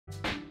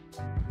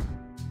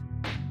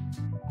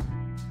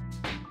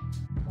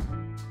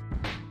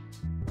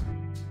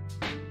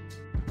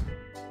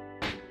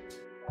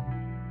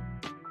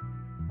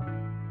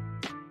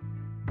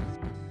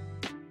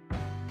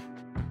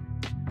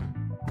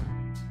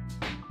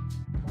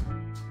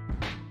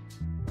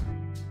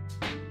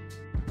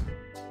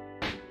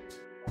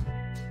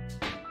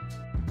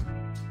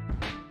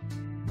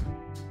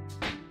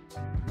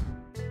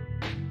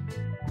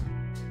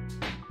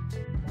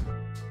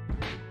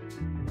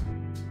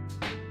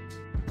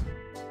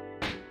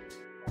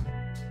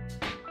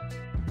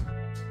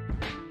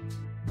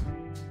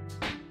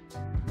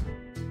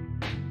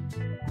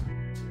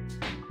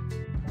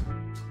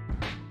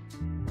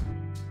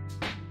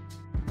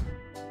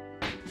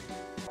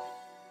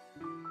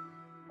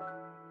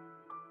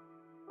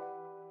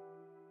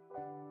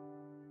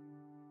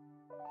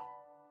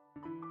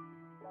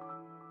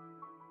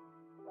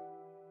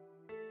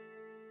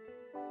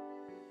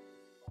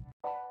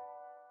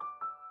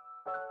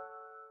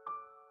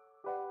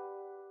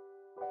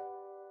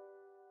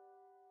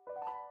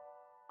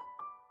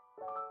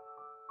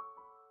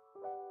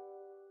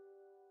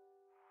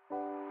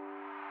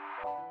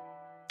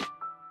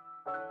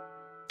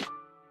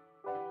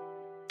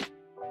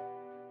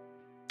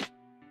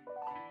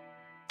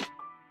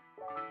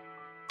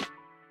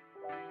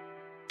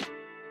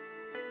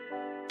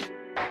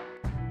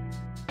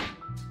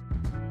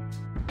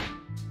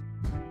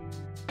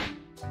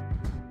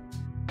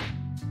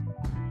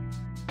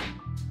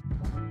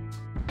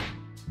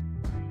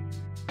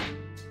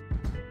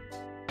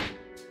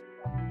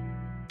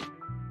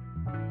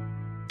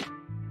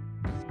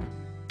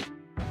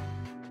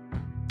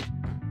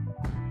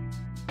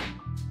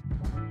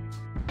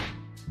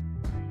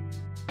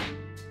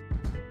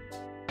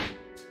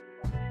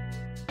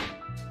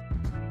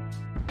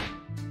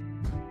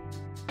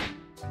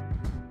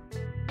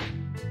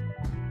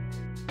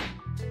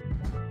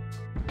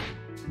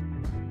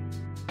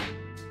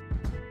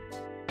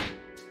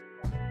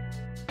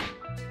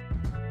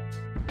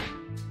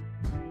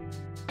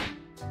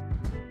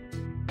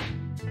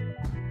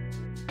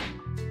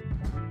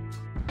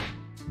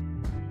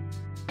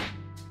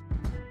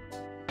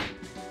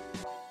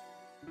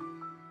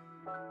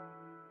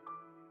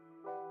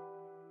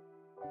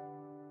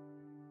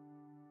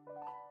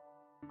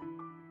Hey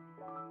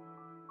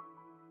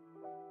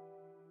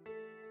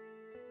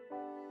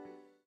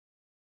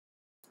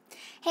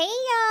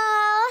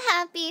y'all!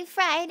 Happy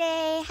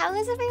Friday! How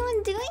is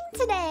everyone doing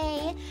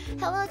today?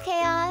 Hello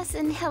Chaos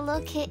and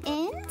hello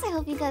Kittens. I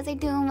hope you guys are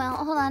doing well.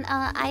 Hold on,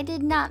 I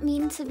did not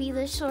mean to be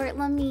this short.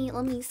 Let me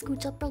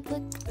scooch up real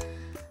quick.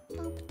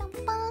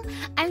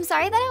 I'm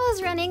sorry that I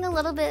was running a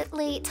little bit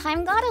late.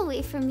 Time got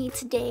away from me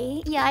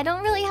today. Yeah, I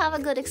don't really have a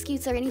good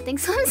excuse or anything,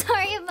 so I'm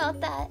sorry about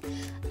that.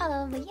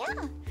 But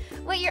yeah.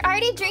 Wait, you're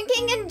already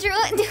drinking and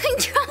doing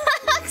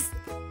drugs?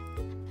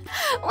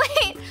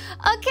 Wait,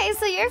 okay,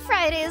 so your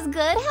Friday is good.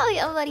 Hell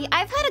yeah, buddy.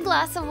 I've had a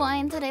glass of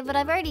wine today, but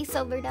I've already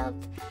sobered up.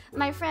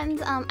 My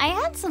friends, I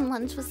had some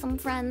lunch with some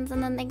friends,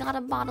 and then they got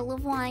a bottle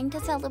of wine to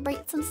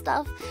celebrate some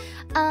stuff.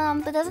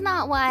 But that's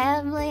not why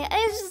I'm like,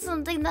 it's just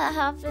something that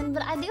happened.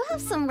 But I do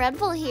have some Red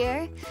Bull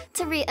here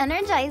to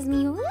re-energize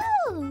me.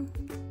 Woo!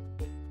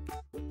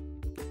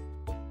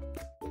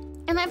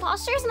 And my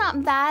posture's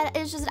not bad.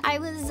 It's just I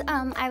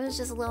was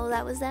just low.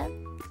 That was it.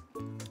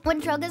 What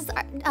drugs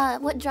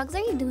are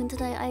you doing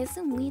today? I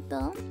assume weed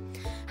though.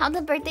 How'd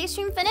the birthday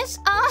stream finish?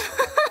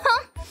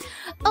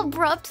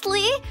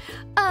 Abruptly.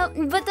 But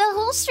the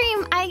whole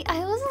stream, I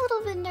was a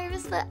little bit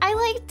nervous, but I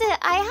liked it.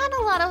 I had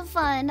a lot of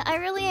fun. I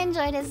really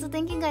enjoyed it, so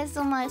thank you guys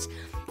so much.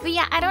 But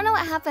yeah, I don't know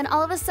what happened.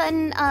 All of a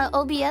sudden,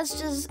 OBS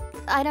just,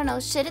 I don't know,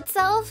 shit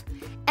itself.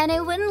 And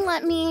it wouldn't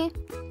let me,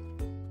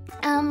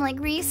 like,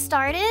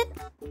 restart it.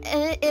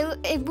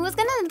 It was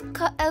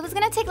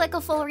gonna take like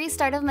a full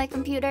restart of my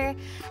computer,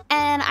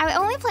 and I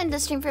only planned to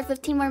stream for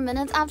 15 more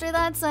minutes after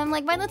that, so I'm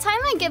like, by the time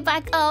I get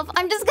back up,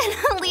 I'm just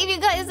gonna leave you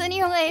guys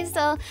anyway.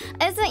 So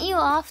I sent you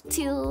off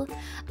to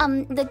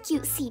the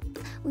cute seep.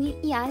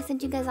 Yeah, I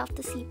sent you guys off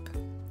to seep.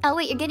 Oh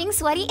wait, you're getting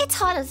sweaty? It's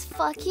hot as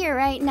fuck here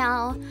right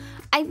now.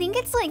 I think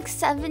it's like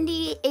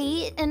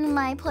 78 in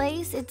my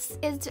place. It's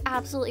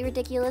absolutely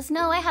ridiculous.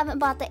 No, I haven't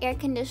bought the air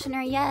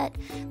conditioner yet.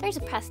 There's a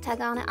press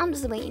tag on it. I'm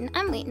just waiting.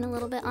 I'm waiting a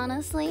little bit,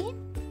 honestly.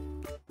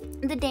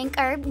 The dank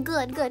herb.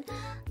 Good.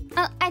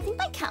 I think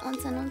my cat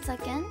wants in 1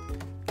 second.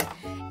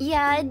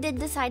 Yeah, it did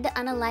decide to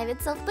unalive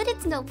itself, but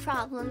it's no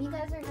problem. You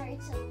guys are very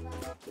chill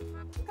about it.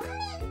 Come on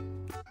in.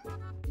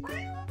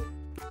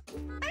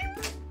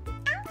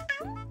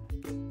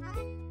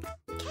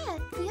 Cat,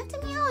 you have to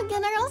meow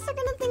again, or else they're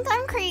gonna think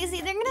I'm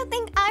crazy. They're gonna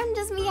think I'm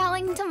just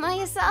meowing to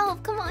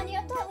myself. Come on, you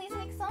have to at least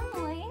make some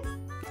noise.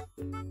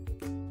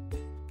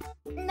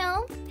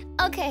 No?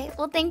 Okay,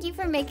 well thank you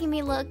for making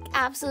me look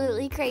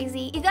absolutely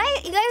crazy. You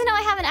guys know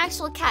I have an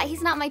actual cat.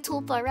 He's not my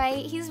tulpa,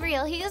 right? He's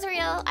real. He is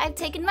real. I've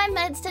taken my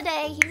meds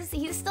today.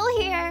 He's still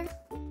here.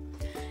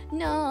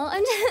 No,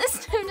 I'm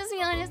just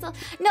meowing myself.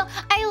 No,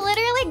 I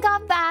literally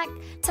got back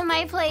to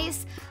my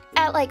place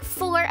at like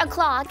 4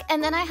 o'clock,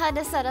 and then I had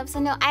to set up. So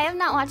no, I have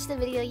not watched the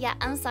video yet.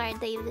 I'm sorry,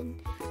 David,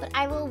 but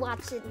I will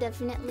watch it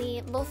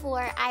definitely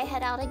before I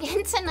head out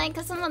again tonight,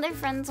 because some other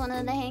friends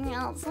wanted to hang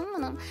out. Some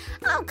of them,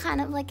 kind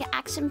of like an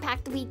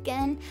action-packed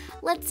weekend.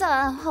 Let's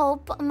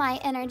hope my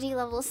energy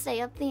levels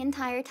stay up the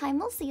entire time.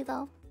 We'll see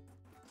though.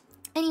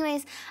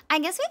 Anyways, I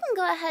guess we can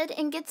go ahead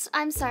and get...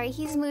 I'm sorry,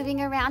 he's moving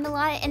around a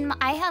lot, and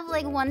I have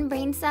like one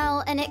brain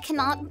cell, and it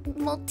cannot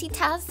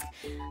multitask.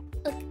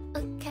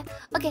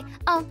 Okay,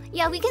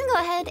 yeah, we can go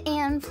ahead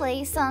and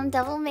play some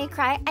Devil May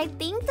Cry. I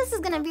think this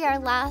is gonna be our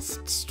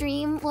last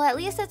stream. Well, at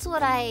least that's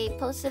what I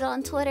posted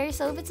on Twitter,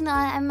 so if it's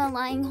not, I'm a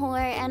lying whore,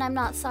 and I'm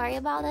not sorry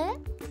about it.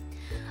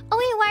 Oh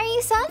wait, why are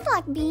you sad,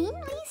 Black Bean?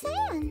 What are you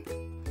saying?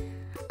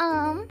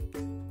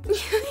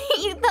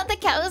 You thought the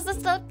cat was a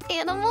stuffed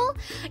animal?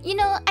 You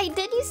know, I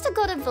did used to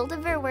go to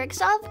VTuber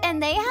Workshop,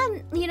 and they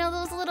had, you know,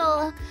 those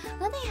little...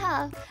 What do they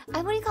have?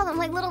 What do you call them?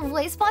 Like little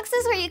voice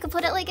boxes where you could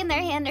put it like in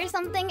their hand or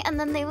something, and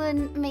then they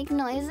would make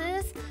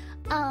noises.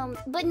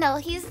 But no,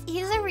 he's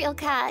a real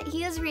cat.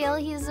 He is real.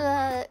 He's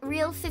a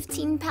real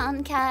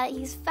 15-pound cat.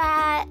 He's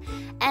fat,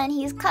 and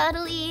he's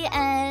cuddly,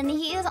 and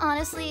he is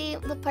honestly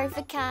the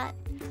perfect cat.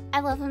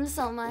 I love him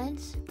so much.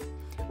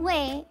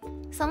 Wait,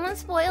 someone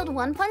spoiled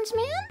One Punch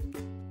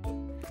Man?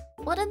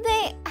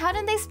 How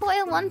did they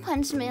spoil One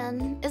Punch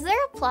Man? Is there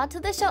a plot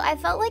to the show? I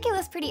felt like it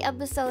was pretty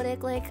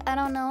episodic, like, I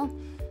don't know.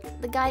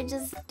 The guy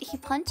he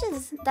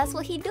punches. That's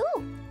what he do.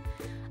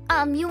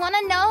 You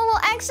wanna know?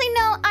 Well, actually,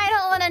 no, I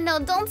don't wanna know.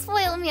 Don't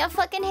spoil me. I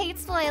fucking hate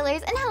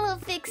spoilers. And hello,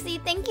 Fixie.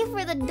 Thank you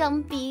for the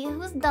dumpy.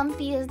 Whose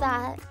dumpy is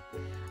that?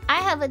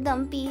 I have a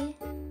dumpy.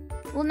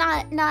 Well,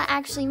 not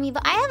actually me,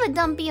 but I have a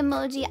dumpy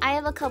emoji. I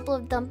have a couple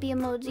of dumpy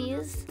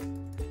emojis.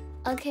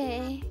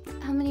 Okay,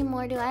 how many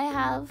more do I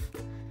have?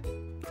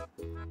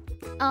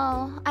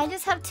 Oh, I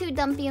just have 2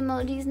 dumpy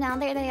emojis now.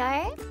 There they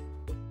are.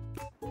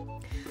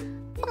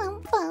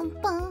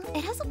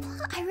 It has a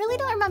plot. I really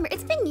don't remember.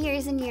 It's been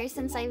years and years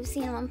since I've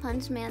seen One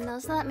Punch Man though,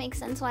 so that makes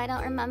sense why I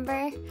don't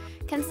remember.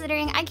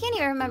 Considering I can't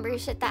even remember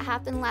shit that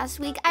happened last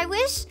week. I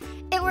wish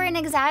it were an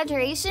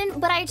exaggeration,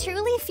 but I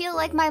truly feel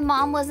like my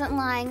mom wasn't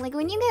lying. Like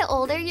when you get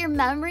older, your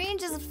memory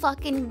just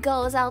fucking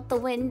goes out the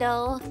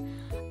window.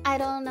 I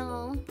don't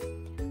know.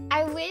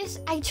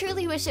 I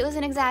truly wish it was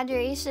an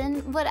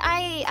exaggeration, but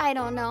I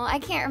don't know. I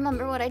can't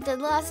remember what I did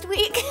last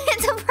week.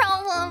 It's a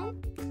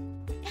problem.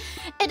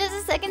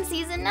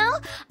 No,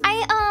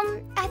 I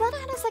thought I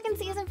had a second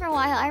season for a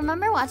while. I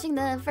remember watching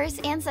the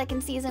first and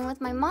second season with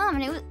my mom,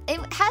 and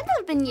it had to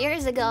have been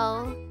years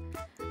ago,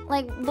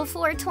 like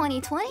before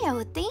 2020, I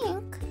would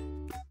think.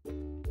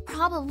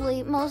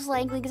 Probably, most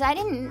likely, because I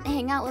didn't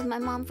hang out with my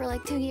mom for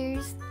like 2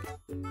 years.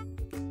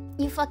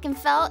 You fucking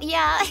felt?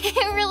 Yeah,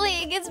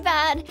 it gets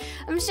bad.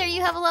 I'm sure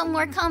you have a lot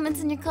more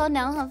comments in your code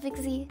now, huh,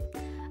 Pixie?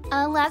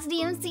 Last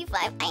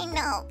DMC5. I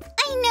know.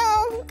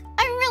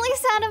 I'm really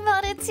sad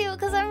about it too,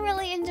 because I'm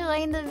really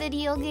enjoying the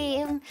video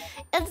game.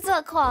 It's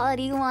a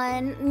quality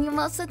one.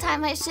 Most of the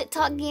time I shit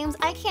talk games.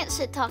 I can't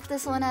shit talk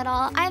this one at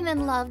all. I'm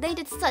in love. They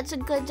did such a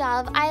good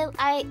job.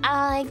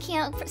 I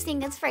can't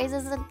sing its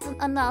phrases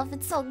enough.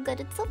 It's so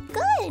good. It's so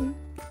good.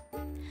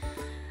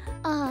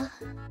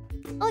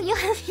 Oh, you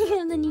have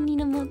the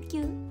Ninina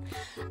Mokyu.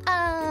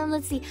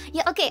 Let's see.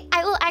 Yeah, okay.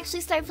 I will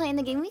actually start playing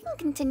the game. We can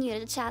continue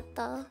to chat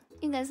though.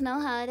 You guys know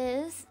how it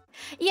is.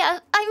 Yeah,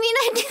 I mean,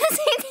 I do the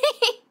same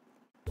thing.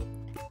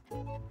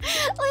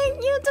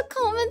 Like, you have to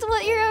comment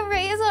what your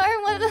arrays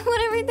are,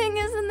 what everything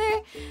is in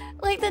there.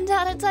 Like the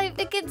data type,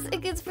 it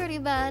gets pretty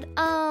bad.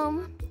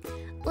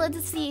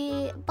 Let's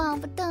see.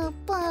 And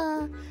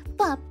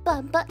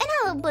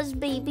hello, Bush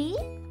Baby.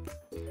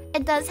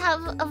 It does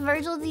have a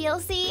Virgil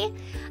DLC.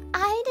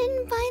 I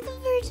didn't buy the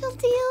Virgil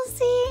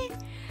DLC.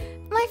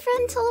 My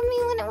friend told me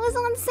when it was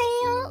on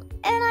sale,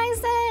 and I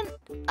said,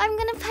 I'm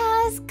gonna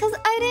pass, because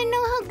I didn't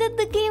know how good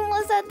the game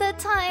was at that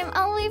time.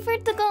 I'll wait for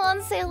it to go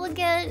on sale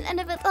again, and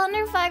if it's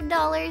under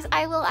 $5,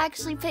 I will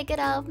actually pick it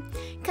up.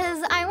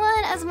 Because I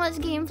want as much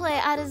gameplay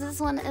out of this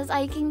one as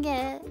I can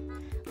get.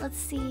 Let's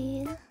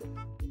see.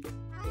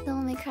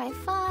 Don't Make Cry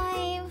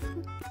 5.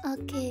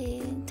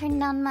 Okay, turn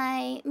down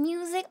my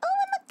music. Oh,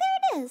 and look, there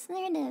it is.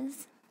 There it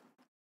is.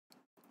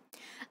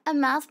 A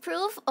math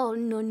proof? Oh,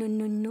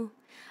 no.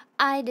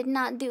 I did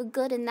not do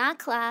good in that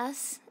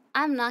class.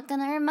 I'm not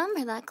gonna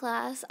remember that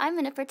class. I'm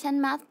gonna pretend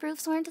math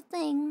proofs weren't a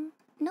thing.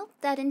 Nope,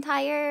 that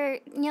entire...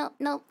 Nope.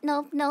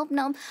 I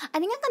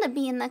think I got a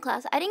B in that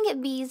class. I didn't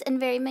get B's in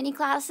very many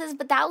classes,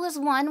 but that was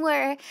one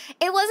where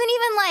it wasn't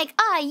even like,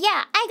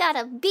 yeah, I got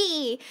a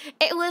B.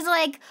 It was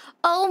like,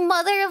 oh,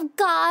 mother of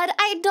God,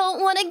 I don't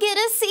want to get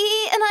a C,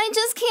 and I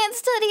just can't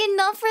study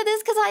enough for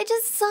this because I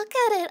just suck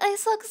at it. I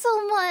suck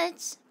so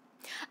much.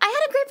 I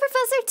had a great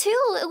professor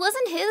too. It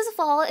wasn't his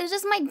fault. It was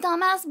just my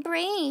dumbass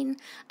brain.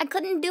 I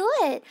couldn't do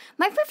it.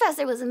 My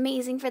professor was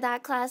amazing for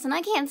that class, and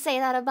I can't say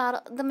that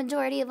about the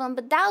majority of them,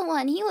 but that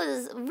one, he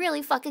was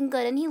really fucking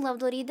good, and he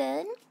loved what he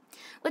did.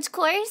 Which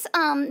course?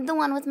 The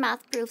one with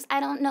math proofs. I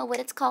don't know what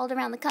it's called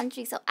around the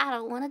country, so I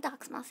don't want to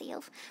dox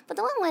myself. But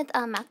the one with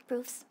math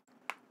proofs.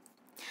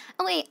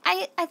 Oh wait,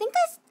 I think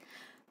that's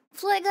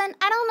Flygun.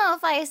 I don't know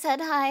if I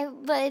said hi,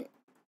 but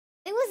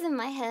it was in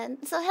my head.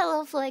 So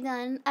hello,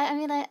 Flygun. I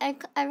mean, I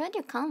read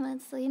your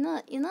comments, so you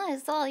know I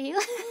saw you.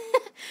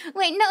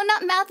 Wait, no,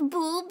 not math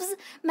boobs.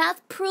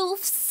 Math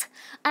proofs.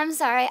 I'm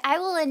sorry. I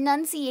will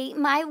enunciate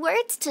my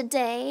words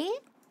today.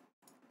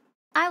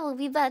 I will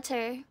be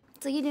better,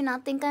 so you do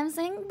not think I'm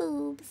saying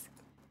boobs.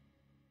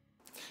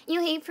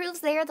 You hate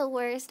proofs? They are the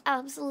worst.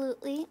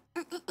 Absolutely.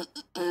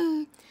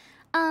 You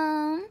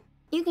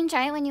can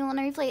try it when you want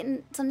to replay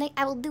it someday.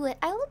 I will do it.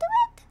 I will do it.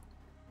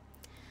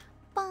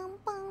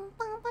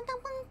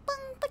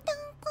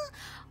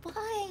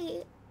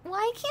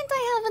 Why can't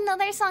I have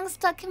another song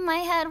stuck in my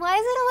head? Why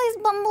is it always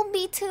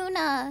Bumblebee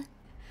Tuna?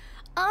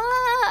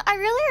 I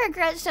really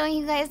regret showing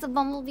you guys the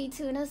Bumblebee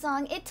Tuna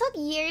song. It took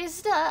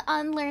years to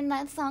unlearn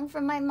that song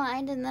from my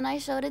mind, and then I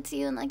showed it to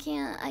you, and I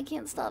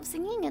can't stop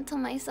singing it to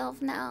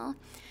myself now.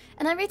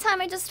 And every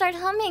time I just start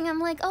humming, I'm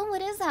like, oh,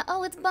 what is that?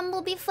 Oh, it's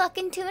Bumblebee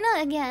fucking Tuna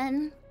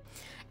again.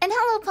 And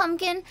hello,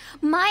 Pumpkin.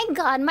 My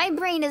God, my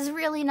brain is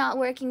really not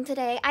working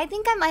today. I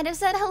think I might have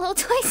said hello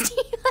twice to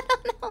you. I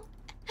don't know.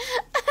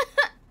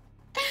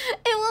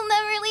 It will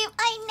never leave.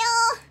 I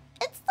know.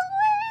 It's the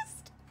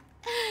worst.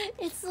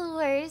 It's the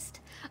worst.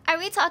 Are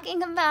we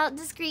talking about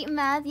discrete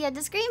math? Yeah,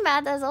 discrete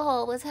math as a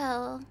whole was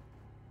hell.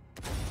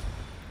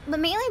 But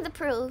mainly the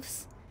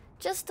proofs.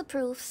 Just the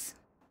proofs.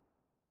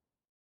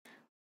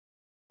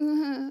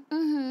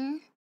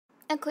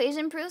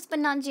 Equation proofs, but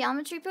not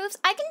geometry proofs.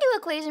 I can do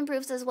equation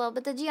proofs as well,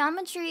 but the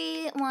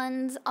geometry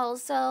ones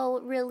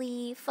also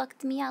really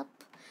fucked me up.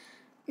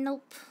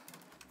 Nope.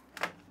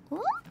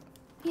 Ooh,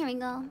 here we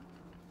go.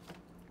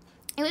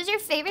 It was your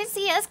favorite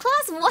CS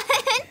class? What?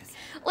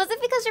 Was it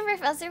because your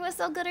professor was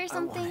so good or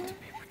something?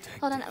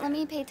 Hold on, let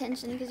me pay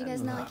attention because you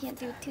guys know I can't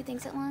do two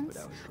things at once.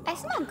 I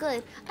smell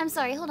good. I'm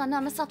sorry, hold on, no,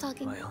 I'm gonna stop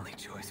talking. My only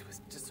choice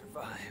was to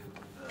survive.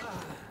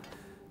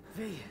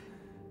 V,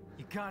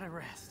 you gotta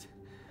rest.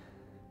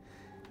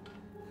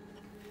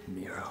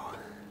 Miro,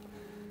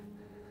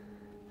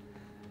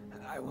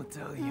 I will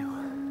tell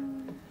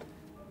you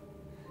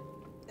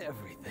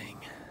everything.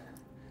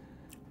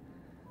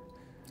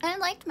 I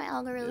liked my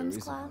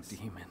algorithms class. class. No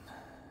demon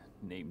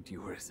named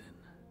DMC.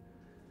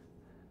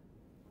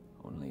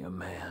 Only a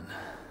man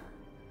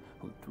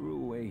who threw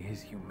away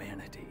his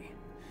humanity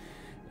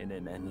in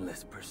an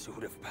endless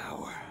pursuit of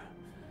power.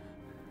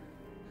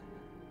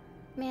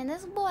 Man,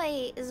 this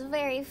boy is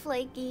very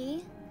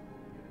flaky.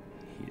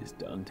 is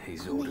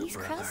Dante's Oh, older he's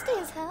brother. crusty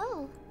as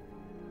hell.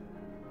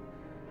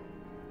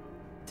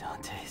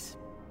 Dante's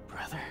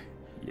brother?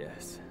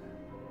 Yes.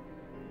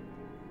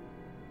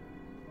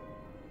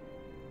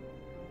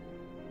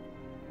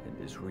 And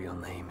his real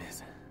name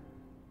is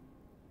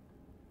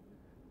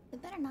They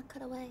better not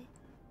cut away.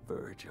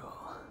 Virgil.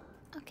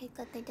 Okay,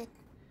 good, they did.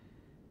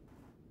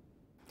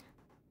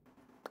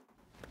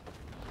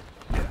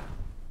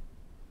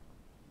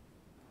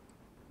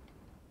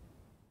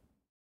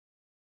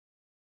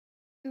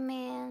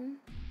 Man.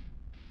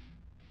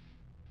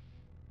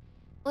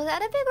 Was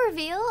that a big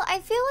reveal? I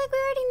feel like we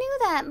already knew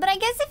that. But I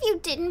guess if you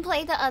didn't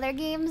play the other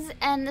games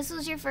and this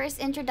was your first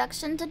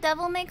introduction to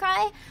Devil May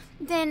Cry,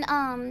 then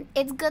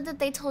it's good that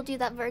they told you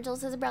that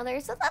Virgil's his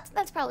brother. So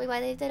that's probably why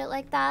they did it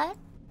like that.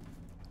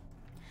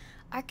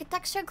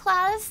 Architecture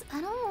class?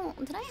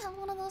 Did I have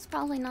one of those?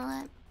 Probably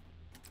not.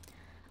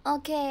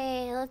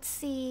 Okay, let's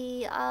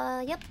see.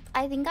 Yep,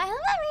 I think I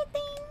have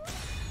everything.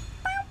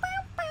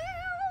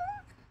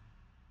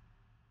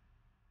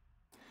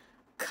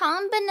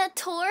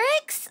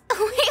 Combinatorics?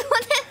 Wait,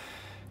 what?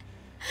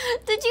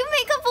 Did you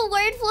make up a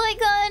word,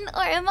 Flygun,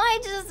 or am I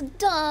just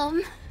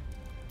dumb?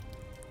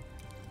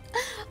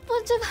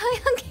 Bunch of high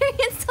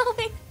Hungarian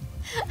spelling.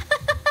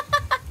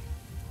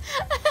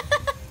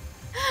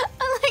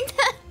 I like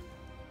that.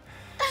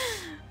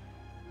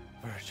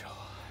 Virgil.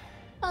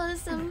 Oh,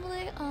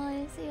 assembly. Oh,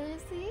 I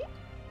see.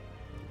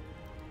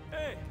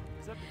 Hey,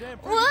 is that the damn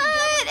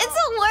What? It's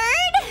a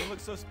word? It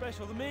looks so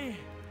special to me.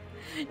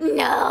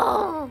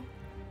 No.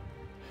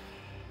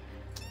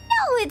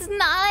 No, it's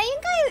not.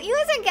 You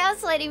guys are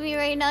gaslighting me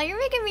right now. You're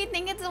making me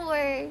think it's a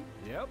word.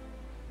 Yep.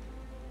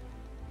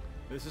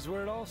 This is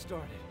where it all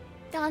started.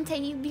 Dante,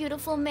 you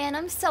beautiful man.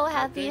 I'm so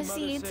happy to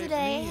see you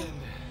today.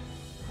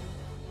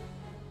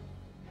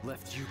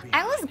 Left you behind.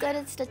 I was good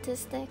at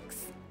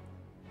statistics,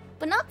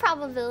 but not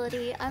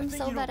probability. I'm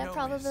so bad at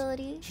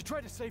probability. She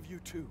tried to save you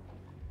too.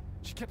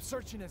 She kept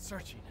searching and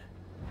searching.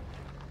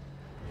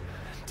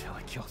 Until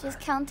I killed her. Just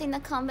counting the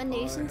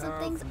combinations of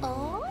things.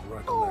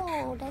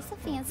 Oh, that's a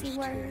fancy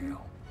word.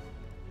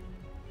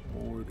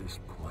 Or this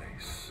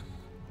place.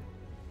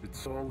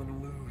 It's all an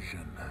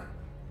illusion.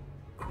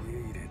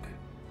 Created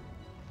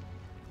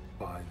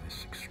by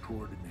this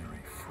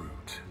extraordinary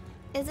fruit.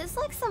 Is this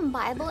like some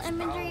Bible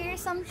imagery or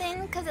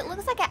something? Because it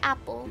looks like an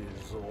apple.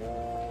 Is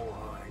all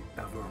I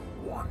ever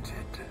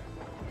wanted.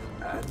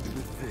 And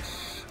with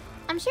this,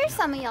 I'm sure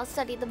some of y'all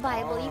studied the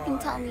Bible. You can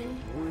tell me.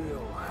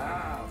 we'll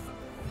have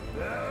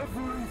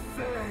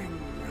everything.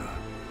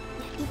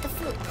 Eat the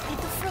fruit. Eat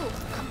the fruit.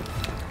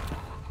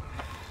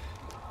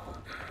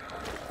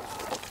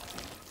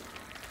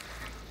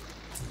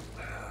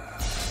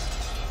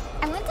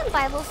 I went to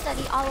Bible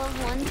study all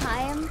of one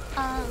time.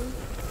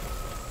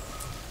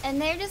 And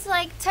they're just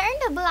like, turn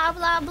to blah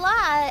blah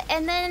blah,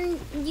 and then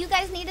you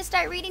guys need to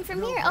start reading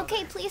from here.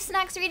 Okay, please,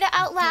 Snacks, read it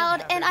out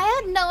loud. And I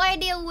had no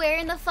idea where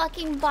in the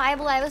fucking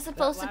Bible I was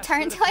supposed to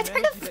turn to. I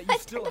turned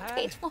to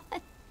page 1.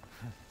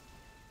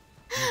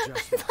 I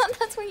thought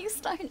that's where you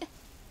started.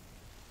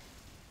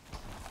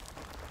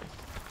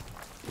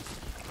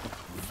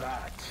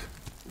 That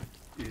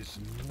is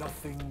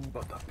nothing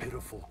but the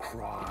pitiful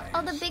cry.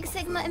 Oh, the Big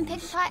Sigma and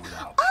Pig Pie.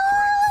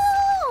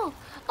 Oh!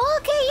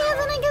 Okay, yeah,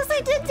 then I guess I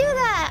did do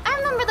that. I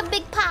remember the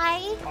Big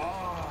Pie.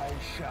 I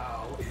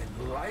shall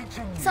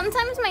enlighten you.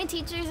 Sometimes my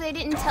teachers, they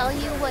didn't tell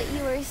you what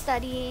you were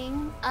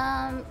studying.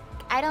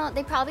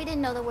 They probably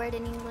didn't know the word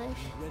in English.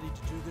 You ready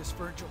to do this,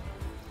 Virgil?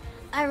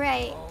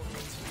 Alright.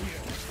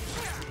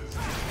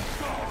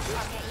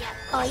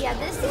 Oh yeah,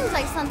 this seems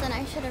like something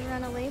I should have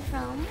run away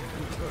from.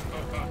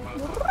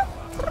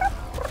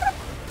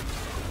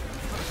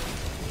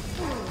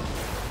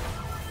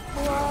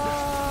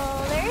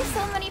 Whoa, there are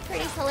so many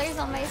pretty colors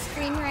on my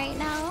screen right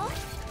now.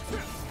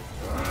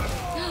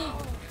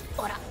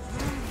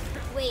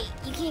 Wait,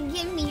 you can't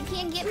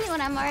get me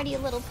when I'm already a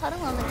little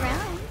puddle on the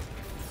ground.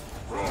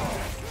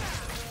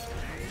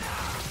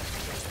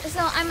 So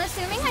I'm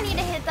assuming I need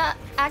to hit the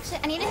I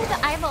need to hit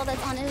the eyeball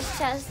that's on his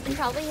chest and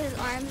probably his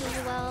arms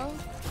as well.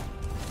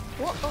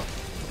 Whoa.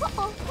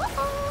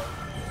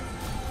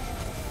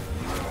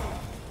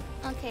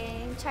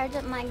 Okay, charge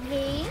up my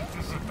gauge.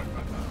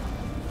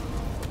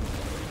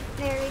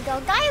 There we go.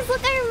 Guys,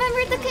 look, I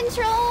remembered the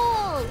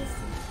controls!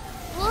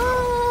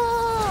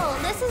 Whoa!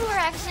 This is where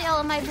actually all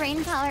of my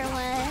brain power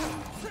went.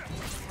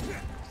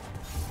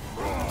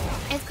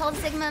 It's called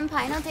Sigma and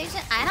Pi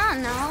notation? I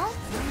don't know.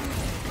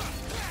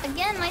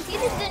 Again, my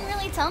teachers didn't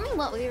really tell me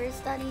what we were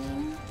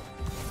studying.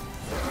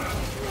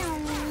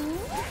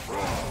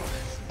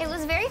 It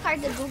was very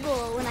hard to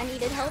Google when I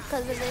needed help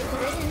because of it, because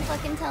they didn't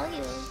fucking tell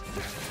you.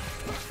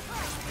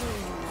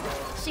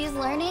 She's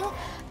learning?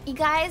 You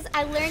guys,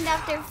 I learned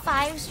after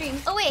 5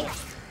 streams. Oh wait,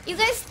 you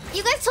guys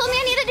told me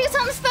I need to do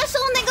something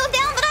special when they go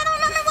down, but I don't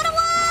remember what it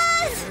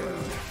was!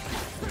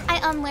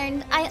 I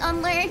unlearned.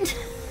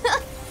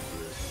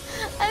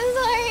 I'm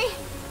sorry.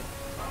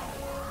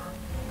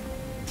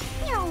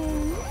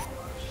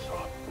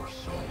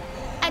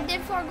 I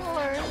did for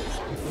gore.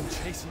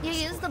 You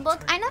used the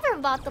book? I never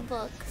bought the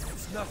book.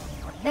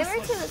 They were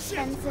too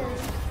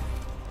expensive.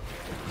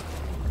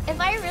 If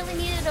I really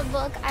needed a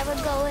book, I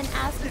would go and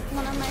ask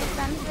one of my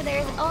friends for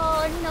theirs.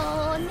 Oh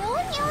no, no,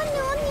 no,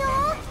 no,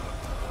 no.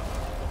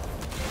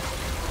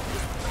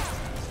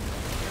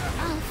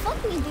 Oh, fuck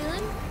me,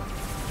 dude.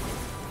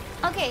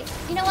 Okay,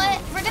 you know what?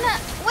 We're gonna...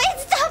 Wait,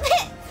 stop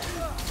it!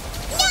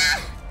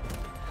 Yeah!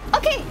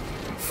 Okay,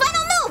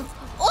 final move!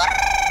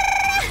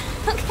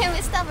 Okay,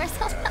 we stop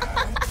ourselves.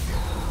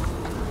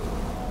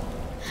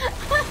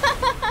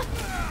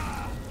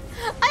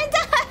 I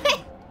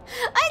died!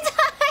 I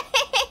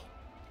died!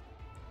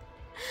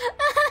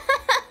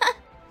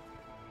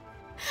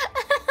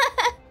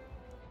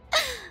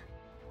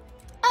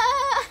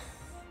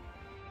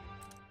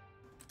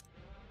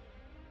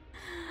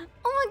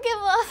 I'm gonna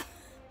give up.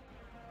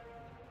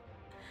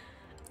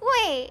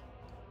 Wait.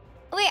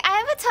 Wait, I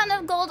have a ton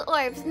of gold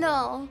orbs.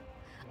 No.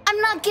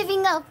 I'm not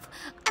giving up.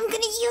 I'm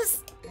gonna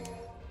use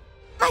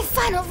my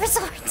final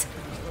resort.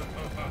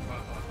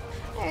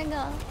 There we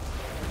go.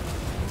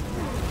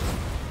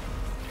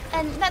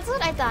 And that's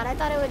what I thought. I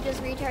thought it would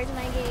just recharge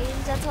my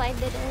gauge. That's why I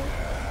did it.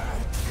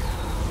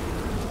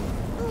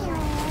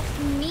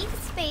 Meat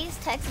space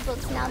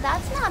textbooks. Now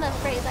that's not a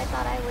phrase I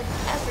thought I would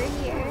ever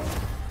hear.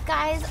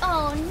 Guys,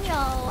 oh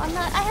no. I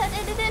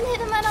didn't hit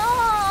him at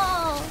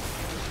all.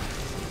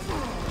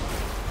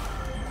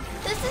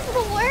 This is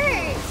the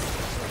worst.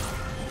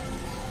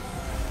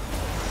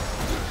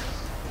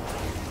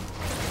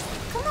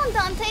 Come on,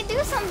 Dante,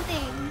 do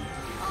something.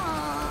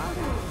 Aww.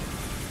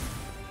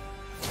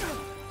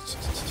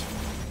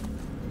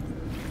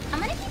 I'm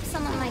gonna keep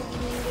some of my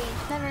demon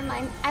gauge. Never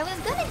mind. I was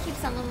gonna keep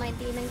some of my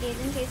demon gauge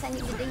in case I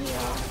needed to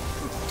heal.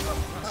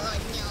 Oh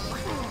no.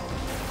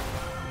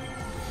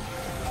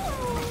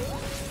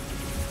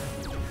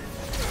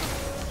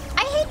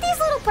 I hate these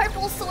little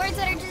purple swords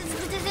that are just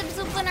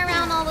zip-zooping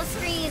around all the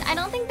screen. I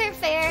don't think they're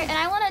fair, and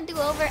I want to do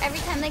over every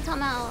time they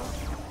come out.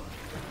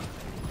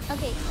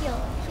 Okay, heal.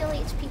 Heal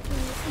HP,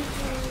 please.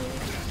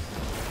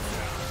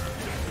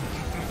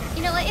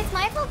 You know what? It's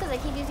my fault because I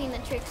keep using the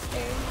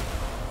trickster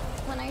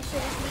when I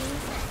shouldn't be.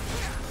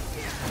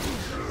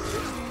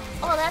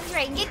 Oh, that's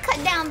right. Get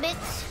cut down,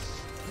 bitch.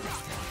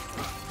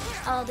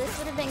 Oh, this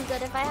would have been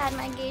good if I had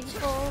my gauge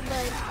full,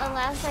 but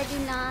alas, I do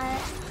not.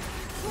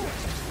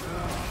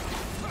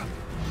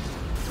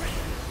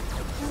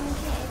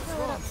 Okay,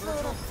 fill it up, fill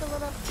it up, fill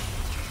it up.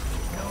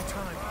 No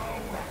time.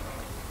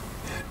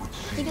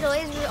 You could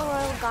always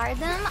royal guard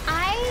them.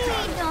 I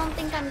don't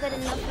think I'm good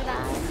enough for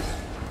that.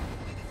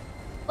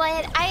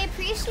 But I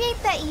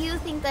appreciate that you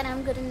think that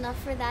I'm good enough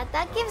for that.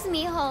 That gives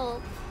me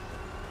hope.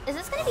 Is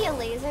this gonna be a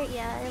laser?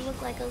 Yeah, it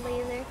looked like a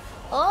laser.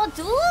 Oh,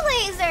 dual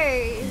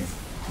lasers!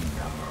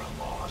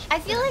 I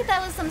feel like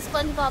that was some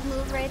SpongeBob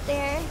move right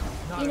there.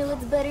 You know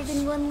what's better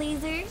than one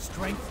laser?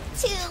 Strength.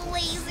 2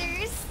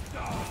 lasers.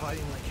 You're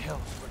fighting like hell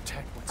to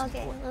protect what's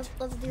Okay, important.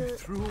 let's do it.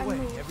 Threw away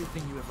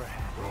everything you ever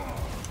had.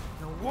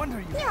 No wonder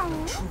you No.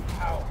 have true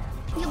power.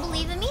 You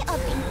believe in me? Oh,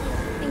 thank you.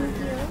 Thank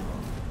you.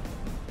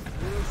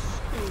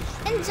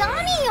 And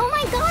Johnny, oh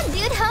my god,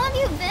 dude, how have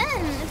you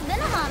been? It's been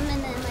a hot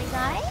minute, my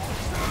guy.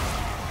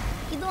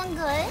 You doing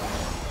good?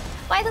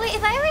 By the way,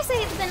 if I ever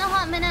say it's been a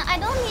hot minute, I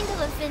don't mean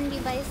to offend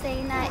you by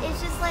saying that.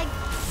 It's just like,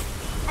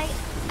 I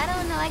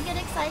don't know, I get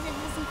excited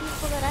to see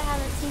people that I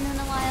haven't seen in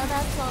a while,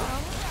 that's all.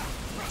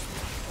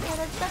 Yeah,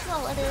 that's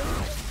all it is.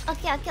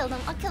 Okay, I killed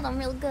him. I killed him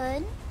real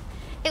good.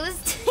 It was...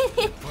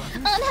 Oh,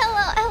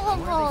 hello, Why are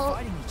Bolt.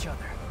 they fighting each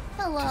other?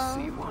 Hello. To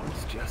see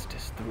one's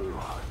justice through,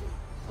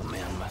 a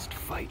man must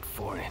fight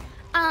for it.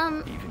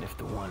 Even if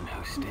the one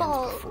who stands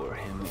Bolt. before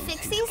him is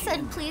Fixie his said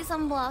kin. please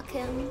unblock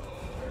him.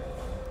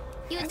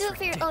 You would do it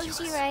for your OG,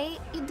 right?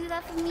 You do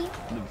that for me?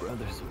 The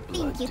brothers of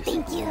blood Thank you,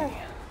 thank you. disagree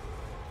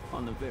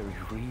on the very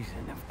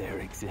reason of their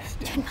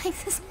existence. You're my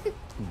sister.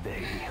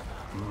 They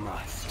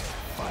must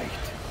fight.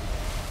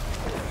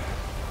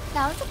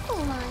 That was a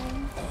cool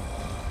line.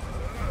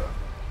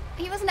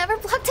 He was never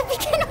blocked to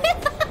begin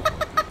with.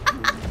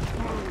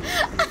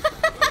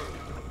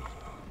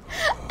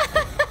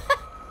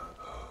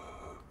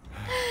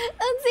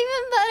 That's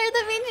even better.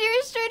 That means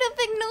you're straight up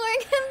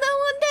ignoring him that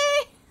one day.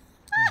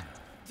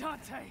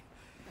 Dante!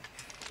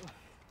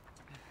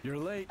 You're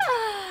late.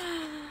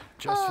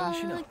 Just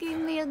finishing up. Give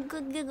me a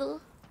good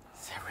giggle.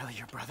 Is that really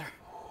your brother?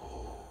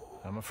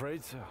 I'm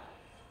afraid so.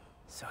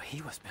 So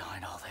he was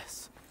behind all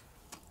this.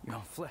 Your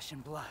own flesh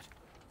and blood.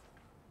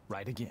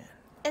 Right again.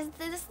 Is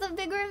this the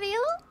big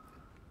reveal?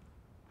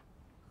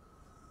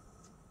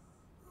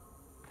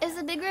 Is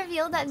the big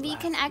reveal that V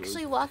can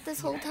actually walk this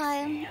whole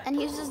time and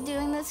he's just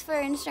doing this for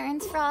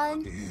insurance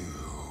fraud?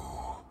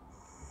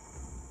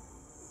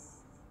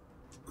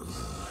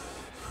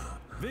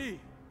 V,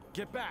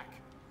 get back.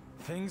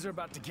 Things are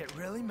about to get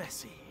really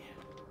messy.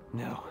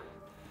 No,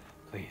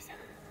 please,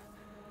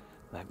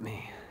 let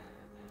me.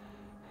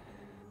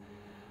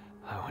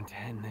 I want to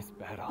end this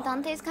battle.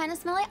 Dante's kind of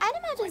smelly. I'd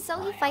imagine so.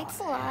 He fights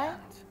a lot.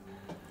 Hands.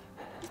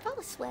 He's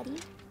probably sweaty.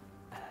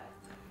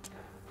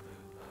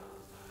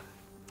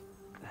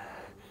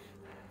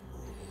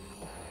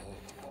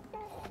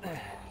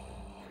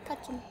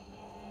 Touch him.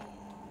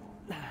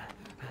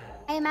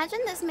 I imagine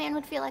this man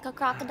would feel like a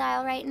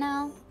crocodile right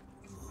now.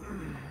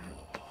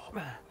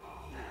 Yeah,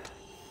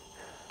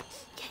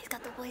 he's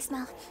got the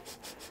voicemail.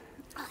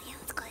 Oh yeah,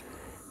 that's good.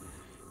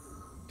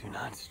 Do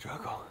not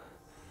struggle.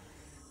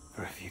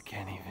 For if you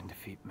can't even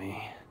defeat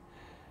me,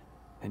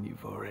 then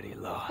you've already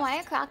lost. Why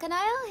a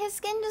crocodile? His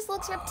skin just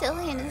looks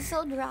reptilian. It's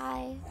so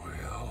dry.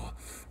 Will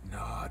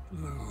not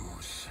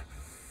lose.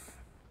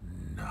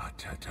 Not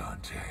to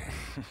Dante.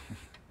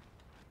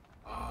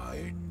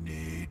 I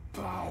need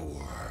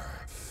power.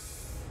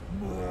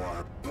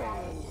 More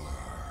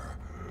power.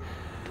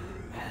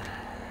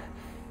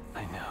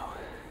 I know.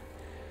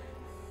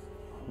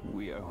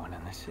 We are one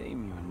and the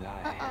same, you and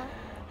I.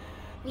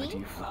 Me? But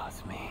you've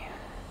lost me,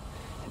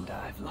 and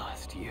I've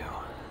lost you.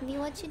 V,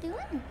 what you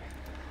doing?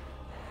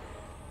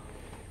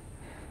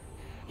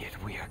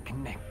 Yet we are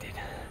connected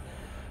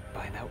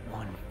by that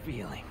one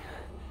feeling.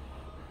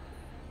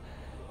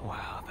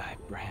 Wow, thy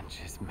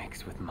branches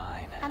mix with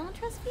mine. I don't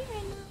trust V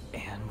right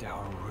now. And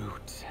our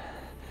roots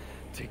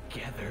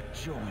together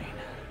join.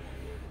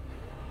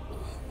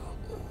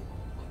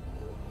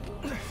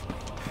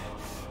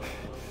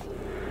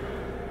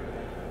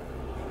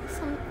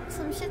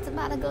 Some shit's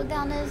about to go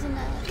down, isn't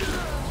it?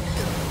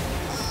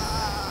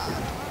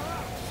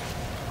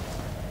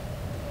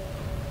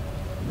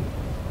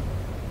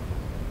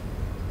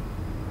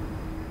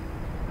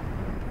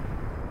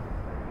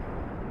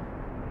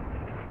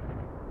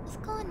 What's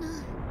going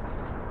on?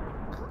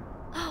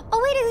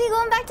 Oh wait, is he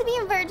going back to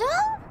being Virgil?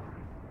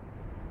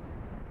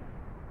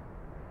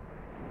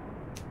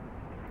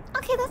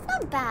 Okay, that's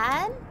not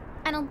bad.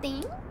 I don't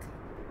think.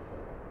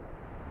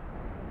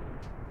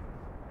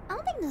 I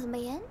don't think that's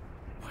bad.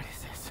 What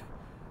is this?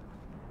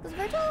 Is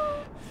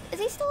Virgil... Is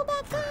he still a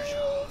bad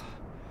guy?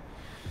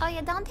 Oh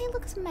yeah, Dante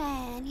looks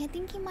mad. I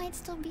think he might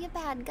still be a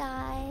bad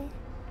guy.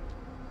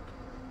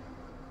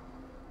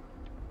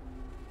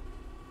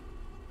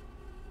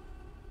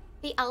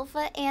 The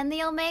Alpha and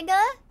the Omega?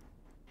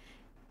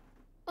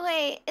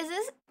 Wait, is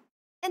this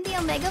in the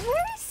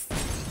Omegaverse?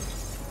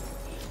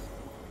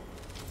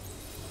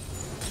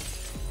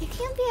 You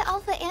can't be an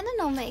Alpha and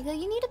an Omega.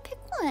 You need to pick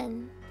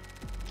one.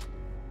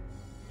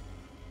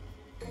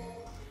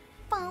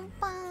 Bum,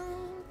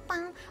 bum,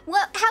 bum.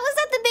 Well, how is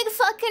that the big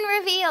fucking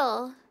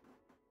reveal?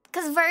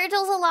 Because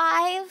Virgil's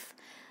alive?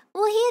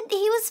 Well,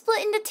 he was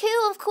split into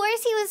two. Of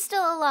course he was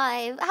still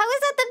alive. How is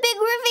that the big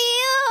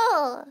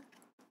reveal?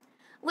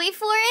 Wait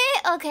for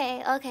it?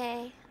 Okay,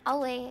 okay. I'll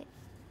wait.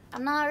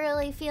 I'm not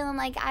really feeling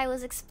like I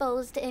was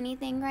exposed to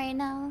anything right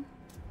now.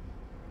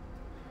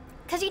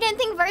 Because you didn't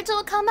think Virgil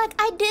would come back?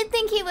 I did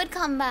think he would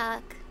come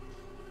back.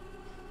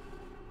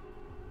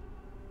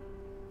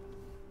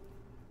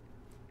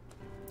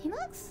 He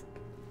looks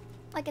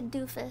like a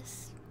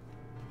doofus.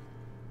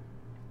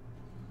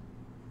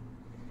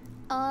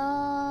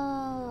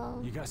 Oh.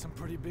 You got some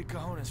pretty big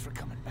cojones for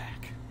coming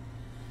back.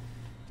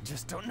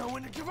 Just don't know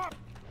when to give up.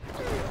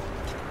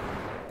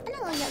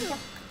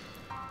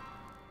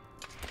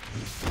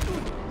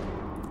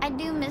 I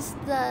do miss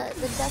the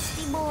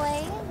dusty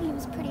boy. He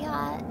was pretty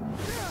hot.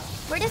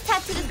 Where does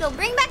tattoos go?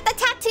 Bring back the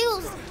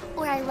tattoos,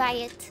 or I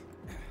riot.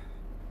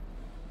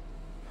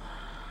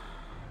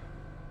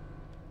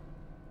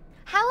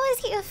 How is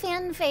he a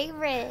fan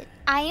favorite?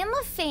 I am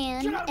a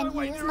fan, and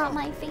he is not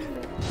my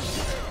favorite.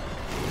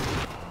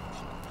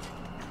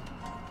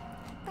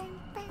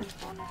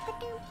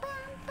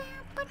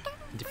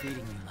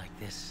 Defeating me like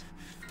this.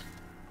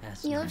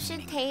 You have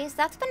shit taste.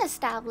 That's been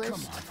established.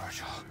 Come on,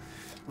 Virgil.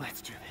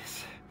 Let's do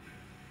this.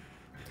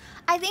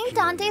 I think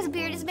Dante's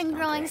beard has been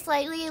growing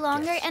slightly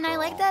longer, and I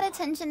like that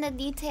attention to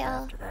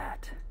detail. After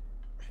that,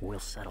 we'll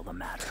settle the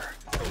matter.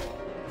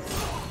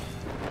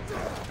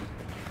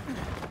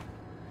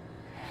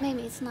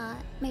 Maybe it's not.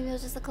 Maybe it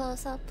was just a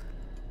close-up.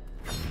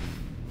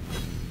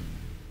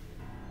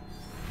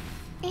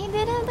 He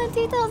did have the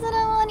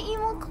 2001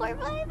 emo core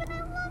vibe, and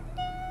I loved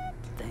it.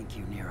 Thank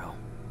you, Nero.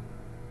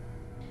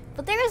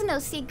 But there is no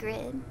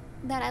secret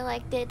that I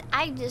liked it.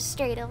 I just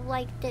straight up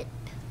liked it.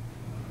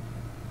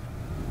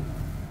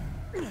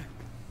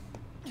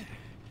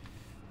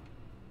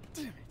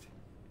 Damn it.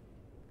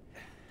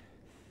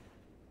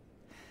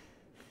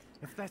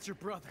 If that's your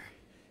brother,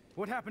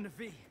 what happened to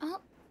V? Oh,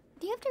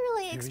 do you have to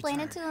really explain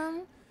it to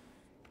him?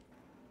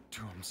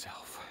 To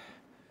himself.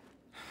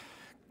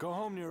 Go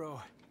home,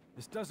 Nero.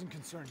 This doesn't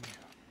concern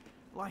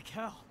you. Like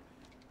hell.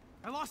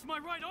 I lost my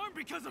right arm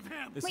because of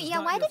him. Wait, yeah,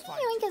 why did he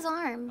yoink his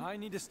arm? I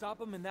need to stop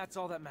him, and that's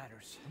all that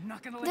matters. I'm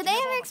not gonna let Did they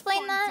ever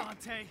explain that?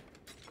 Dante.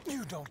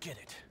 You don't get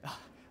it.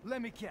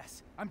 Let me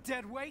guess. I'm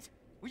dead weight?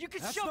 Well, you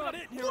can show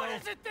it. What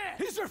is it then?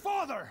 He's your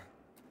father.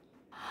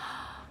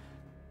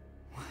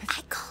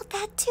 I called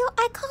that too.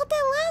 I called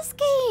that last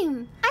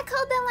game. I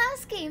called that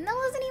last game. That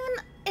wasn't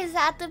even... Is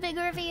that the big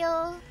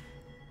reveal?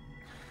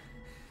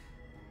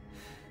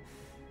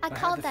 I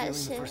called that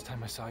shit. The first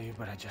time I saw you,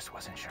 but I just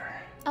wasn't sure.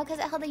 Oh, because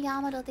I held the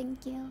Yamato,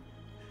 thank you.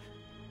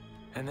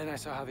 And then I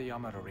saw how the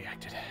Yamato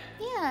reacted.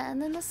 Yeah,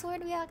 and then the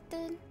sword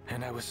reacted.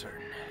 And I was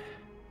certain.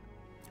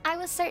 I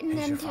was certain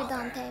then too,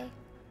 father. Dante.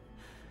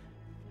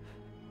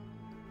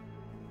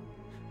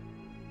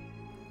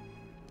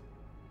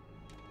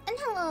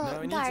 Oh,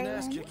 Now he needs an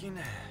ass darling. kicking.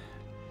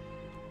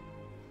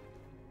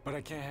 But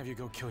I can't have you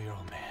go kill your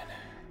old man.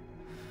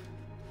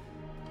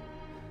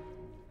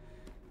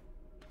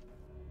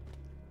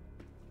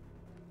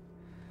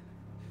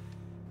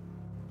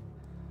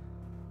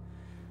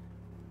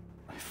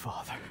 My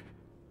father.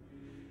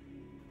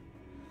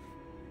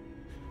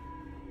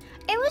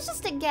 It was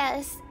just a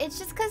guess. It's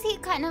just because he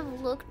kind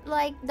of looked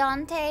like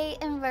Dante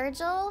and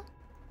Virgil.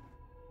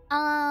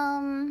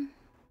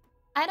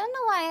 I don't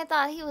know why I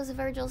thought he was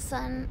Virgil's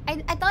son. I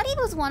thought he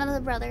was one of the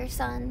brother's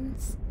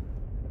sons.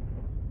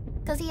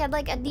 Because he had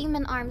like a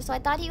demon arm, so I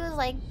thought he was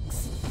like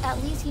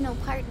at least, you know,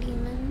 part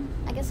demon.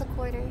 I guess a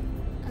quarter.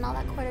 And all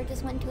that quarter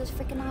just went to his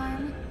freaking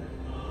arm.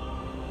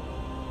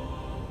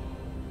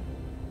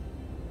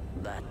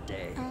 That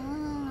day,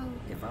 Oh.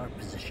 if our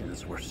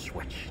positions were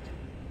switched,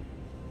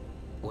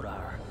 would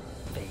our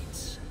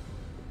fates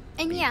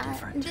And be yeah,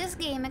 different? this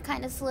game, it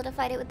kind of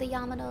solidified it with the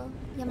Yamato.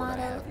 Would I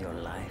have your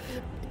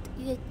life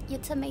Your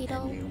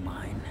tomato. and you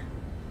mine?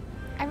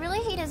 I really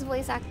hate his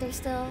voice actor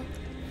still.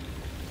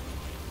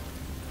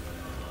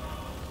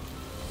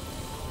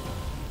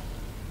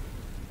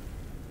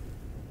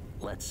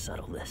 Let's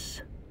settle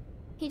this,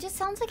 He just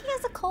sounds like he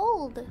has a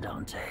cold.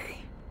 Dante.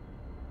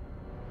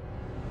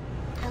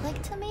 I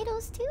like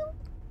tomatoes too.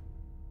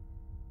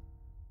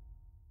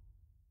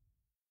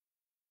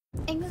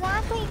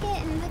 Exactly,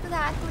 kittens,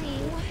 exactly.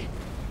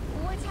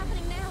 What's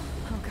happening now?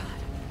 Oh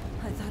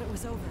god, I thought it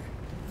was over.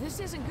 This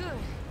isn't good.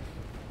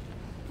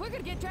 We're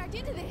gonna get dragged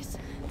into this.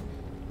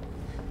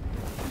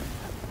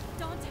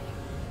 Dante,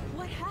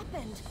 what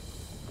happened?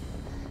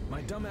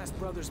 My dumbass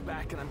brother's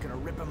back and I'm gonna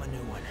rip him a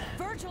new one.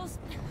 Virgil's...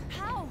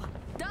 How?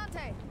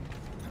 Dante!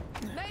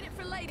 Made it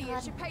for lady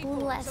as you paid for,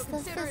 Bless so the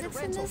consider it a physics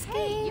in rental. this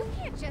Hey, you game.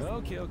 can't just...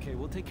 Okay,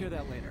 we'll take care of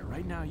that later.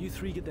 Right now, you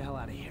three get the hell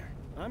out of here.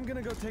 I'm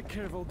gonna go take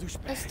care of old A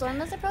douchebag. storm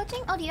is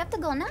approaching? Oh, do you have to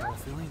go now? I have a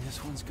feeling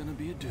this one's gonna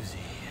be a doozy.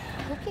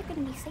 I hope you're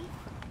gonna be safe.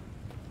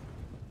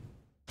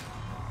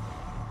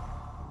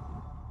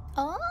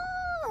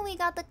 Oh, we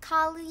got the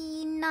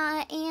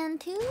Kalina and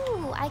two.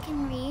 I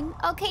can read.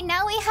 Okay,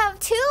 now we have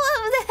two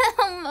of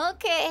them.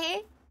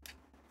 Okay.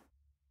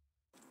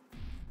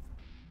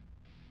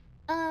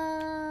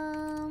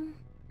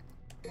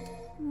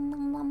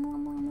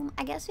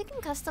 I guess we can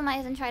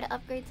customize and try to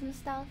upgrade some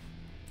stuff.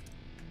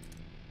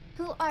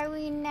 Who are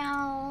we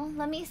now?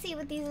 Let me see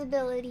with these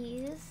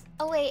abilities.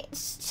 Oh wait,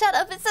 shut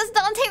up! It says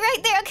Dante right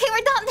there. Okay,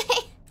 we're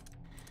Dante.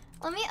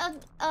 Let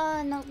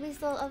me no, we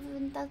still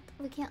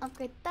we can't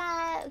upgrade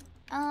that.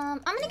 I'm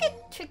gonna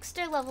get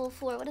Trickster level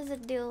 4. What does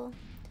it do?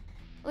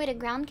 Wait, a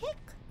ground kick?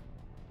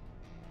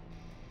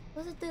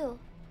 What does it do?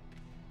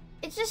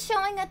 It's just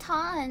showing a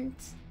taunt.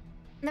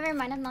 Never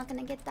mind, I'm not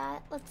gonna get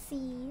that. Let's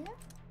see.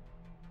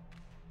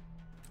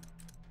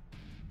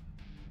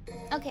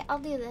 Okay, I'll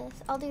do this.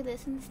 I'll do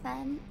this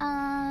instead.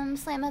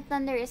 Slam a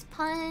thunderous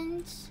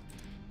punch.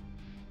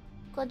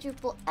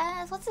 Quadruple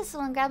S. What's this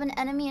one? Grab an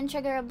enemy and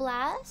trigger a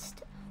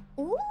blast.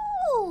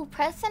 Ooh,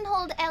 press and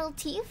hold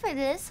LT for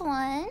this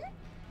one.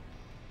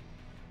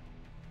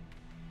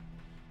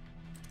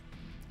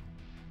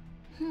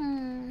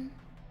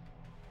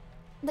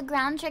 The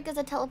ground trick is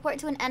a teleport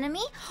to an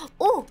enemy.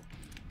 Ooh.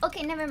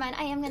 Okay, never mind.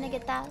 I am gonna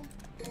get that.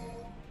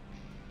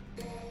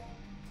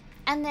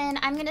 And then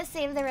I'm gonna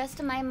save the rest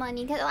of my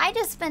money because I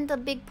just spent a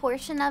big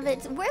portion of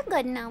it. We're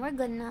good now. We're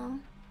good now.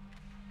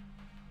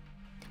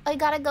 Oh, you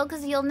gotta go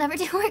because you'll never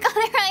do work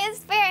otherwise.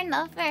 Fair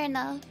enough. Fair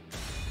enough.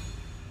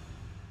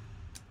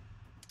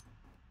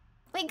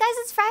 Wait, guys,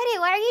 it's Friday.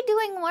 Why are you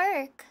doing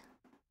work?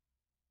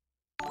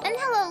 And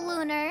hello,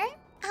 Lunar.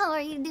 How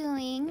are you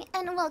doing?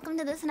 And welcome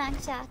to the Snack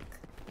Shack.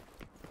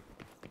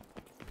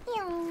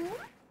 Meow.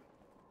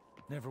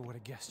 Never would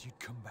have guessed you'd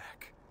come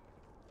back.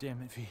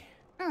 Damn it, V.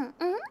 No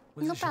Was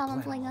this your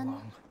problem, plan all Flingon.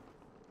 along?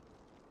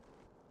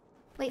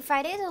 Wait,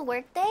 Friday is a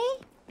work day?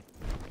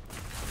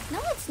 No,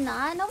 it's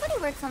not. Nobody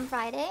works on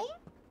Friday.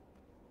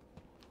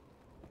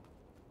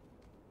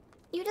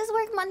 You just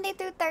work Monday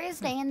through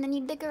Thursday and then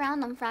you dick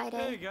around on Hey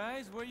Friday.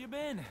 guys, where you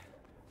been?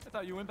 I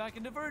thought you went back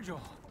into Virgil.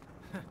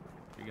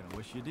 You're gonna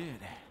wish you did.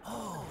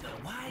 Oh,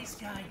 the wise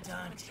guy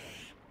Dante.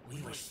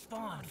 We were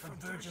spawned from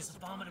Virgil's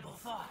abominable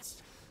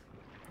thoughts.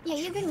 Yeah,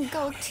 you can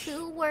go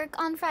to work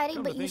on Friday,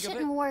 Come but to you think of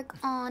shouldn't it, work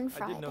on I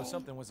Friday. didn't know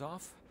something was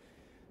off.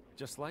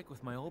 Just like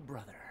with my old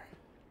brother.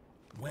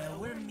 Well,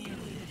 we're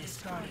merely the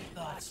discarded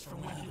thoughts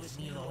from when he was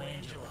Nilo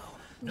Angelo.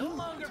 No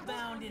longer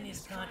bound in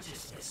his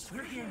consciousness.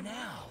 We're here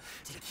now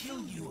to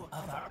kill you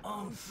of our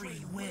own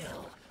free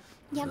will.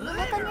 Yeah, good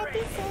luck on your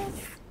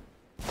thesis.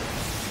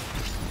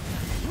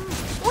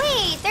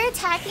 Wait, they're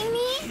attacking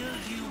me? Kill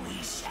you we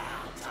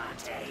shall,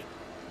 Dante.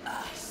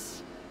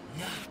 Us,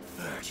 not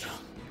Virgil.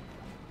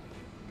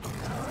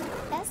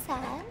 That's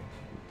sad.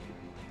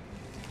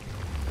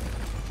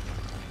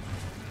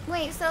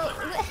 Wait, so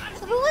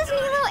who was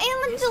Nilo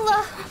Angelo?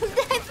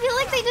 I feel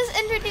like they just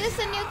introduced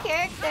a new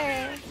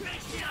character.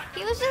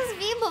 He was just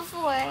V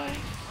before.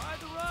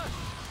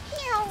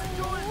 Meow.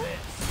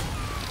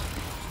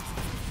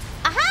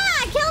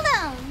 Aha! I killed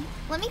him!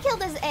 Let me kill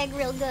this egg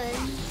real good.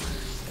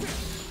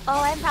 Oh,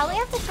 I probably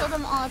have to kill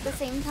them all at the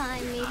same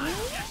time, maybe?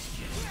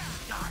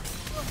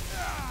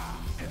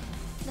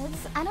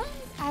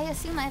 I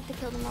assume I have to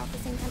kill them all at the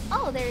same time.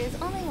 Oh, there is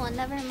only one,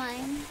 never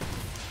mind.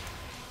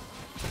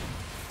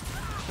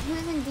 He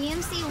was in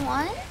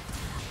DMC1?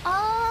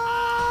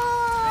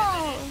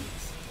 Oh!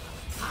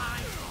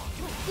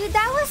 Dude,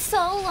 that was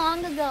so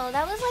long ago.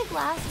 That was like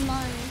last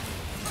month.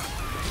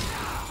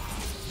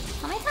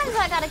 How many times do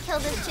I gotta kill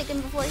this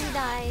chicken before he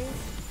dies?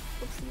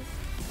 Oopsies.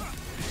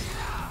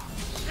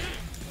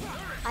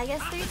 I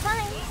guess 3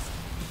 times.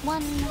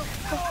 1,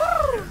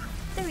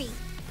 3.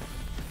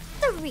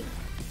 3.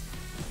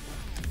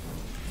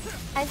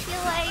 I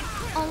feel like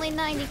only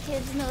 90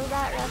 kids know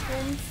that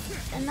reference,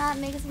 and that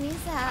makes me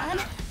sad.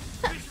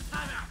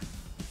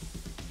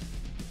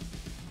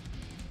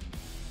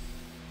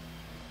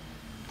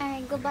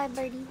 Alright, goodbye,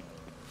 birdie.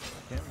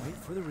 Can't wait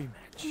for the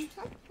rematch.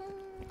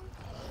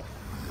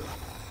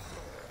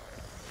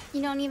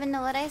 You don't even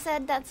know what I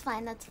said? That's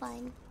fine, that's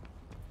fine.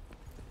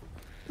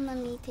 Let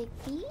me take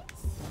these.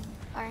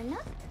 Or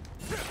not.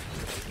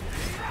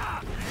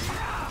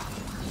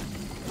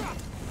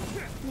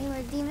 They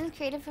were demons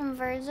created from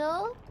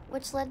Virgil,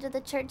 which led to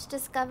the church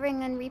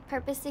discovering and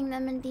repurposing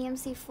them in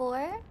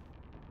DMC4.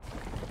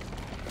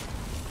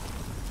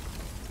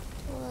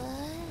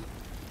 What?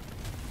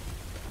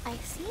 I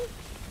see.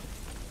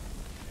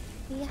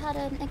 He had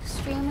an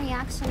extreme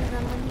reaction to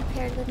them when he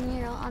paired with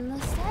Nero on the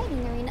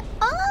sliding arena.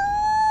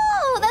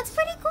 Oh, that's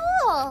pretty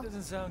cool.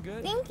 Doesn't sound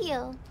good. Thank you.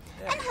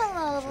 Yeah. And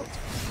hello,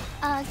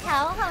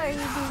 Cow. How are you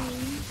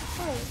doing?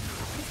 Wait,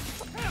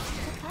 is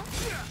it a cow?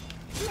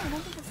 No, I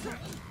don't think it's a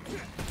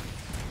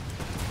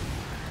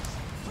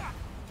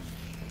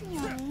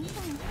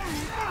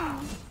cow.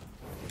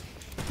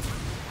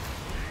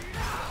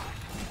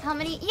 How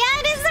many? Yeah,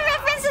 it is the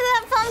reference to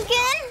that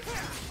pumpkin.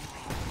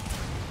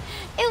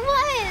 It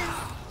was.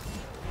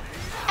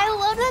 I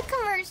loved that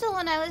commercial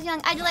when I was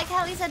young. I like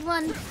how he said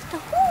 1, 2,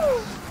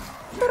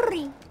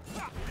 3.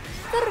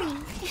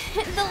 3.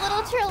 The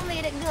little troll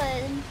made it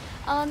good.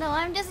 Oh no,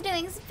 I'm just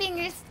doing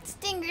stinger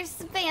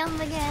spam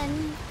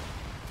again.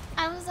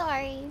 I'm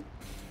sorry.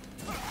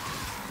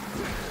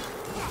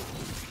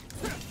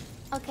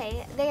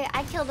 Okay,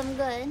 I killed him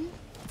good.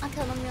 I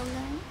killed him real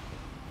good.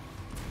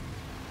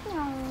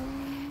 No.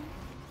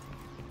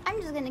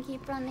 I'm just gonna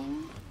keep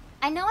running.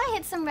 I know I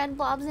hit some red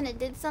blobs and it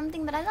did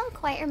something, but I don't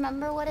quite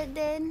remember what it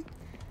did.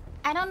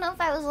 I don't know if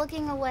I was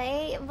looking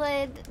away,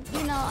 but,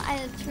 you know,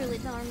 I truly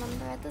don't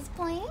remember at this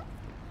point.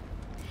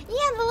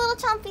 Yeah, the little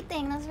chompy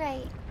thing, that's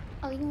right.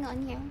 Oh, you can go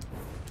in here.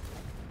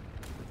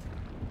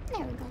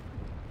 There we go.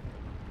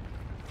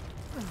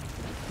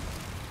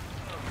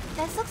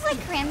 This looks like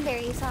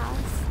cranberry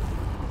sauce.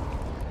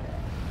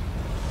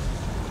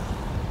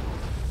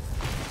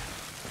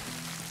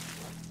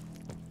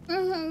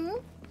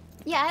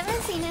 Yeah, I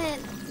haven't seen it,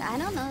 I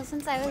don't know,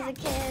 since I was a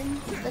kid.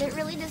 But it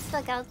really just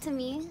stuck out to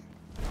me.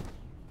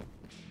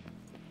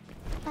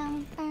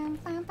 Oh,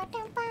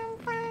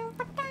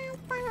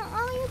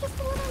 you're just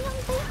a little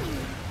young baby.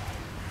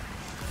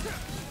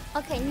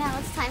 Okay, now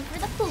it's time for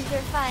the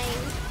cougar fight.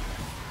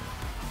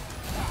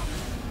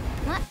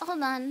 What?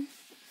 Hold on.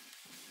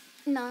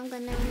 No, I'm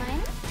good, never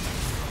mind.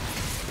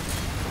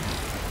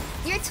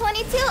 You're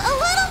 22? A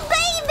little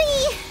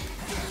baby!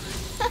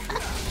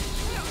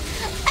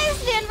 I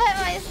stand by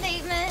my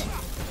statement.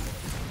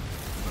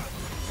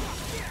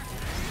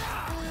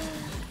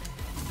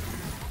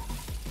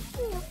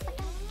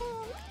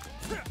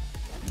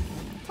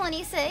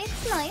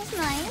 26,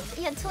 nice.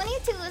 Yeah,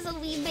 22 is a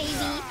wee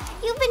baby.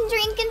 You've been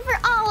drinking for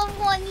all of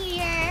 1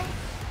 year.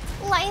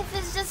 Life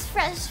is just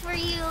fresh for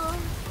you.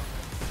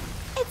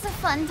 It's a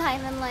fun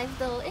time in life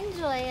though,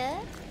 enjoy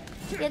it.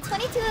 Yeah,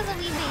 22 is a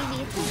wee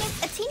baby,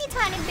 a teeny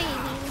tiny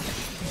baby.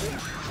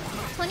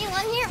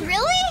 21 here,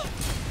 really?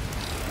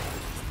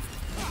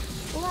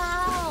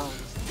 Wow.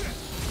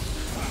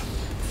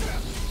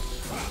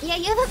 Yeah,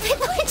 you have a big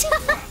boy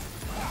job.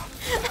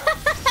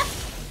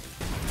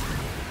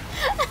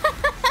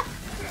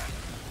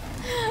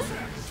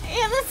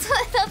 Yeah,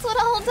 that's what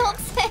all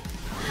adults say.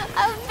 I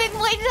have a big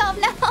boy job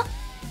now.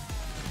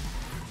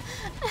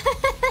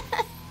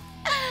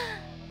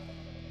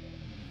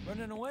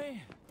 Running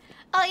away?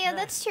 Oh yeah,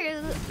 that's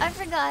true. I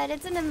forgot.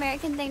 It's an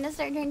American thing to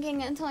start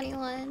drinking at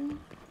 21.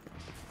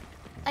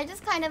 I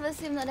just kind of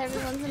assume that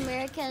everyone's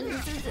American.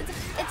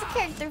 It's a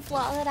character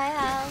flaw that I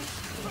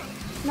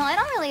have. No, I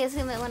don't really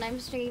assume it when I'm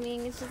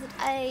streaming. It's just that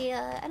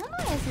I don't know.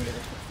 I assume it is.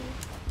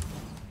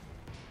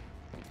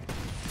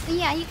 But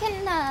yeah, you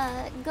can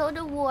go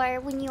to war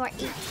when you are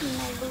 18,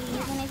 I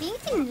believe, and I think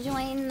you can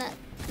join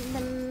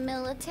the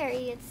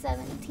military at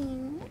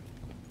 17.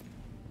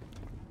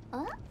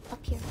 Up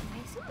here. I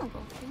assume I'll go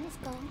through. Let's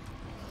go.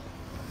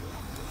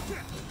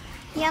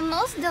 Yeah,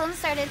 most don't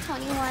start at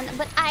 21,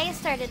 but I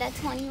started at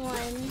 21.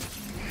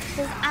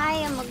 Because I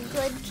am a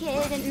good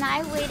kid and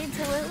I waited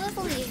till it was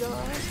legal.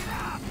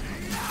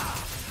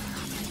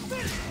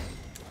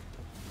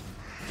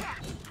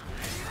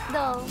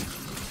 Though,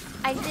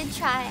 I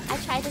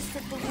tried a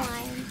sip of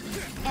wine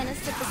and a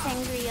sip of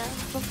sangria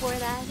before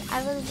that.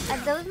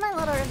 That was my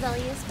little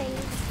rebellious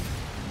phase.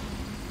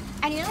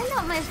 I nearly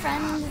got my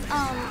friend's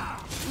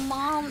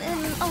mom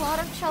in a lot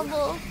of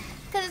trouble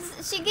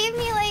because she gave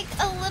me like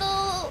a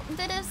little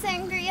bit of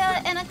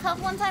sangria in a cup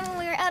one time when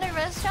we were at a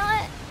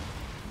restaurant,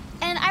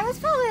 and I was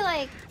probably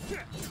like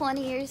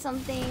 20 or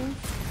something,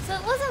 so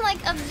it wasn't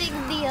like a big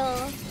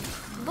deal.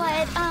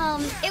 But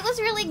it was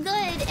really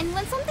good, and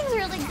when something's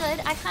really good,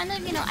 I kind of,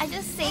 I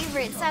just savor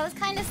it. So I was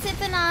kind of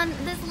sipping on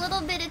this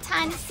little bit of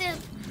tiny sip,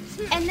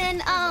 and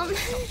then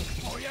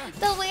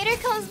the waiter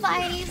comes by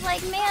and he's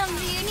like, "Ma'am,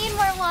 do you need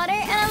more water?"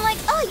 And I'm like,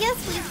 "Oh yes,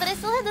 please." But I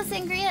still had the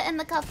sangria in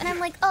the cup, and I'm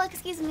like, "Oh,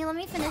 excuse me, let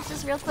me finish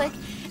this real quick."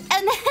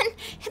 And then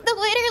the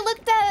waiter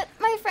looked at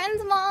my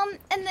friend's mom,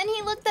 and then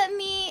he looked at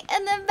me,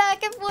 and then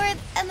back and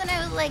forth, and then I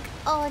was like,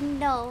 "Oh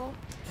no,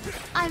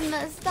 I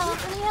messed up,"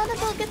 and he had to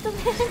go get the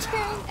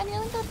manager, and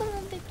really got them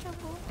in big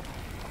trouble.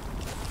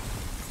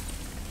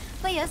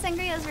 But yeah,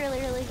 sangria is really,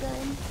 really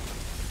good.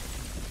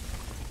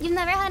 You've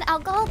never had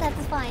alcohol?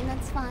 That's fine,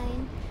 that's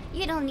fine.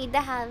 You don't need to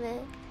have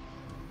it.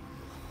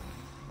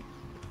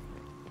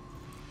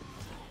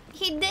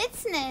 He did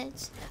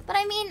snitch, but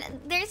I mean,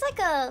 there's like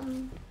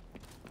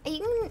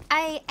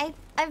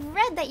I've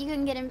read that you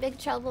can get in big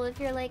trouble if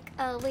you're like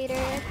a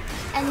waiter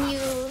and you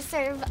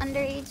serve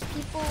underage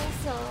people,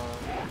 so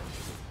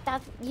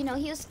that, he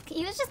was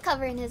just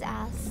covering his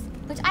ass,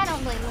 which I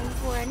don't blame him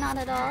for, not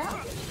at all.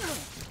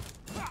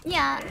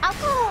 Yeah,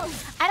 alcohol,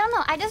 I don't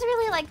know, I just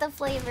really like the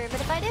flavor, but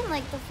if I didn't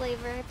like the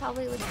flavor, I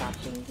probably would stop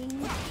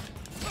drinking.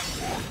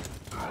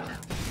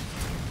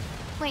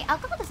 Wait,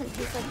 alcohol doesn't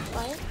taste like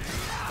blood?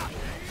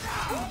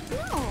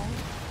 No.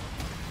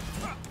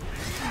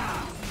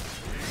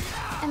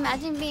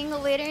 Imagine being a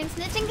waiter and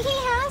snitching. He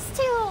has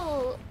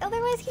to!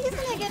 Otherwise, he's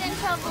gonna get in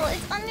trouble.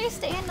 It's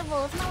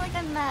understandable. It's not like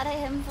I'm mad at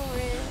him for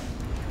it.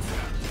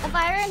 If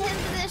I were in his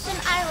position,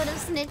 I would have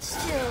snitched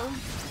too.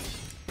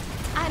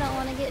 I don't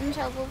want to get in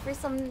trouble for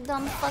some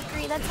dumb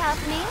fuckery that's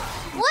happening.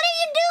 What are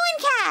you doing,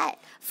 cat?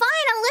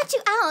 Fine, I'll let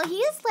you out. He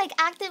is like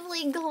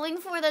actively going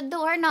for the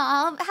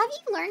doorknob. Have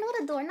you learned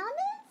what a doorknob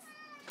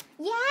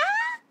is?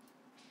 Yeah?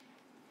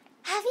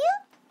 Have you?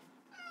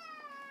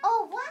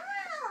 Oh,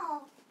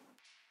 wow.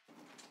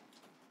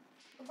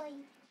 Goodbye.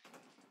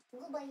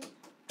 Goodbye.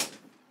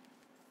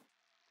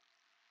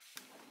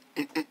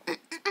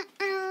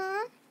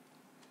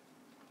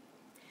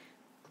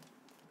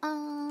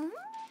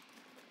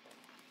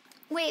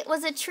 Wait,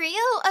 was a trio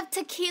of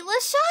tequila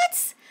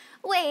shots?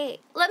 Wait,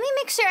 let me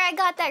make sure I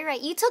got that right.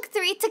 You took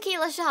 3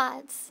 tequila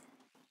shots.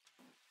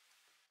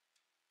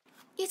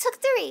 You took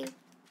 3.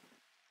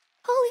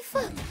 Holy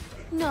fuck.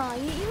 No,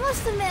 you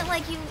must have meant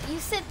like you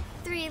sipped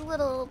 3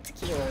 little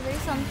tequilas or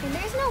something.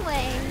 There's no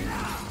way.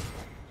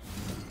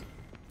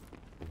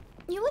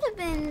 You would have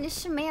been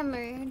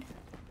shammered.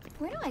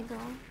 Where do I go?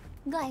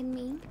 Guide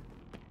me.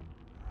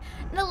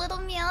 The little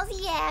meows,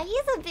 yeah,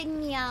 he's a big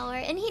meower,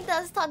 and he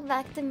does talk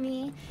back to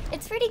me.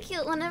 It's pretty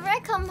cute. Whenever I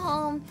come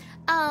home,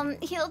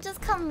 he'll just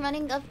come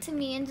running up to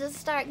me and just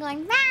start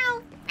going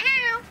meow,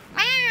 meow,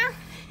 meow.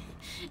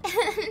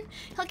 And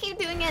he'll keep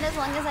doing it as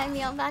long as I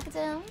meow back to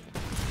him.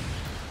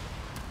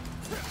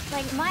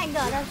 Like, my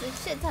god, that's a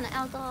shit ton of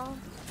alcohol.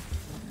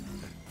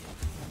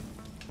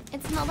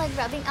 It smells like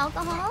rubbing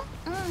alcohol?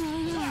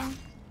 Mm-hmm.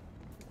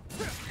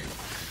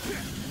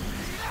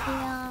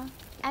 Yeah.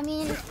 I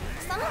mean,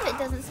 some of it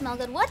doesn't smell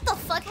good. What the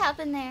fuck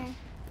happened there?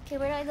 Okay,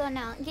 where do I go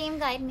now? Game,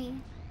 guide me.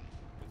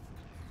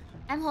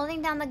 I'm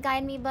holding down the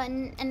guide me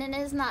button and it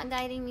is not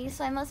guiding me,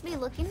 so I must be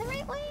looking the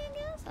right way, I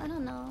guess? I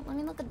don't know. Let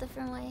me look a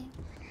different way.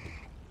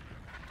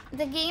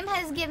 The game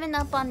has given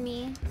up on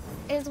me,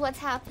 is what's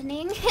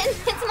happening. And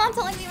it's not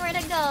telling me where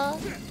to go.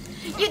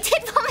 You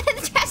did vomit in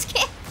the trash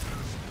can!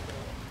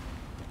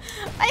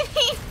 I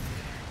mean,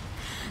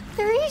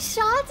 3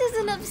 shots is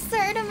an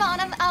absurd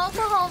amount of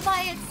alcohol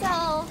by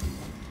itself.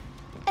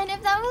 And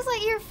if that was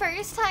like your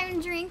first time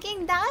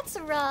drinking, that's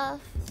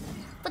rough.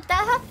 But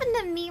that happened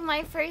to me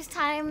my first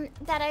time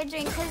that I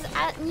drank, because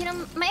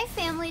my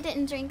family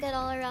didn't drink at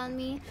all around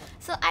me.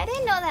 So I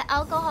didn't know that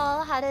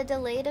alcohol had a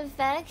delayed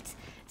effect.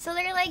 So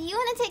they're like, "You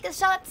want to take a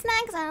shot,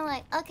 Snacks?" And I'm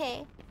like,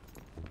 "Okay."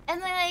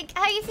 And they're like,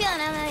 "How you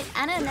feeling?" I'm like,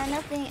 "I don't know,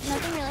 nothing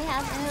really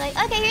happened." And they're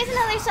like, "Okay, here's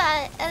another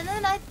shot." And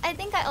then I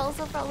think I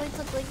also probably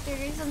took like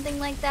 3 or something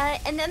like that.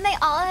 And then they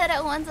all hit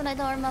at once and I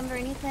don't remember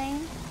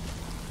anything.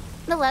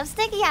 The left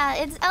stick? Yeah,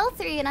 it's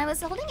L3 and I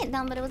was holding it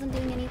down but it wasn't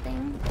doing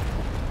anything.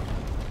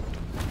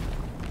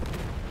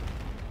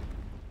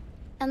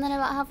 And then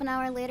about half an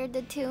hour later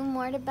did 2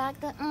 more to back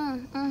the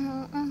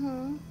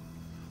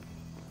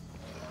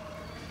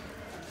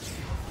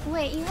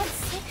Wait, you had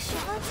 6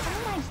 shots?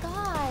 Oh my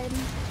god.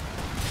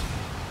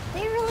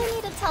 They really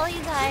need to tell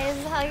you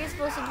guys how you're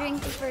supposed to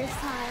drink the first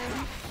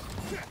time.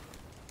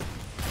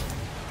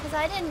 Because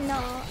I didn't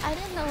know. I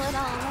didn't know at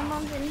all. My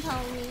mom didn't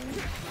tell me.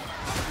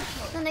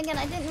 Then again,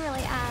 I didn't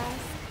really ask.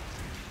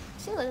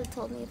 She would have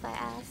told me if I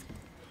asked.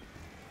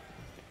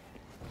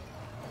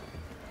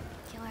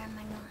 Okay, where am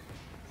I going?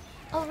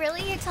 Oh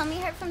really? Your tummy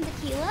hurt from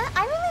tequila?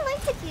 I really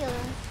like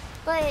tequila.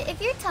 But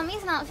if your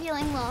tummy's not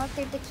feeling well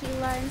after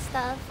tequila and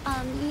stuff,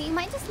 you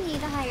might just need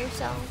a higher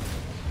shelf.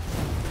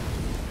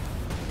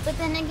 But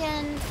then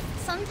again,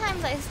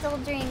 sometimes I still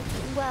drink,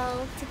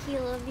 well,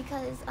 tequila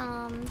because,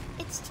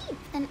 it's cheap.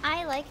 And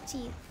I like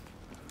cheap.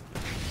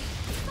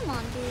 Come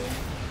on, dude.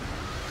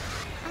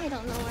 I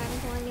don't know where I'm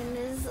going in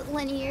this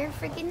linear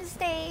freaking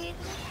stage.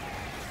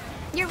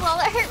 Your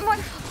wallet hurt more?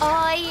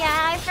 Oh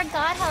yeah, I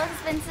forgot how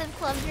expensive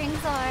club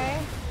drinks are.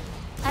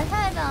 I've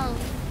had,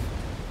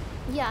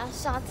 yeah,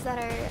 shots that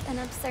are an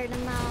absurd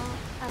amount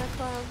at a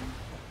club.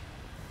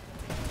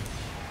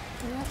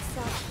 And that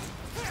sucks.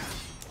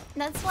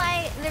 That's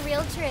why the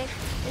real trick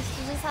is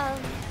to just have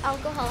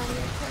alcohol in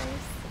your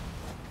purse.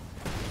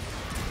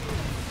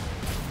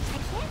 I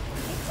can't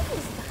get to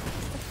these guys.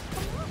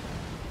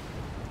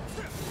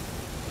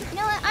 You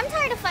know what? I'm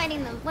tired of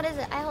fighting them. What is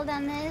it? I hold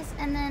down this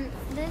and then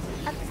this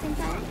at the same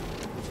time.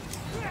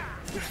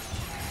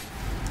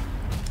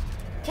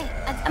 Okay,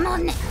 I'm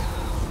on it.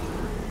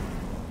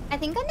 I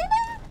think I did it.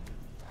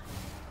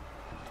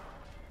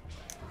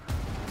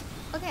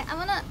 Okay, I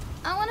wanna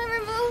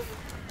remove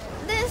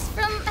this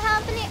from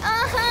happening.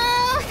 I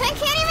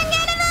can't even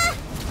get it.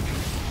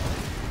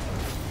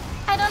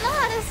 I don't know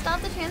how to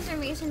stop the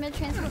transformation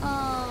mid-transform.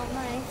 Oh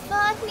my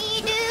fuck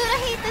me, dude! I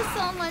hate this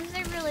so much.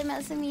 They're really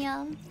messing me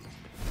up.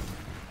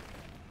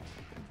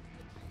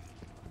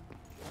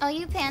 Oh,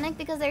 you panic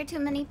because there are too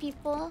many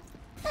people?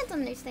 That's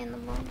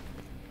understandable.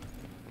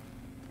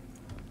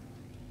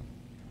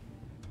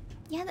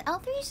 Yeah, the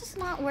L3 is just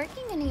not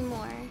working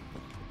anymore.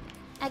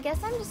 I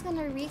guess I'm just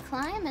gonna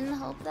reclimb and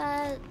hope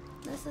that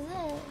this is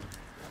it.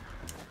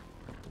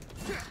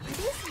 Are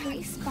these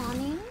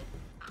respawning?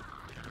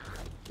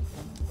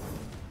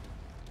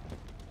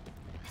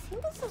 I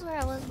think this is where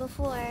I was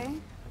before.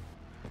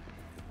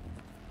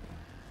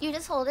 You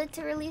just hold it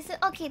to release it?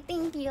 Okay,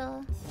 thank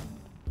you.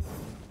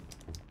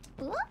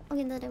 Ooh,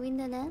 we did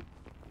it.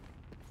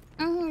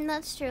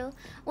 That's true.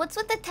 What's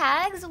with the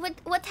tags?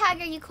 What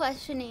tag are you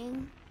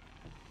questioning?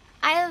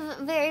 I have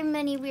very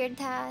many weird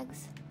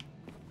tags.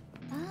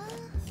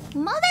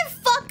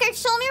 Motherfucker,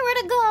 show me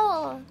where to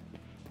go!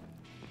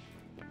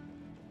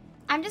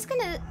 I'm just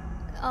gonna...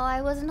 Oh,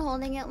 I wasn't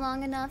holding it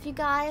long enough, you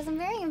guys. I'm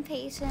very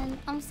impatient.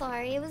 I'm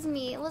sorry, it was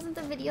me. It wasn't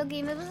the video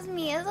game, it was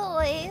me as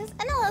always.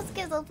 And hello,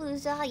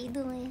 Schizopoosha, how you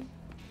doing?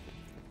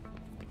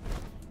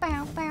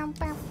 Bow, bow,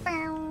 bow,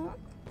 bow.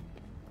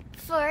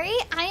 Furry?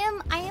 I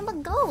am a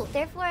goat,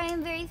 therefore I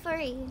am very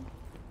furry.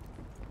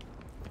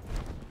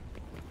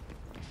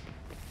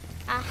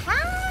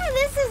 Aha!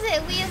 This is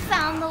it! We have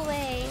found the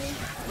way.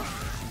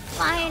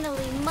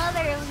 Finally,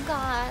 Mother of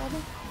God.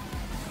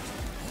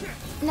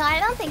 No, I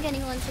don't think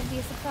anyone should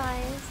be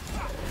surprised.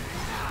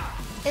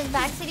 Is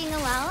backseating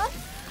allowed?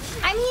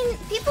 I mean,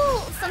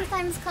 people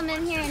sometimes come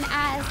in here and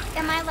ask,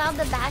 am I allowed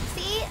to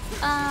backseat?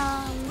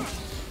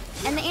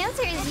 And the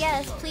answer is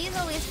yes. Please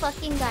always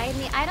fucking guide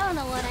me. I don't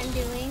know what I'm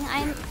doing.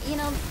 You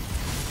know,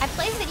 I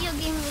play video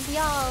games with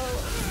y'all.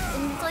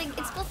 And it's like,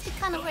 it's supposed to be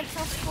kind of like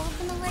trustful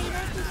in a way. You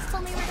guys can just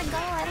tell me where to go.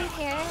 I don't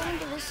care. I don't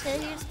give a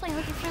shit. You're just playing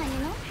with your friend, you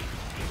know?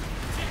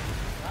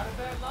 Not a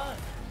bad line.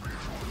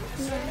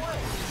 Yeah.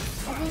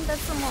 I think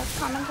that's the most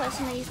common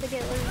question I used to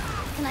get was,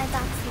 can I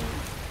backseat?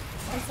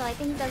 And so I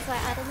think that's why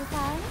I added the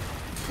tag.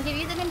 Give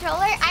you the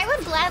controller? I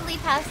would gladly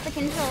pass the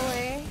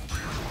controller.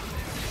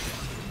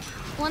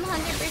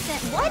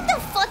 100%. What the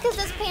fuck is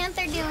this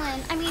panther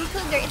doing? I mean,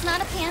 cougar. It's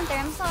not a panther.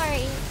 I'm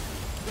sorry.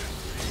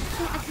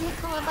 I can't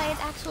call it by its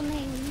actual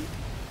name.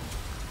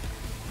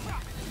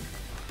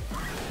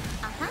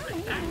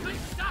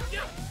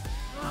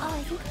 Oh,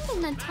 I think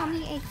I'm getting a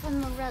tummy ache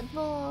from the Red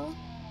Bull.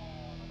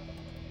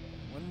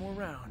 One more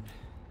round.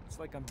 It's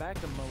like I'm back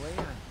in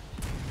Malaya.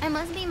 I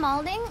must be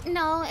molding?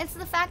 No, it's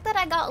the fact that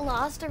I got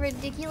lost a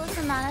ridiculous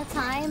amount of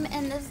time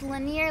in this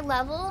linear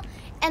level,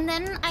 and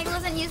then I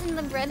wasn't using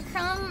the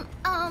breadcrumb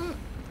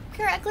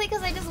correctly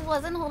because I just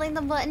wasn't holding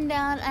the button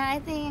down, and I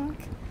think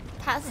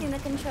passing the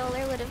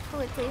controller would have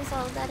quickly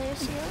solved that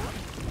issue.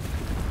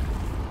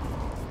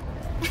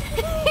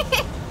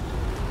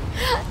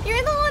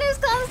 You're the one who's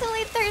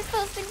constantly thirst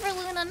posting for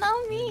Luna,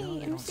 not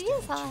me. And she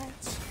is hot.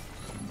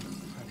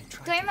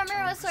 Do I remember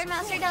what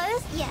Swordmaster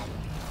does? Yeah.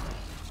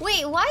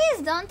 Wait, why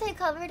is Dante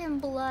covered in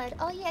blood?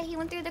 Oh yeah, he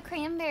went through the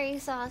cranberry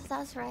sauce,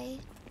 that's right.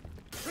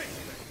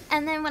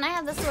 And then when I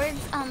have the swords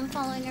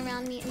following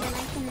around me, and then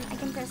I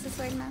can press the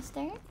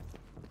Swordmaster.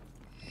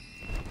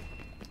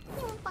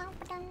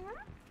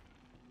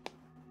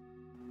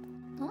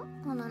 Oh,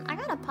 hold on. I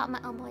gotta pop my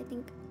elbow, I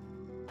think.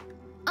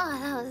 Oh,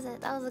 that was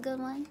it. That was a good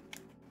one.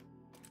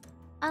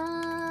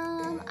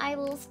 I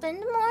will spend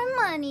more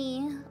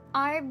money.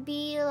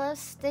 RB,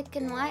 let's stick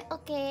and white.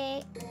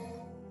 Okay.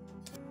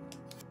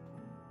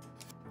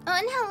 Oh,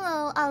 and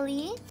hello,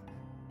 Ali.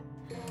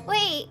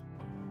 Wait,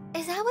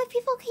 is that what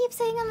people keep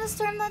saying on the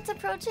storm that's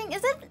approaching?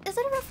 Is it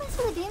a reference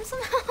to the game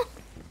somehow?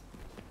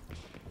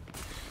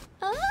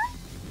 Huh?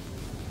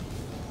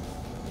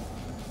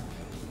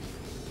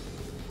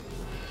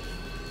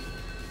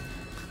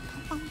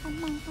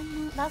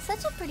 That's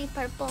such a pretty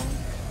purple.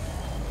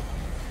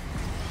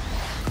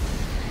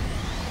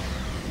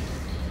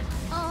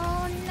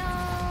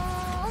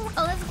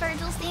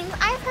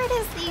 I've heard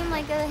his theme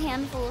like a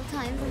handful of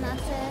times and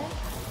that's it.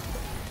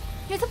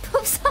 You're the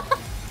poop song.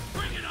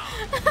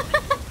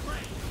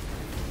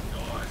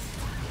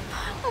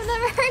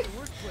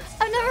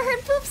 I've never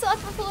heard poop sock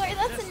before.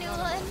 That's a new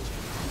one.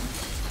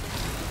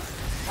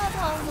 That's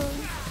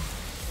awesome.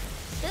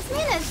 This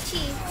man is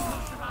cheap.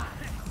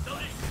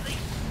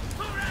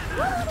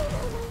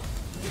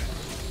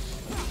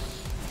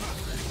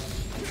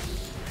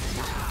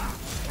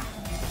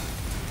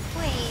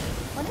 Wait,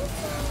 what is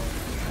that?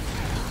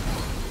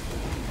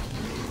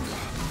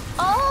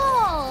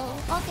 Oh,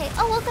 okay.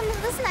 Oh, welcome to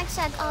this next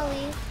check,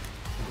 Ollie.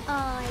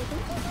 I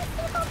think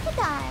he's about to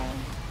die.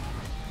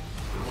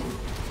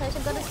 So I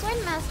should go to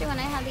Swordmaster when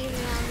I have these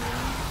around me.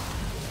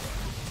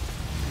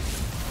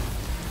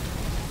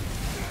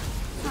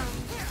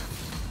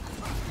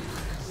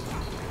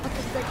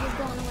 Okay, good, he's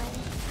going away.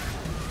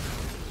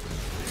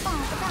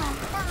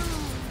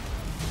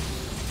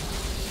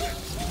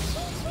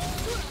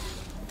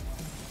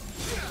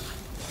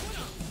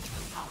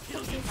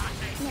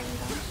 There we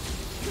go.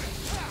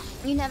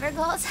 You never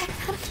go outside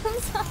without a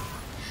thumbs up.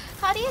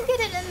 How do you get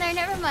it in there?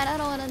 Never mind. I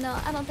don't want to know.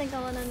 I don't think I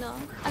want to know.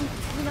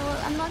 You know,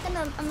 I'm not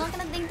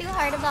gonna think too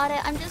hard about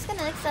it. I'm just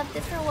gonna accept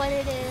it for what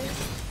it is.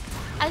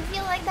 I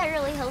feel like that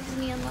really helps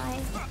me in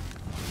life.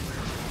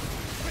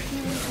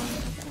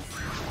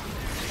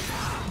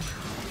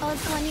 Oh,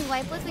 it's the one you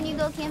wipe with when you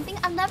go camping?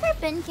 I've never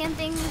been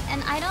camping,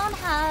 and I don't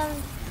have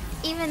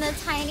even the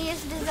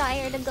tiniest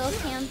desire to go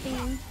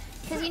camping.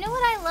 Cause you know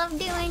what I love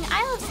doing?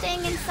 I love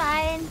staying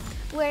inside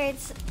where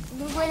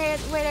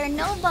there are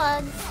no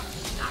bugs.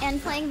 And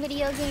playing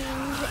video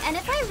games. And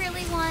if I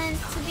really want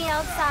to be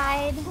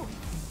outside,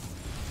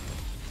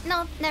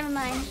 no, never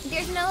mind.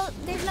 There's no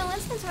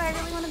instance where I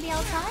really want to be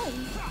outside.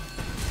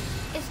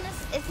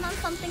 It's not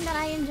something that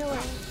I enjoy.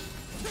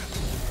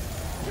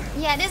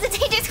 Yeah, it is a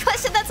dangerous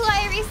question. That's why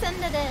I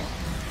resended it.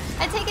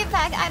 I take it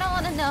back. I don't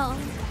want to know.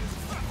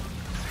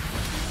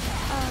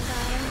 Oh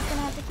god, I'm just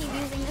gonna have to keep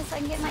using this so I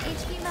can get my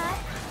HP back.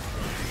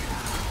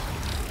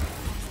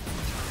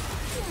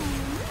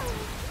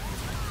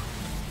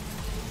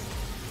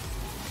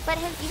 But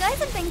you guys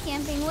have been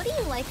camping. What do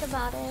you like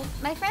about it?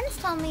 My friends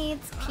tell me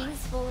it's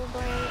peaceful,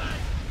 but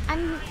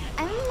I'm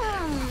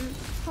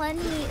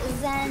plenty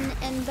zen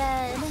in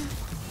bed.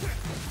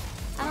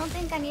 I don't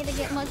think I need to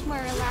get much more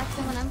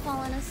relaxing when I'm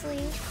falling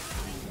asleep.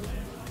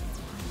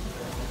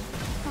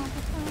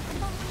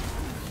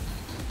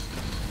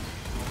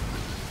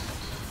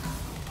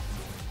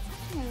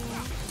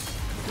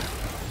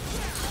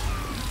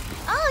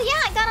 Oh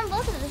yeah, I got them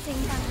both at the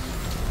same time.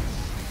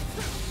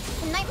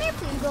 Can Nightmare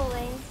please go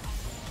away?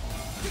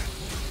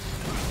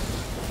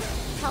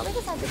 Probably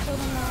just have to kill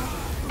them though.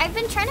 I've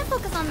been trying to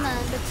focus on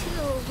the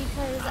two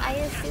because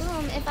I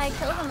assume if I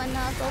kill them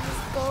enough, they'll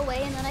just go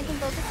away and then I can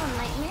focus on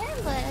Nightmare.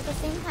 But at the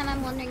same time,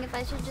 I'm wondering if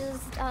I should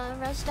just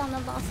rush down the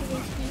boss's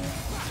HP.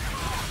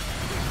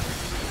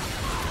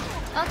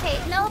 Okay,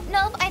 nope.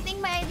 I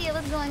think my idea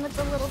was going with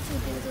the little two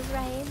dudes was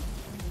right.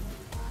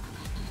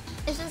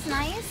 It's just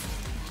nice.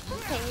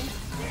 Okay.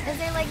 Is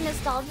there like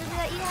nostalgia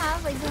that you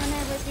have, like doing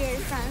it with your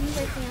friends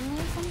or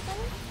family or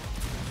something?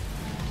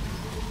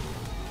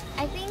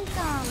 I think,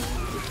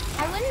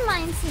 I wouldn't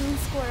mind seeing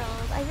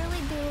squirrels. I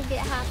really do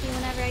get happy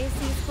whenever I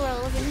see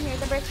squirrels and hear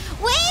the birds.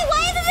 Wait,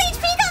 why is this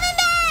HP coming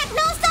back?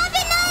 No, stop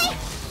it, Night!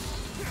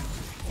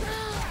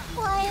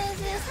 Why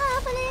is this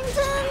happening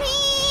to me?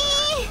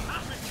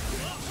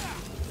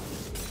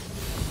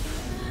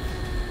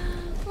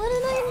 What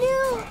did I do?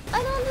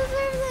 I don't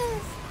deserve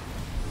this.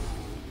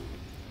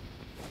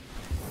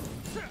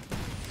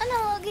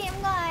 Hello, game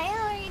guy.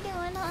 How are you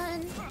doing,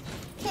 hon?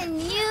 Can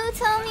you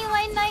tell me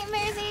why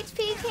Nightmare's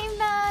HP came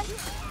back?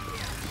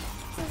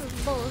 This is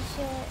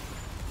bullshit.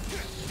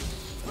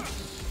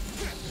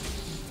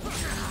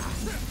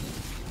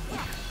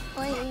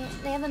 Wait,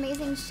 they have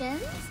amazing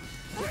shins?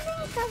 I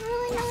don't think I've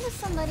really noticed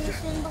somebody's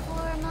shin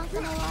before, I'm not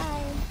gonna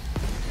lie.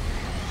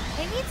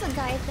 Maybe it's a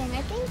guy thing.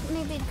 I think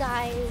maybe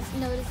guys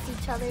notice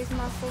each other's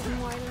muscles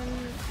more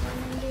than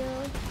women do.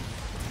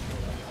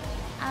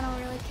 I don't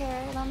really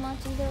care that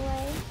much either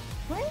way.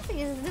 Where is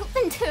he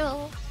zooming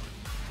to?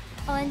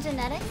 Oh, and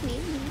genetics,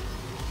 maybe.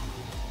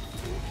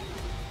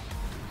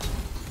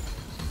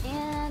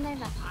 And they're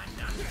back.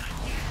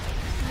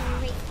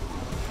 Great.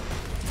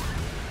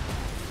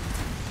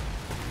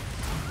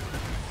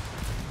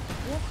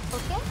 Yep,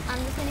 okay. I'm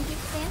just gonna keep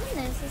spamming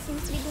this. It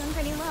seems to be doing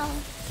pretty well.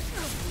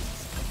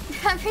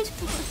 Average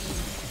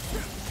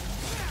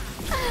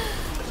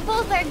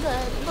both are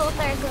good. Both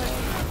are good.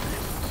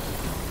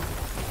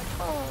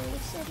 Holy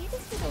shit, he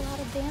just did a lot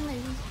of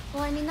damage.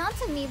 Well, I mean, not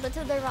to me, but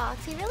to the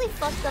rocks. He really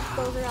fucked up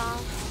those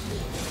rocks.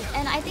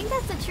 And I think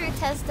that's a true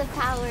test of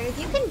power. If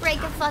you can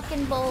break a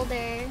fucking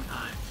boulder,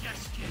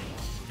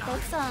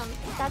 that's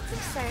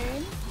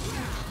absurd.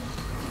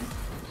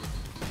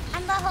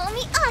 I'm the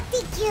homie. Oh,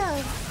 thank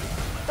you.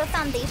 The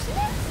foundation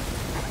is?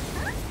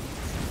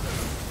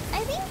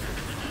 I think.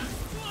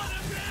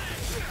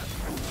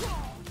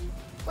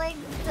 Like,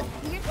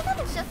 your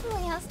genetics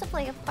definitely has to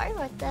play a part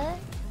with it.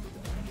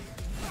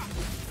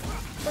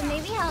 But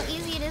maybe how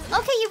easy it is.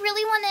 Okay, you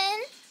really want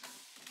in?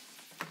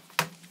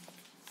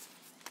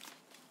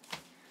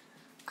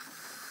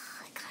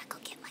 I gotta go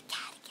get my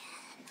cat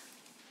again.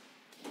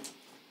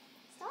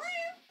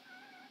 Storm?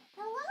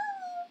 Hello?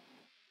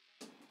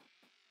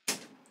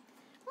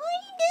 What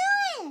are you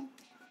doing?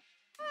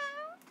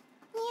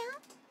 Yeah?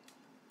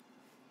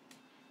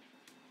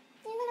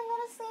 You gonna go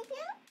to sleep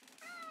yet?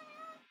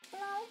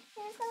 No?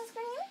 You're just gonna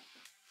scream?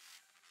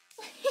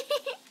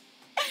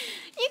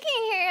 You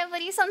can't hear it, but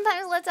he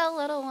sometimes lets out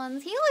little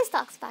ones. He always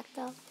talks back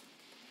though.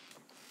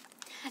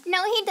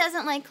 No, he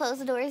doesn't like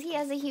closed doors. He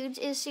has a huge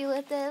issue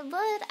with it,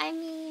 but I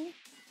mean,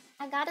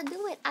 I gotta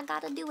do it. I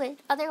gotta do it.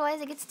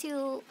 Otherwise it gets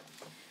too,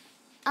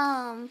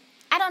 I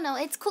don't know.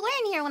 It's cooler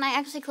in here when I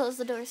actually close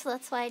the door, so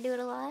that's why I do it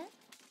a lot.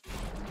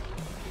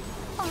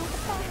 Oh,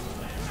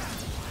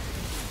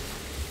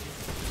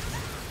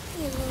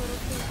 he's a little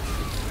cute.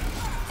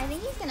 I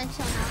think he's gonna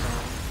chill now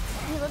though.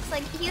 He looks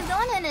like he's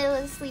going into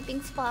his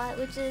sleeping spot,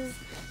 which is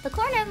the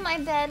corner of my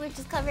bed, which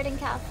is covered in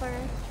cat fur.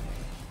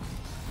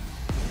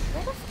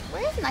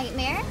 Where's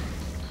Nightmare?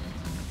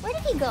 Where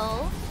did he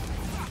go?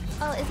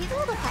 Oh, is he the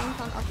little pine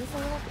cone? Oh, he's a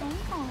little pine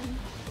cone.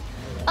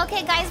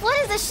 Okay, guys, what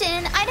is a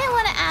shin? I didn't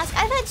want to ask.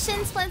 I've had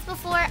shin splints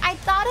before. I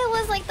thought it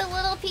was like the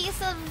little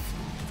piece of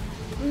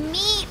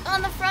meat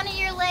on the front of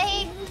your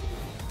leg.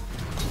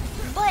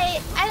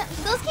 But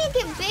those can't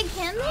get big,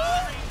 can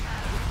they?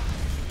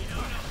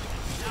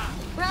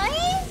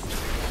 Right?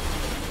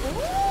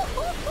 Ooh.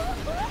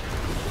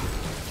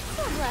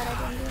 So glad I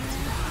didn't do that.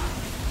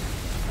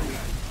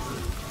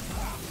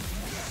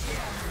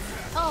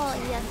 Oh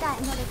yeah, that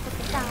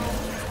motherfucker down.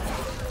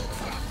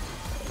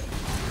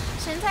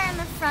 Shins are in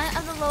the front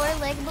of the lower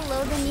leg,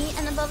 below the knee,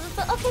 and above the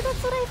foot. Okay,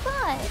 that's what I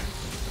thought.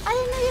 I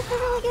didn't know you could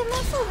really get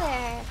muscle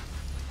there.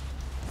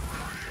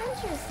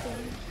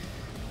 Interesting.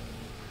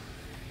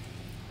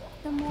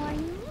 The more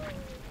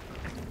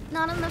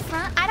not on the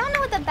front. I don't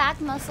know what the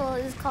back muscle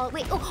is called.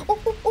 Wait,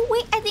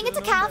 wait. I think it's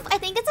a calf. I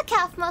think it's a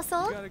calf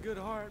muscle. You got a good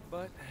heart,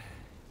 but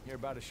you're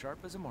about as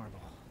sharp as a marble.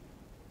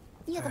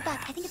 Yeah, the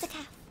back. I think it's a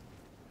calf.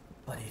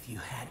 But if you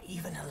had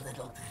even a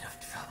little bit of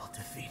trouble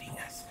defeating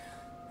us,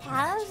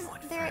 calves?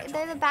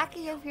 They're the back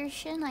of your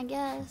shin, I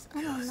guess.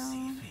 I don't know.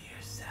 See for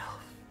yourself.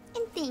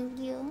 And thank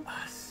you.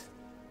 Us.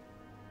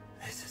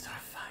 This is our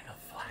final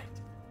fight.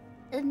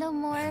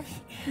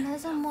 Endomorph,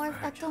 mesomorph,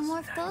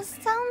 ectomorph. Those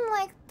sound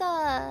like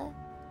the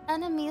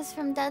enemies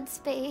from Dead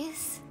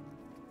Space.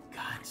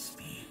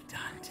 Godspeed,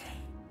 Dante.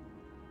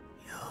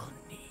 You'll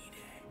need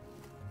it.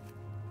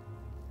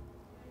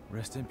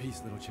 Rest in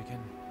peace, little chicken.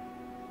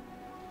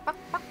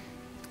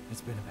 It's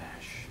been a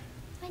bash.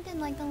 I did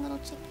like the little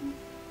chicken.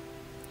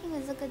 He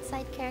was a good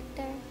side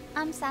character.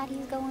 I'm sad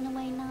he's going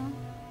away now.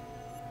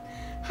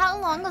 How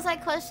long was I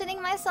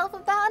questioning myself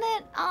about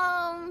it?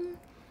 I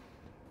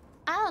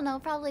don't know,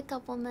 probably a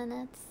couple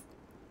minutes.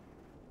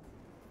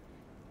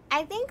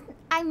 I think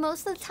I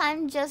most of the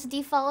time just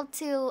default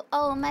to,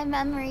 oh, my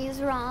memory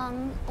is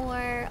wrong,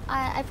 or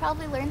I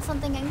probably learned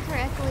something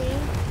incorrectly.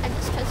 I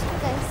just trust you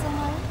guys so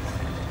much.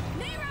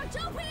 Nero,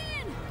 jump in!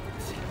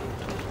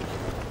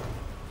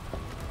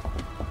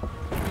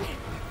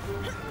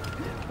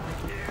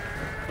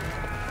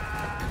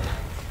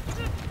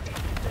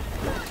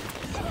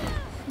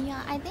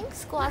 Yeah, I think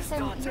squats are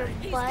your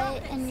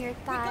butt and your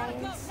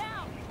thighs.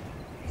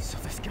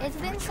 It's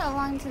been so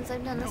long since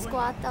I've done the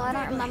squat, though. I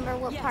don't remember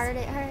what part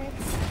it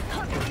hurts.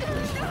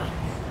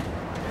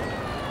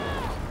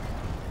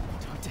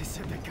 Dante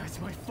said that guy's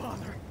my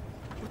father.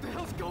 What the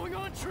hell's going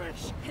on,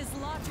 Trish? His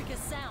logic is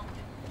sound.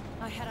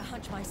 I had a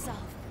hunch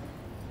myself.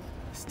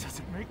 This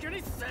doesn't make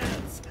any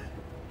sense.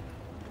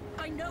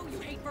 I know you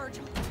hate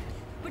Virgil,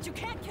 but you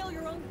can't kill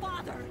your own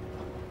father.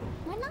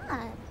 Why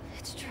not?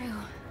 It's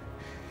true.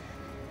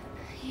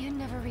 You'd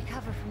never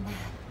recover from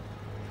that.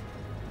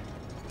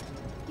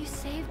 You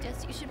saved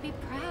us. You should be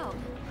proud.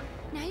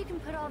 Now you can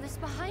put all this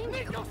behind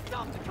you. Go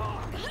stop the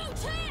car! No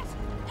chance!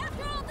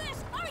 After all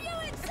this, are you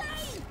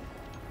insane?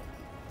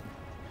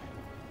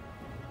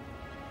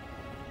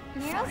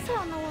 Nero's still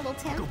on a little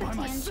temper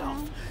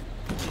tantrum.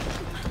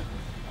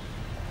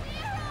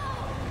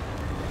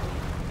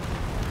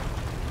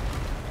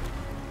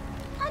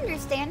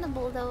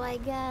 Understandable, though, I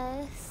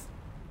guess.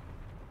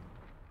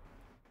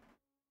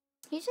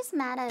 He's just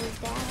mad at his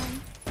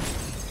dad.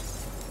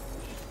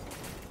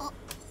 Oh,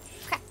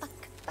 crap.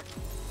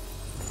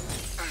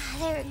 Ah,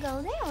 there we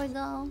go. There we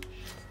go.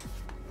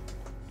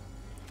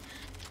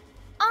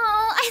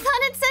 Oh, I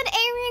thought it said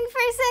A-ring for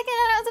a second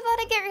and I was about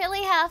to get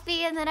really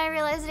happy and then I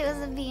realized it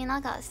was a B and I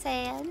got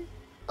sad.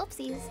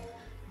 Oopsies.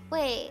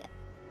 Wait.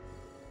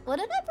 What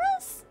did I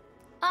press?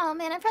 Oh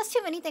man, I pressed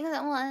too many things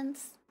at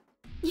once.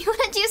 You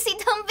want a juicy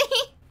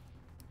dumpy?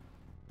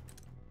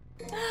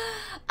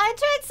 I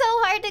tried so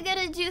hard to get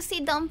a juicy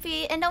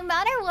dumpy and no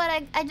matter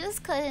what, I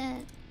just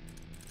couldn't.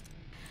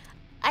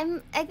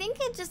 I think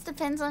it just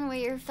depends on where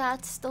your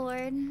fat's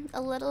stored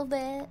a little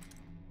bit.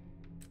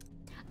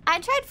 I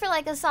tried for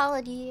like a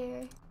solid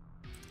year.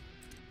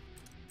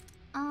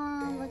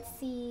 Let's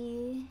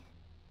see.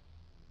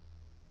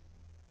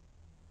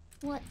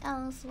 What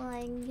else will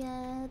I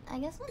get? I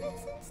guess when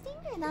it's in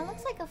Stinger, that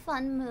looks like a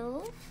fun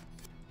move.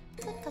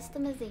 Good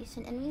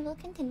customization, and we will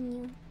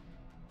continue.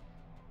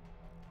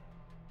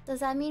 Does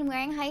that mean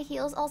wearing high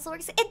heels also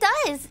works? It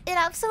does! It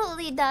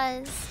absolutely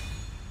does.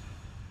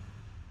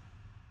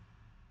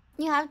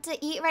 You have to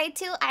eat right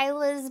too? I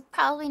was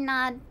probably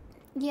not...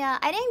 Yeah,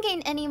 I didn't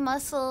gain any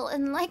muscle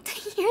in like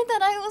the year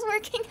that I was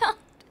working out.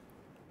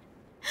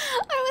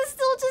 I was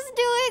still just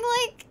doing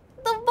like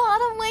the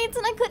bottom weights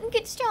and I couldn't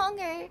get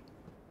stronger.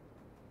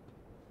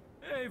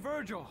 Hey,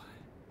 Virgil.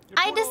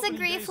 I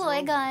disagree,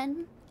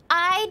 Floygun.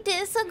 I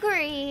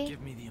disagree.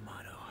 Give me the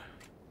Amato.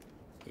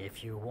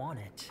 If you want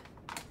it,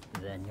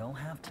 then you'll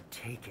have to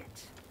take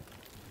it.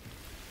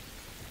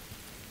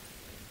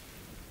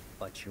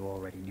 But you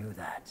already knew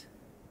that.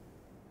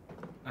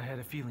 I had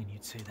a feeling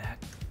you'd say that.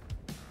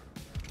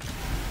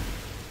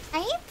 I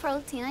eat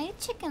protein. I eat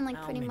chicken like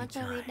How pretty many much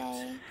every times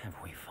day. have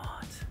we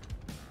fought?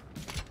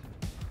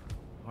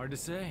 Hard to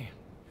say.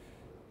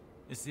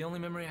 It's the only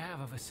memory I have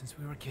of us since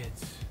we were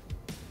kids.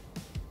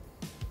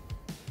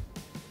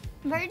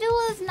 Virgil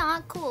is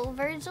not cool.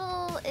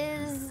 Virgil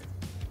is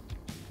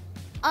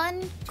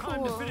uncool.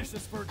 Time to finish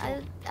this,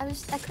 Virgil. I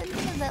couldn't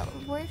think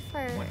of the word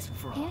for Once and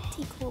for all.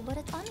 anti-cool, but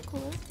it's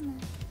uncool,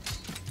 isn't it?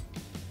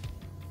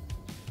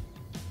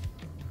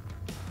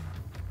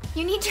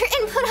 You need your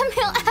input on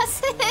male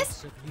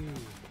assist.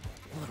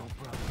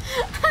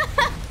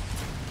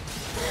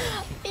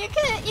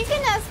 You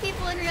can ask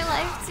people in real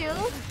life too.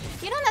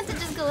 You don't have to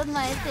just go with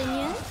my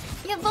opinion.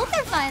 Yeah, both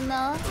are fine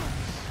though.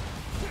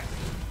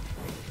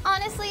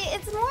 Honestly,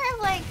 it's more of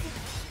like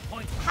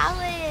how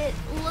it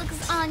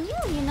looks on you,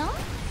 you know?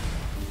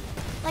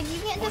 Like you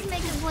can't just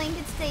make a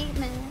blanket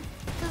statement.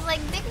 Cause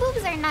like big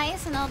boobs are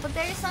nice and all, but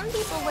there's some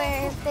people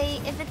where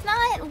if it's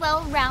not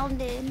well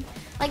rounded,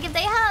 like if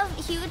they have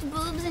huge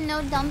boobs and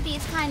no dumpy,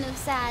 it's kind of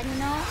sad, you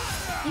know?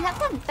 You have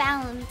to have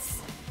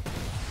balance.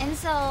 And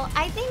so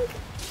I think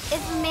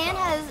if a man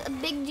has a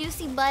big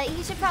juicy butt,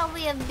 he should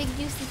probably have big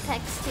juicy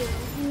pecs too.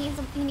 He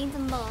needs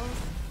them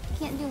both. You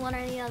can't do one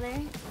or the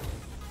other.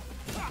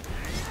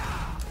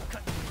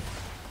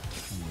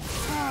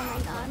 Oh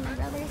my god, my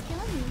brother is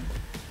killing me.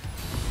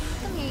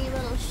 Come here, you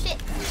little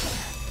shit.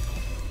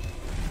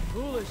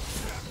 Foolish.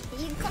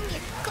 You come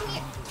here, come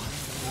here.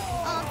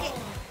 Oh, okay.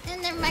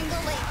 And never mind, go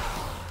away.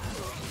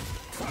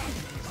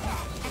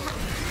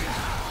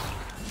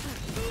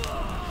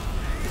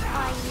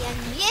 Oh yeah,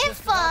 get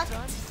fucked.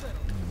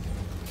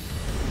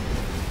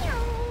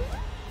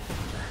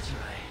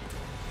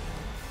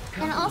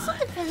 And it also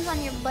depends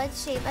on your butt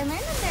shape. I learned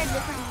that there are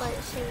different butt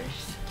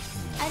shapes.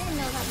 I didn't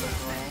know that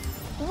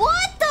before.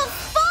 What the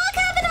fuck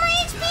happened to my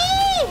HP?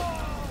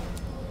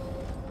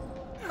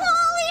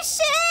 Holy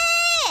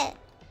shit!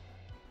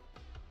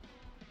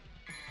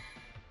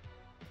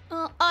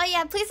 Oh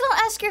yeah, please don't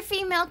ask your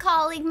female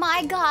colleague.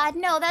 My god,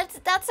 no, that's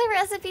a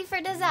recipe for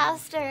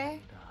disaster.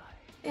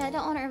 Yeah, I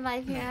don't want to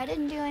revive here. I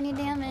didn't do any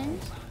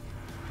damage.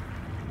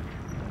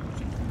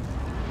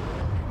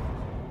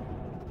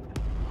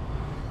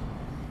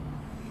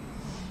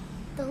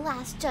 The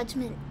last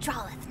judgment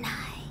draweth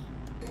nigh.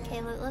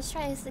 Okay, let's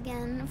try this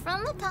again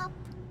from the top.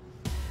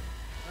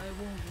 I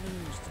won't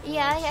lose.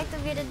 Yeah, he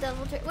activated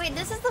double trick. Wait,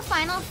 this is the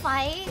final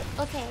fight?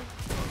 Okay.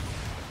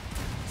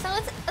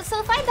 So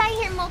if I die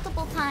here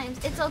multiple times,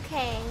 it's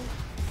okay.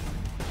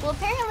 Well,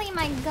 apparently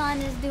my gun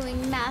is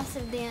doing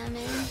massive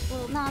damage.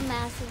 Well, not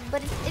massive,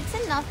 but it's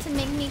enough to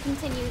make me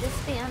continue to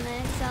spam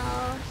it, so...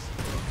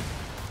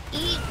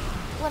 Eat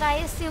what I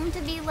assume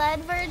to be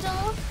lead,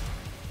 Virgil.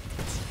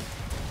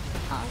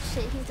 Oh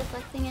shit, he's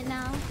deflecting it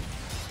now.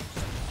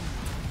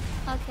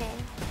 Okay.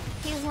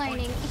 He's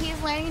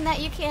learning that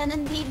you can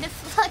indeed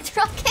deflect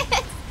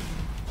rockets.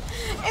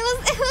 It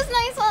was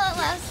nice while it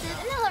lasted.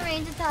 Another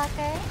range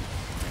attacker.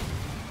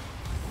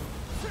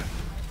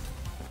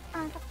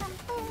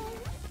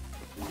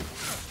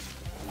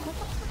 What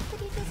the fuck did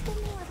he just hit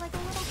me with? Like a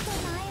little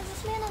kunai? Is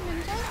this man a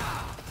ninja?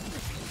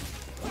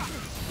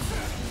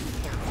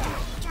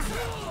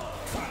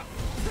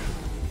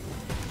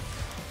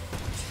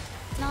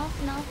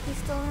 No, he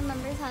still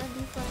remembers how to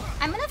deflect.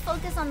 I'm gonna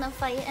focus on the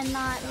fight and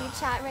not read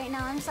chat right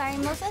now. I'm sorry,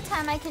 most of the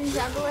time I can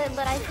juggle it,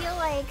 but I feel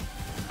like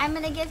I'm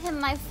gonna give him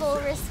my full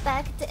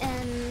respect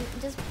and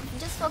just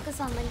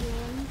focus on the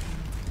game.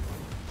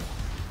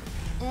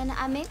 And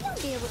maybe I'll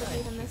be able to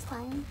beat him this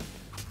time.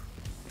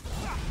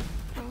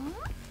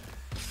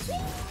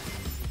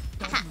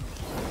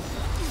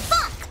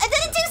 Fuck! I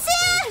did it too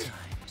soon!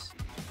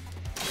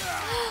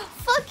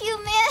 Fuck you,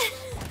 man!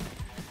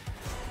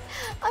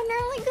 I'm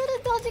normally good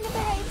at dodging at the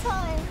right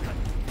time.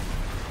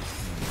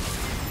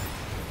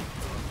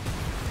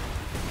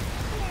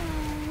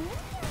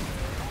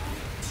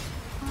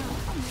 Oh,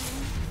 come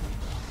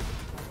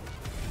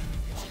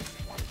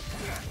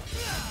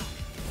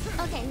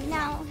on. Okay,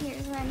 now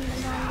here's where I need to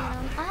go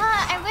and get him.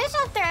 I wish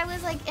after I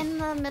was like in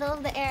the middle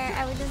of the air,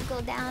 I would just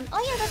go down.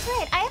 Oh yeah, that's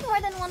right. I have more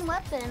than one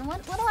weapon.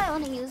 What do I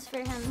want to use for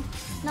him?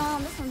 No,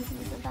 this one's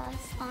the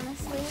best,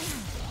 honestly.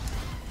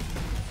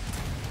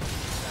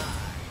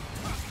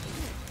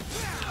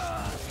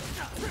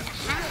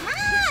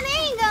 Aha! There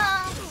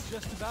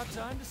just about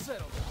time to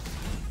settle.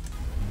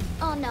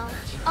 Oh no.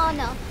 Oh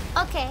no.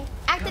 Okay.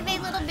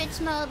 Activate little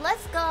bitch mode.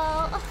 Let's go.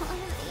 Oh,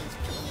 his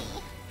HP.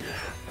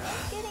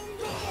 Getting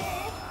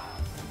bigger.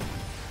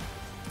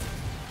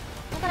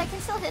 Oh, but I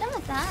can still hit him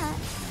with that.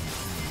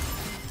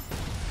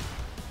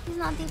 He's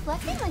not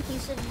deflecting like he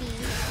should be.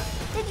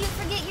 Did you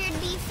forget your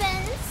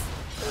defense?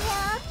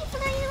 Yeah, you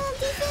forgot your little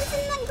defense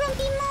in that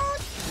grumpy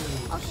mode?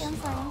 Okay, I'm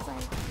sorry, I'm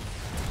sorry.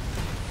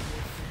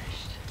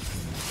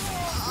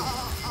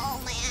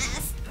 Oh, my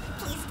ass.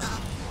 Please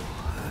stop.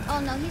 Oh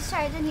no, he's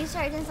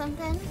charging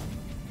something.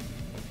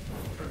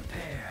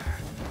 Prepare.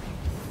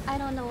 I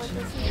don't know what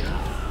this means.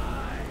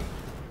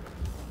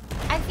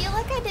 I feel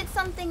like I did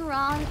something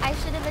wrong. I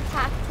should have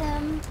attacked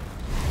him.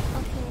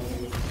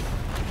 Okay.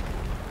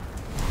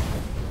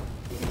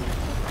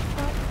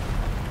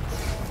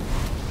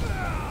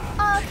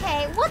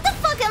 Okay, what the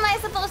fuck am I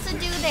supposed to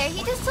do there?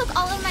 He just took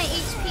all of my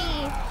HP.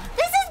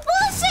 This is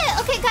bullshit!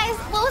 Okay, guys,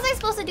 what was I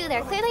supposed to do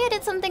there? Clearly I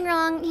did something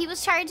wrong. He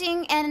was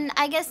charging, and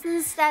I guess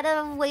instead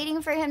of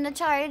waiting for him to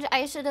charge,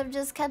 I should have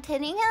just kept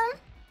hitting him?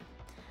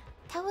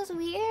 That was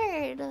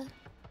weird.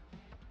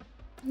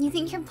 You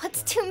think your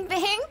butt's too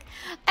big?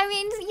 I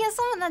mean, yeah,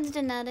 some of that's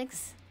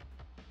genetics.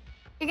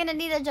 You're gonna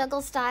need to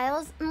juggle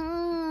styles?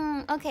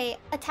 Okay,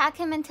 attack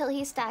him until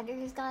he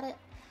staggers. Got it.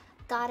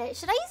 Got it.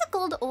 Should I use a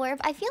gold orb?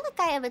 I feel like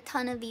I have a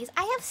ton of these.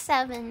 I have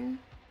 7.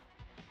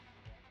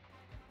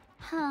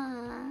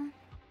 Huh.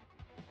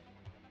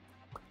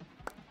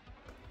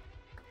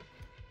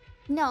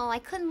 No, I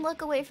couldn't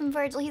look away from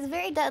Virgil. He's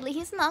very deadly.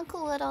 He's not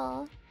cool at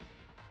all.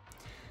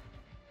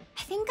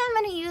 I think I'm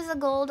gonna use a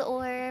gold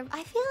orb.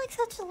 I feel like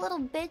such a little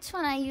bitch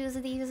when I use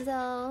these,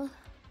 though.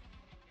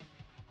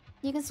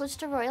 You can switch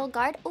to Royal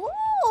Guard.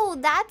 Ooh,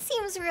 that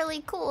seems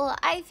really cool.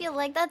 I feel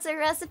like that's a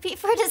recipe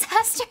for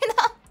disaster,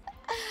 though.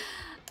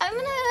 I'm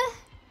gonna...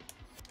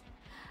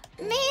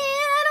 Man,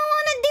 I don't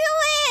want to do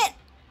it!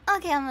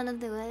 Okay, I'm gonna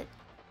do it.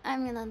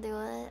 I'm gonna do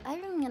it.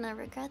 I'm gonna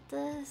regret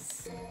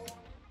this.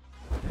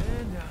 And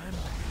I'm back.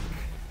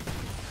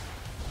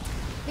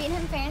 Beat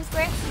him fair and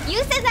square.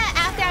 You said that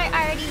after I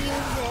already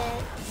used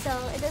it, so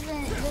it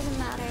doesn't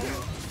matter.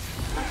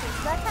 Okay,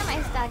 so that time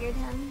I staggered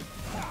him.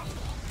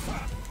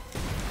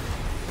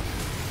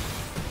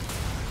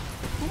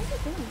 What is he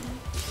doing?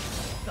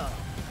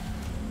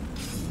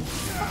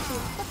 Fuck you,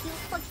 fuck you,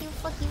 fuck you,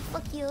 fuck you,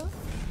 fuck you.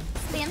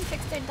 Spam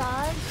trickster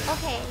dodge.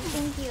 Okay,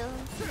 thank you.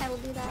 I will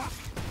do that.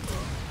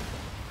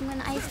 When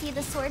I see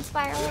the sword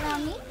spiral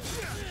around me.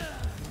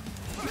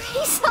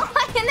 He's so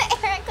high in the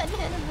air I couldn't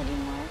hit him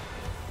anymore.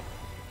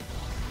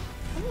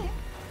 Come here.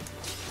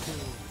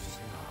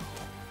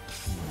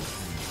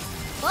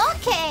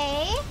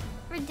 Okay.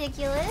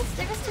 Ridiculous.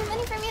 There was too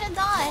many for me to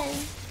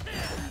dodge.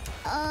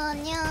 Oh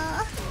no.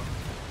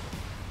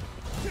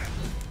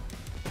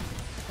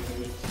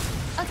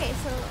 Okay,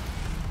 so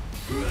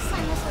next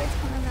time the swords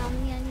come around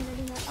me, I need to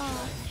do that.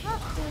 Oh,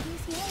 fuck, dude,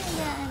 he's here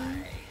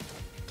again.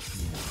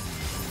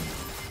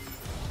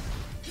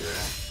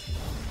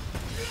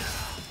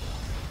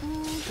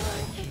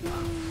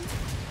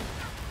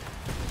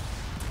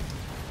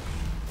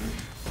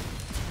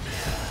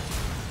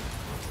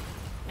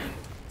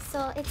 So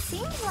it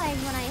seems like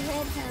when I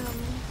hit him,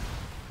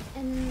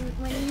 and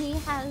when he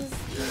has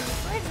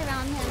swords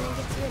around him, it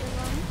gets rid of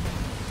them.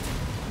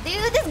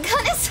 Dude, this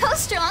gun is so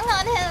strong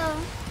on him.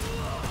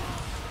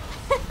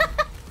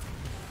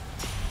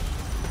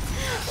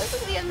 This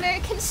is the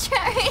American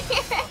strat right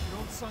here. Your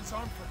old son's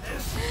armed for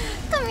this.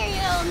 Come here,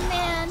 you old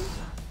man.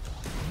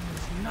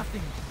 There's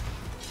nothing.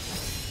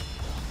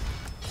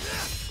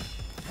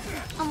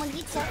 I'm gonna get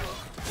you.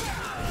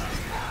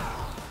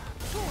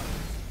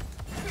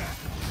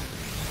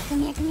 Come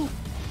here, come here.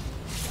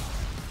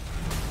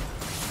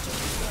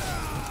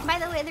 By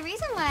the way, the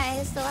reason why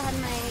I still had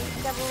my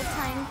double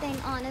time thing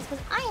on is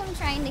because I am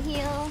trying to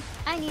heal.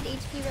 I need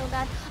HP real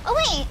bad. Oh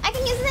wait, I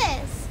can use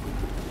this.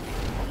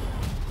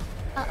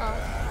 Uh-oh.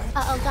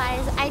 Uh-oh,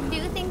 guys. I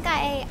do think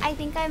I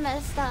think I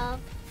messed up.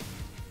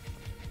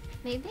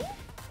 Maybe?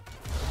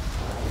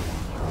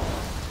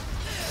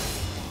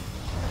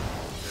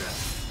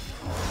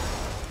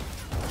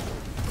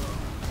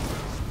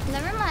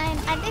 Never mind.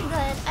 I did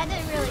good. I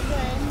did really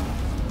good.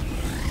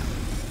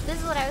 This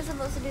is what I was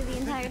supposed to do the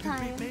entire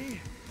time.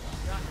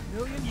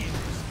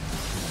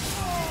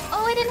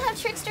 Oh, I didn't have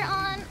Trickster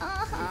on.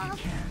 Uh-huh.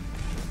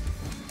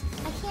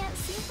 I can't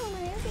see him.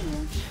 Where is he?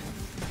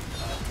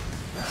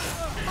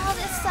 Oh,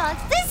 this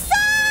sucks. This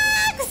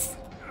sucks!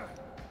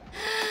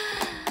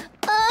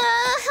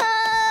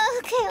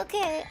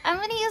 Okay. I'm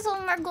gonna use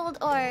one more gold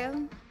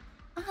orb.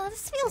 Oh,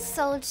 this feels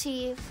so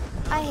cheap.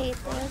 I hate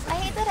this. I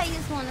hate that I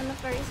used one in the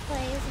first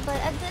place, but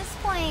at this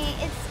point,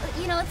 it's,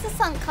 you know, it's a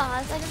sunk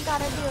cost. I just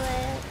gotta do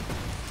it.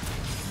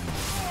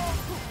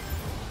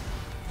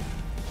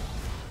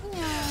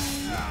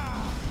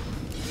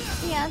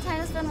 Yeah, time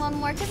to spend one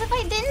more. Because if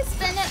I didn't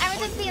spend it, I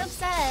would just be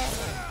upset.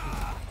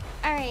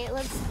 Alright,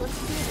 let's do this.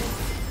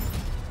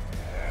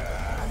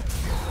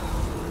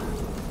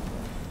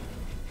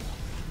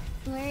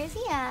 Where is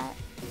he at?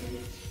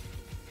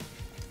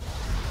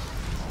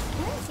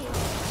 Where is he?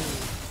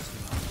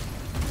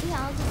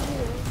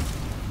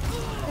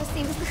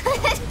 seems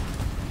good.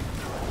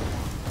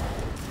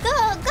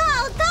 Go,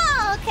 go,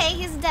 go! Okay,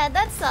 he's dead.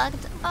 That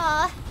sucked.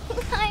 Aw,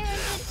 I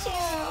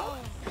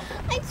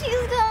did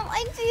choose him.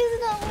 I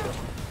choosed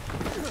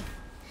him.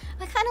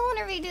 I kind of want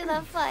to redo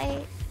that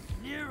fight.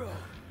 Nero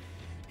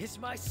is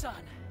my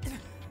son.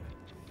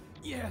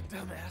 Yeah,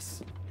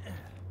 dumbass.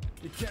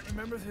 You can't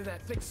remember through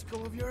that thick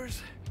skull of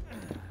yours?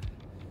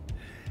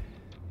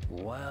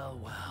 Well,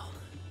 well.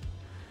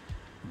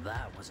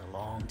 That was a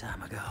long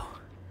time ago.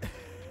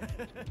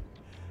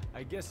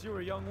 I guess you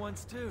were young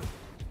once too.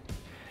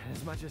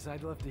 As much as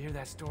I'd love to hear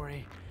that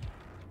story,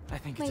 I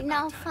think it's Wait,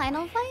 about now time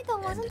final we fight? That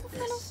wasn't ended the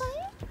final this.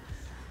 fight?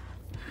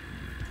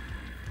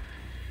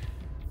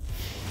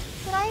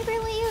 Did I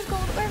really use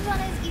gold orbs on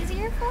his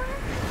easier form?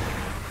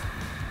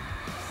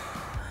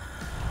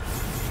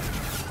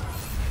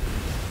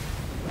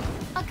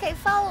 Okay,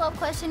 follow-up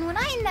question. When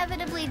I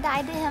inevitably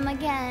die to him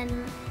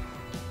again,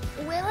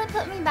 will it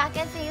put me back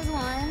at phase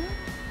 1?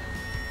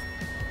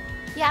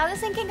 Yeah, I was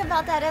thinking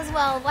about that as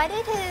well. Why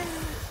did his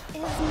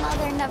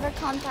mother never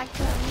contact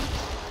him?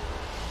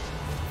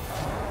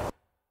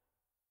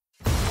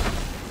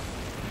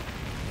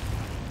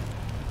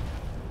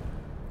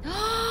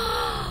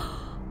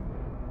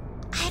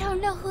 I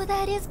don't know who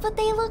that is, but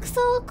they look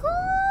so cool.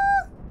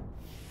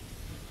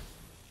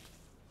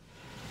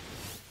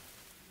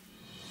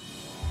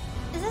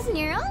 Is this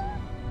Nero?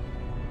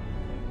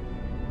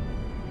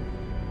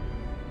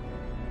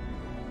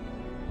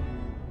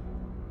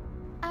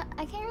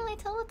 I can't really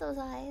tell with those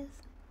eyes.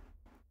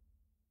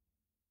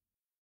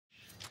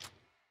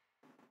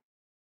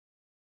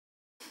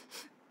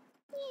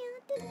 Yeah,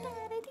 did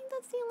bad. I think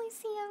that's the only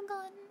C I've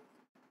gotten.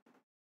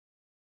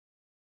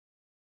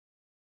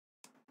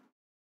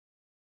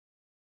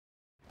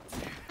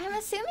 I'm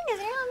assuming is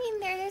there? I mean,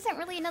 there isn't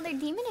really another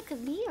demon it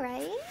could be,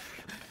 right?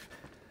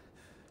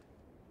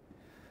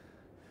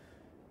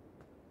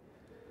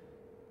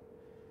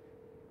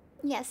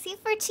 Yeah, C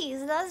for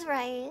cheese. That's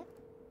right.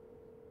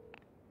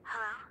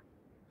 Hello?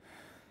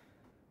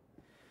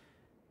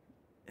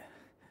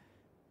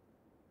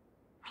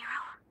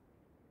 Nero?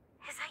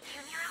 Is that you,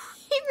 Nero?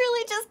 He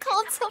really just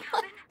called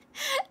someone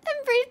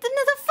and breathed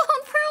into the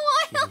phone for a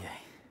while.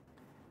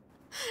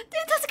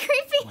 Dude, that's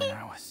creepy. When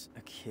I was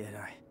a kid,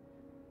 I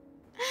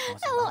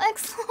was Hello, alone.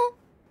 Exlo.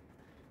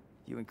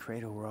 You and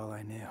Kratos were all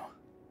I knew.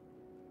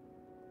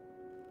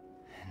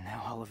 And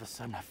now all of a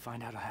sudden I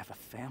find out I have a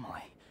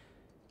family.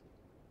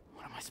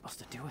 What am I supposed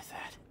to do with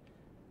that?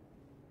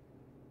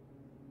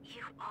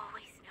 You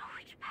always know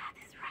which path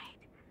is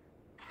right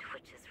and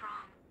which is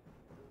wrong.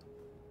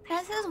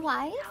 That's his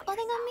wife? Oh,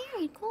 they got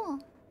married. Cool.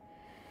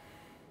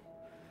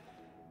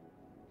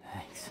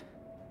 Thanks.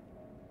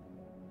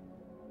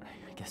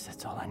 I guess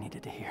that's all I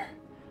needed to hear.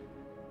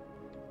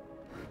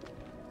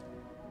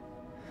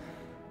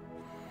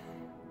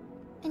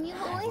 And you've I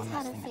have always one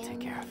had last a thing to take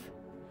family. care of.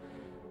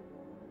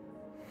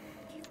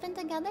 You've been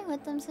together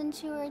with them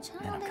since you were a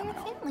child. I'm They're coming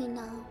your home. family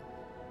now.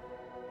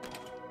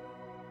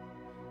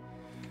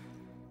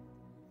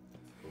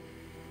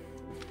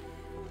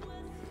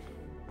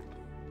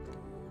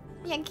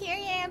 Yeah,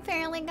 Kyrie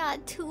apparently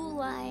got 2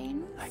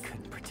 lines. I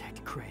couldn't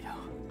protect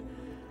Kratos.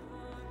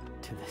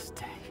 To this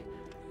day,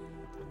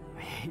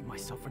 I hate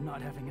myself for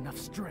not having enough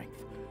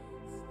strength.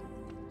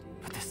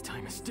 But this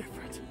time is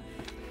different.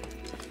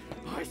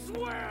 I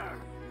swear!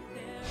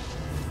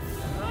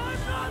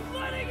 I'm not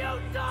letting you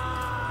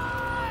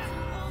die!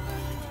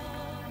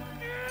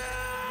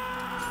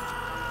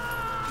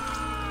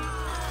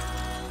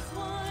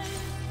 Wow.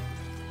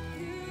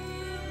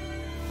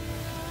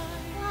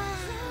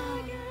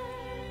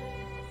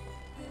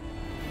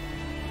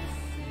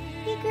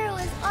 He grew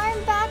his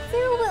arm back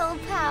through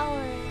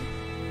willpower.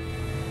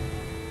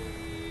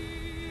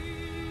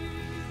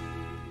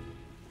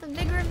 The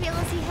big reveal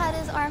is he had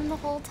his arm the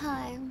whole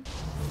time.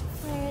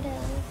 There it is.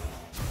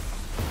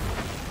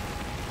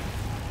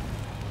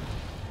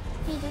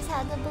 He just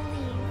had to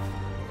believe.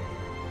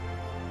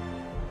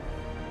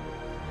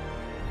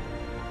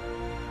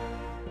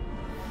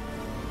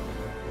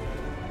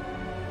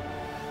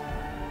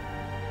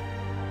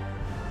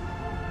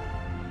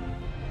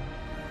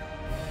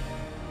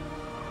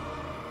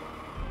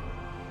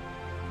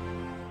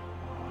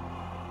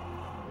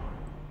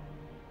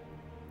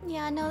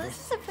 Yeah, no, this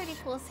is a pretty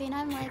cool scene.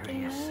 I'm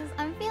liking this.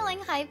 I'm feeling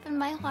hype in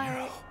my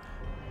heart.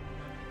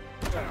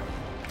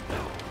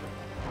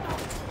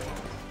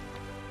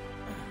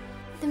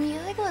 The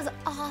music was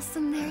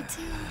awesome there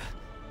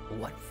too.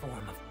 What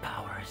form of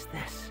power is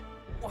this?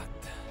 What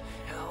the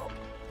hell?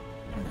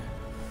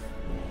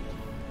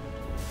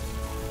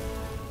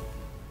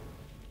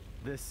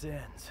 This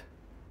ends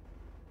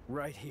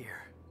right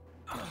here.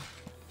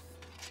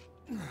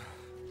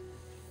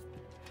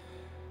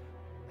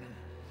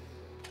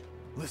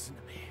 Listen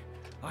to me.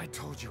 I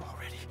told you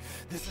already.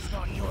 This is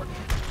not your...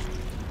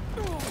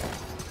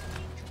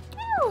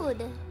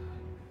 Dude!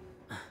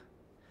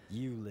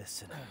 You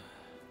listen,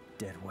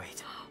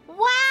 deadweight.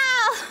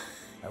 Wow!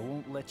 I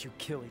won't let you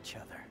kill each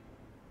other.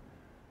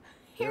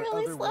 He There are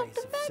really other slapped ways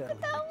him of back settling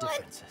with that the one.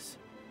 differences.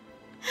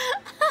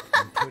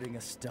 And putting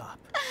a stop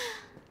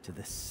to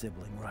this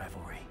sibling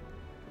rivalry.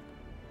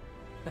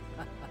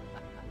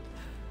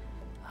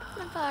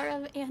 The power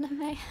of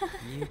anime.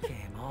 You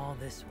came all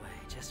this way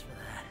just for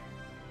that.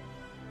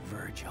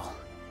 Virgil.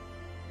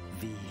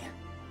 V.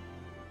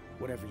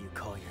 Whatever you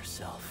call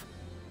yourself.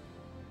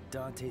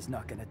 Dante's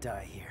not gonna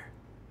die here.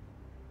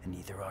 And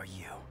neither are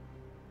you.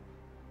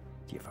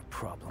 Do you have a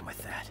problem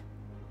with that?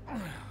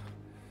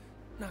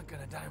 Not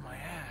gonna die my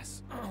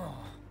ass.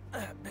 Oh,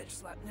 that bitch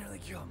slap nearly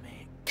killed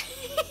me.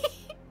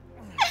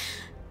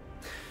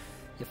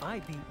 If I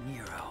beat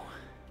Nero,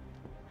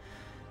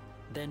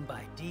 then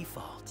by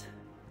default,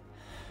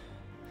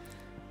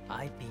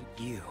 I beat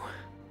you.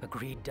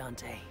 Agreed,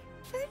 Dante?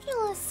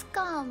 Virgil is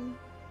scum.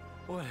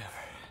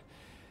 Whatever.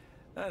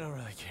 I don't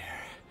really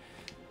care.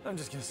 I'm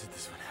just gonna sit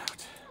this one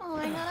out. Oh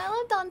my god, I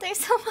love Dante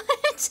so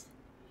much.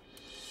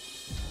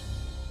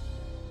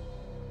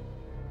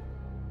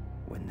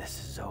 When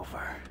this is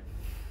over,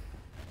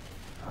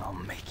 I'll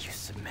make you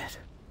submit.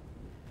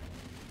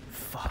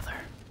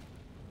 Father.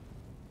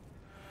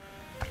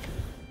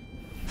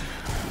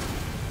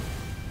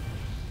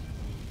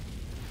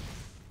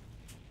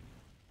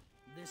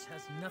 This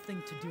has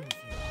nothing to do with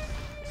you.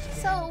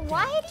 So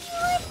why do you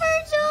like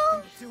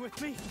Virgil? Do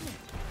with me? It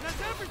has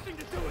everything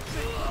to do with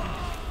me!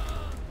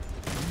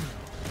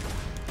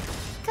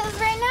 Cause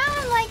right now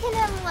I'm liking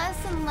him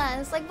less and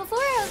less. Like before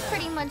I was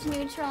pretty much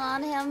neutral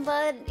on him,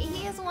 but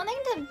he is wanting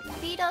to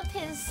beat up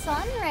his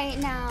son right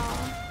now.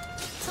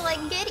 To like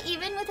get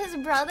even with his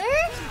brother?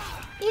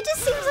 He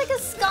just seems like a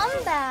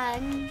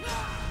scumbag.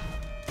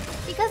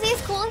 Because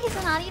he's cool, he's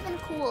not even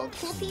cool.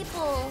 Cool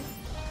people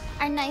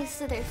are nice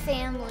to their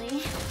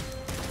family.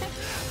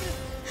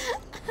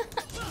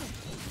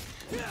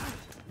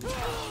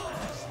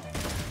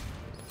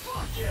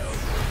 Fuck you!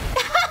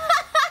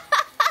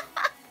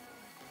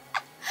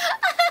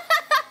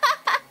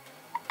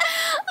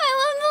 I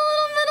love the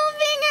little middle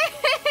finger.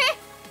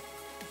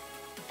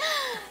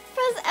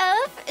 Press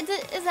F.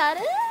 Is that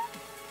it?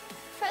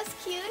 Press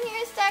Q and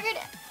you're staggered.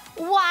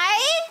 Why?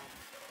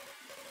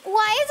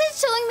 Why is it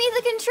showing me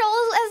the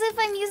controls as if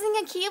I'm using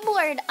a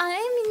keyboard?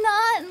 I'm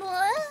not.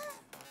 What?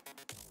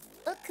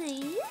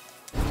 Okay.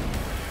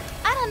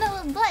 I don't know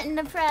what button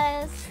to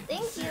press.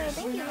 Thank you,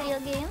 video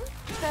game.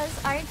 Press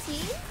RT.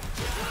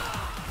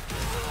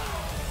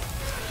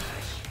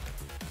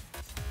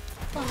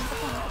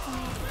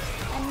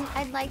 And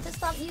I'd like to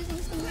stop using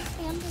finger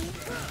spam, please.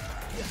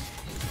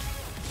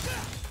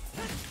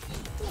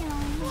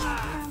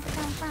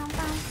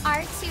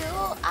 R2?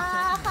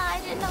 I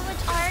didn't know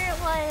which R it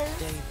was.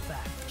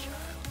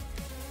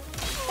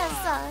 That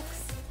sucks.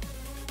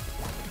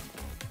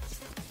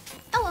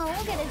 Oh well,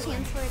 we'll get a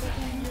chance for it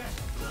again.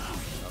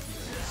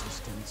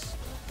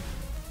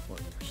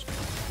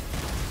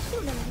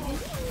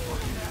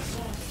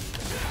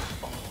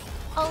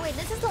 Oh wait,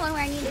 this is the one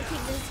where I need to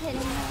keep this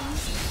hidden now.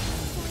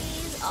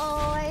 Please.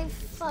 Oh, I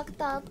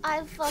fucked up.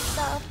 I fucked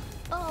up.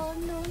 Oh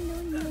no.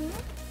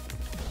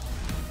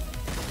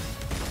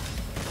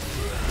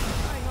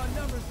 Relying on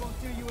numbers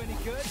won't do you any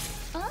good.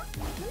 Huh?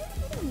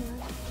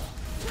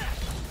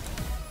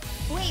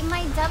 Wait,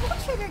 my double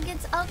trigger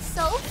gets up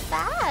so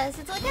fast.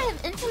 It's like I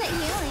have infinite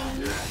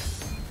healing.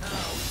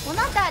 Well,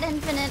 not that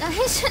infinite. I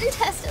shouldn't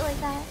test it like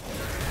that.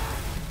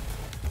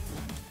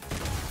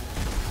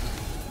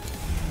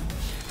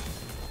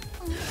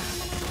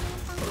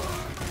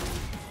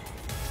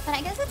 But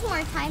I guess it's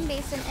more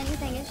time-based than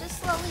anything. It's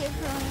just slowly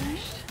accruing.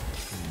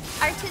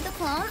 R2 the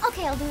clone?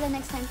 Okay, I'll do that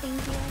next time.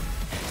 Thank you.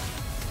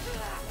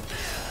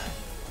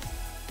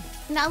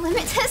 Now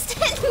limit test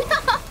it?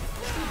 No!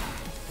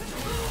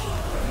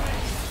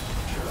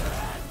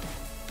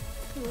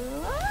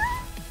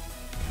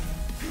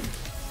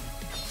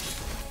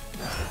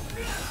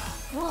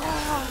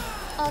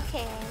 Whoa.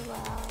 Okay,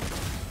 well.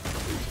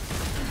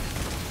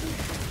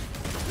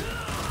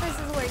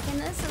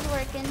 This is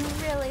working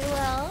really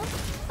well.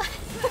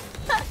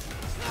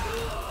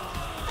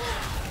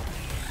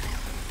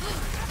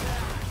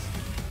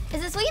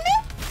 Is it sweet?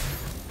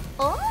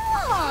 Oh,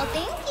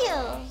 thank you.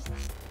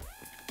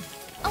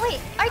 Oh wait,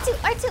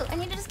 R2. I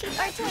need to just keep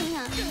R2ing,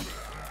 huh?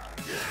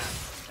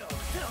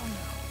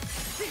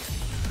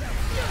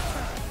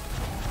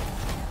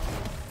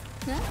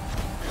 Huh?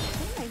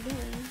 What am I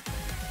doing?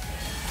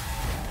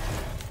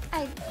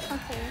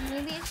 Okay,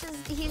 maybe it's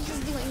just he's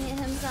just doing it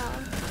himself.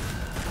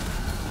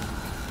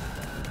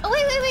 Oh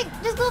wait,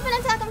 just go up and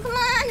attack him, come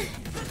on!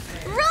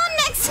 Run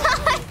next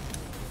time!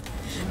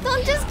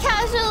 Don't just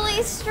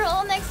casually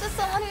stroll next to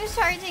someone who's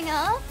charging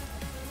up.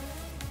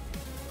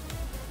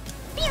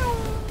 Pew!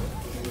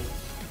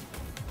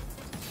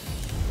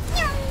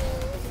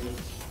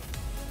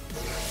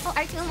 Oh,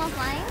 R2 while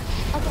flying?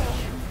 Okay.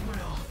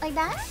 Like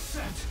that?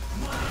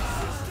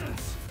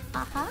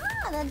 Aha,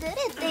 that did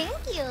it,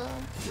 thank you.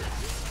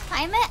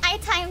 Time it? I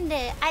timed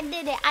it. I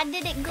did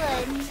it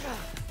good.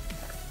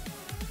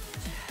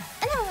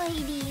 Hello,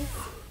 ladies.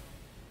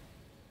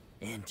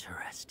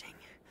 Interesting.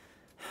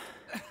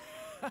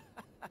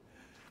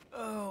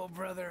 Oh,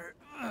 brother.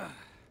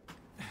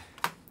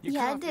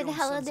 Yeah, it did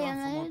hella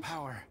damage.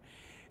 Power,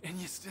 and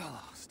you still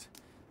lost.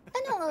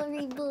 Another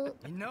reboot.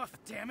 Enough,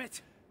 damn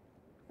it!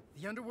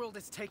 The underworld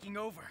is taking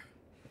over.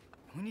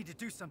 We need to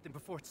do something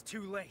before it's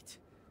too late.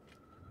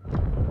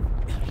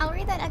 I'll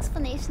read that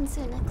explanation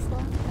soon,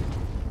 Exlo.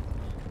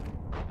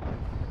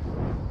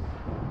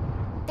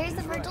 There's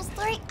the Virgil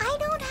story. I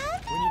don't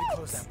have it! We need to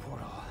close that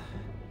portal.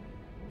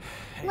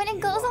 When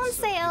it goes on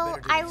sale,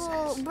 I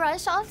will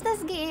brush off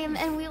this game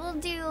and we will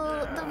do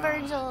the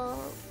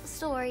Virgil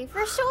story.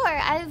 For sure,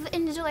 I've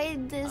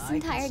enjoyed this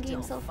entire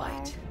game so far.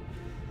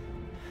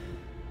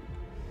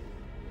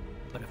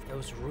 But if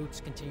those roots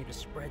continue to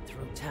spread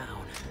through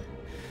town,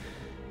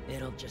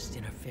 it'll just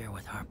interfere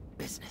with our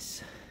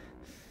business.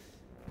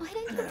 Why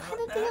didn't you buy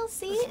the DLC?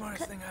 The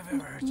smartest thing I've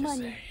ever heard you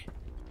Money.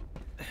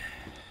 say.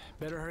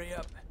 Better hurry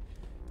up.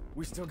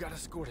 We still got a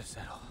score to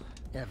settle.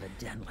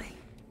 Evidently.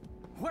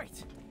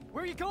 Wait!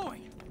 Where are you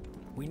going?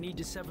 We need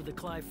to sever the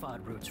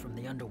Clifod roots from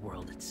the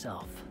underworld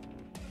itself.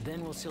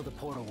 Then we'll seal the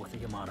portal with the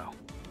Yamato.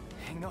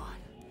 Hang on.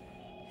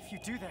 If you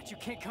do that, you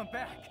can't come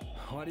back.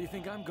 Why do you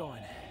think I'm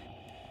going?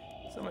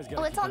 Somebody's got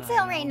Oh, it's on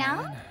sale right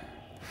now?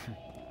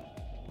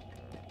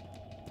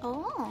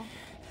 Oh.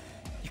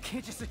 You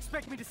can't just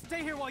expect me to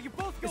stay here while you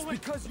both go. It's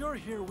because you're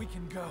here we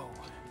can go.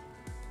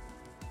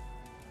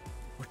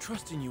 We're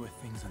trusting you with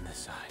things on this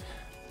side.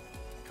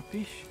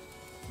 Capiche?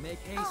 Make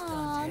haste,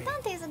 Aw, Dante.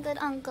 Dante's a good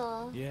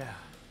uncle. Yeah,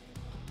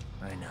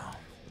 I know.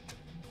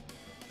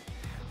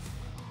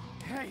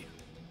 Hey,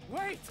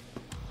 wait!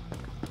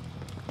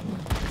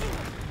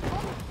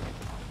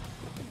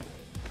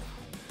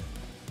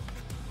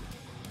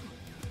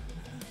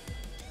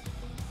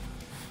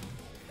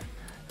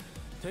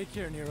 Take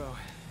care, Nero.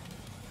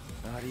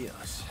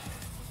 Adios.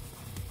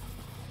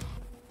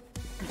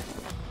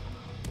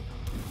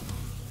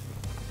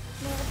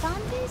 Yeah,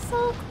 Dante's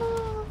so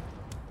cool.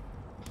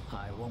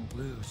 I won't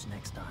lose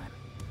next time.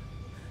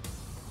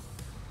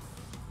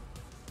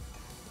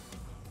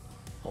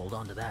 Hold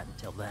on to that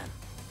until then.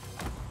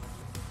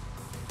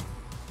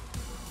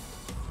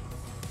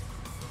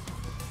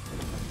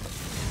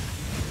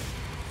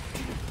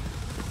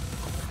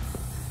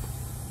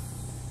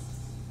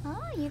 Oh,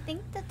 you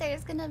think that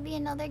there's gonna be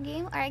another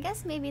game? Or I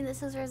guess maybe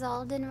this is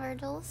resolved in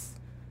Virgil's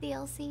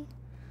DLC.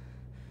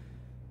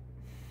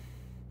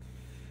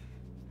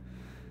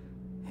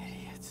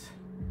 Idiots.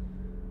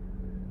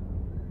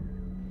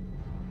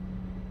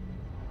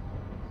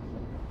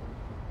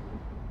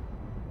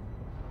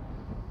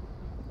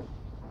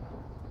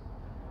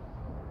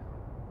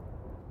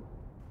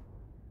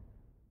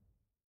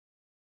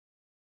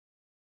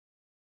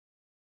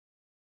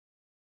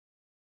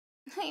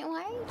 Wait,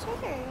 why are you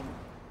triggered?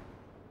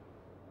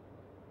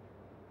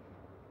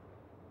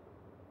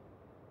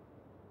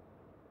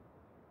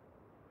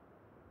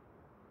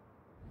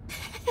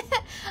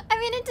 I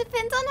mean, it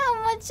depends on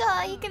how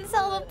much you can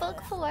sell the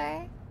book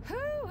for.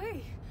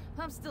 Hooey!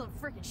 I'm still in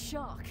freaking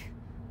shock.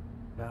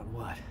 About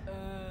what?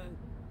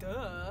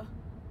 Duh.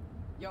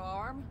 Your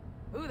arm?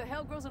 Who the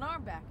hell grows an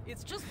arm back?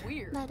 It's just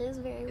weird. That is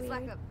very It's weird.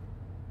 like a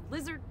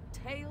lizard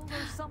tail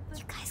or something.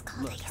 You guys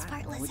called Look, it I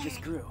smart don't know, it lizard.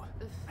 just grew.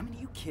 I mean,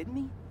 are you kidding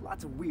me?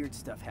 Lots of weird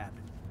stuff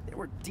happened. There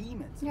were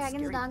demons, and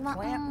Dragon's scary dogma.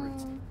 plant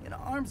roots, and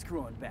arms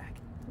growing back.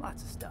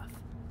 Lots of stuff.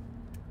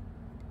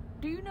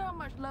 Do you know how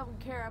much love and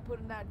care I put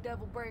in that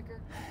devil breaker?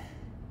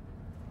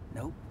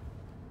 Nope.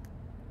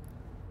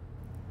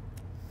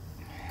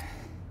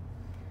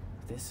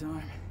 This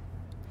arm,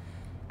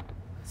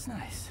 it's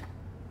nice.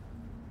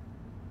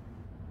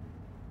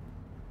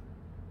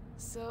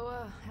 So,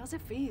 how's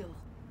it feel?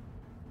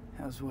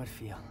 How's what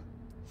feel?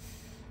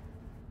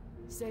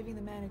 Saving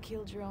the man who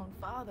killed your own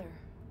father.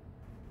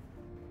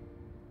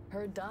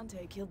 Heard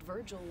Dante killed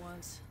Virgil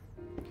once.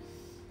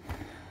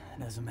 It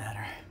doesn't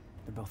matter.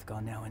 They're both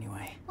gone now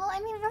anyway. Well, I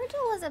mean, Virgil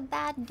was a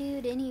bad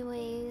dude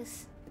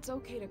anyways. It's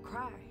okay to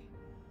cry.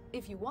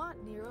 If you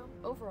want, Nero,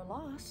 over a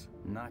loss.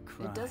 Not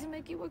cry. It doesn't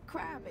make you a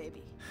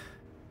crybaby.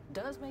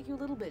 Does make you a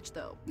little bitch,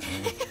 though.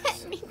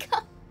 Nico.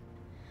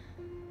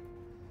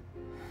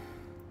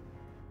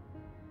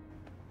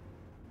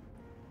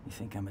 You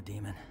think I'm a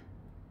demon?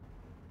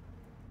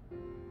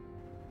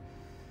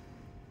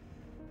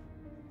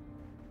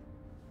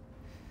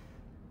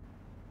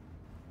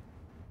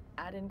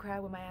 I didn't cry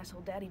when my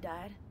asshole daddy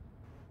died.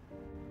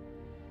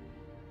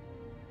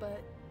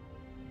 But...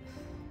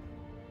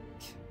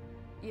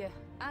 yeah,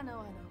 I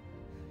know.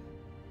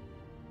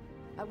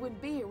 I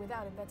wouldn't be here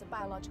without him, that's a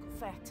biological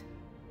fact.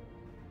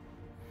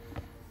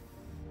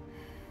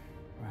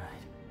 Right.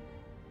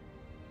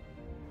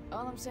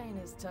 All I'm saying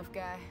is, tough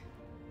guy,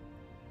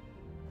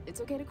 it's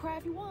okay to cry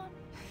if you want.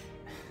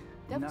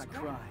 I'm Devils not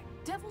cry. crying.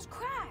 Devils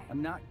cry.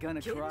 I'm not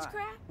gonna Kittens cry.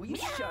 cry. Will you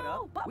Meow. shut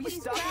up? Will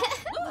you Puppies stop?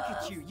 cry. Look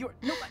at you. You're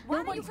Why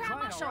don't nobody's you cry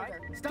on my crying, all right?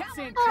 shoulder? Stop Come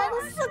saying on. cry.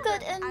 Oh, this is a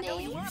good I know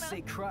ending. you You wanna.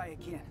 say cry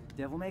again.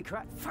 Devil may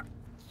cry. Fuck.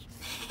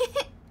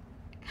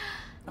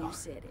 You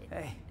said it.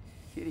 Hey,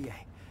 kitty.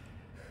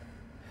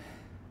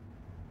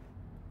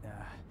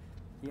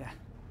 Yeah,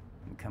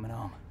 I'm coming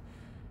home.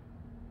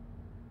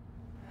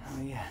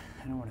 Oh yeah,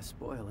 I don't want to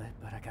spoil it,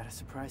 but I got a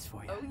surprise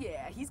for you. Oh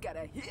yeah, he's got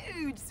a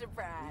huge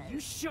surprise. You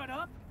shut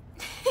up!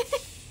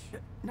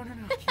 No,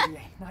 kitty,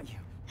 not you.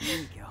 There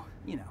you go.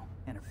 You know,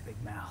 and her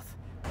big mouth.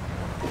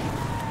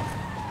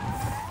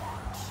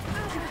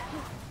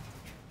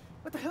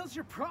 What the hell's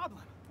your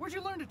problem? Where'd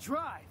you learn to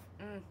drive?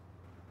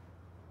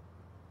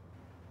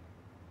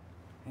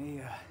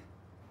 Hey,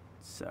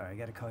 sorry, I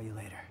gotta call you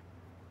later.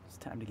 It's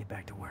time to get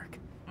back to work.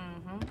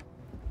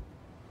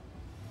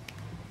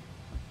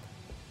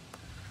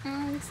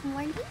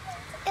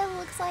 It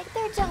looks like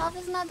their job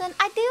is not done.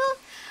 I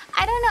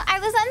don't know. I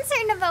was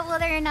uncertain about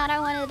whether or not I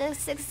wanted a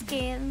 6th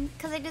game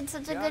because I did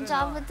such a good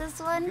job with this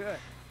one. Good.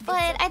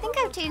 But I think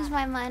I've changed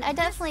my mind. I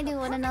definitely do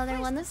want another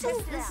one. This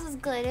is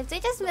good. If they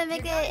just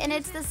mimic it and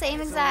it's the same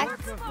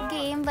exact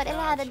game but it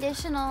had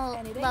additional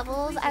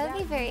levels, I would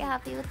be very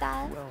happy with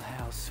that. Well,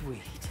 how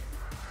sweet.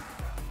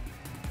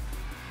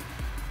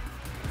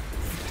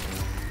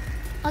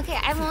 Okay,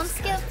 I won't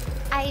skip.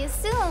 I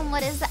assume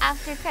what is the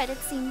after credit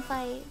scene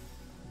fight.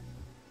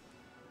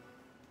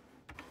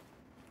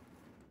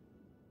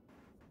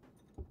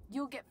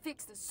 You'll get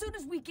fixed as soon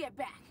as we get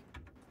back.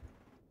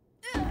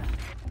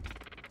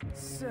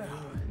 So,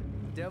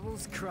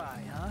 Devil's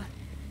Cry, huh?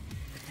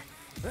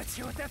 Let's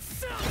hear what that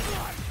sounds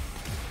like!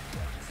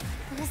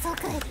 It was so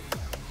good.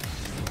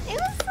 It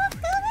was so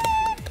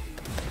good!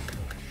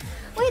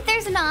 Wait,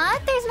 there's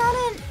not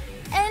an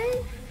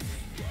end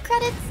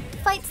credits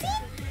fight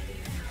scene?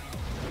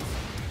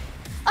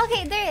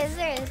 Okay, there is.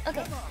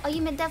 Okay. Oh,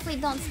 you definitely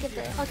don't skip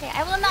it. Okay,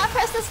 I will not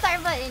press the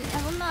start button.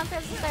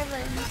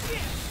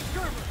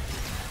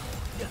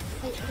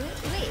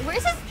 Wait,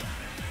 where's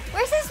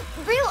his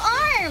real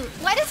arm?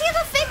 Why does he have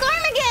a fake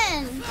arm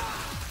again?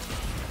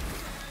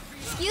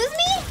 Excuse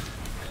me?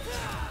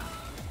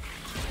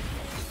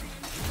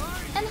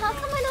 And how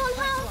come I don't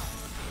have...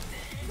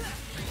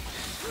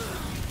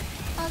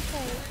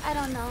 Okay, I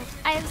don't know.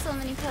 I have so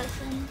many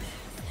questions.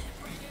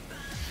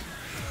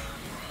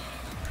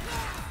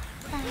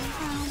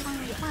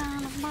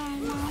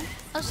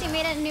 Oh, she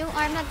made a new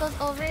arm that goes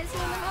over his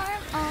human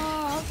arm?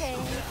 Oh, okay.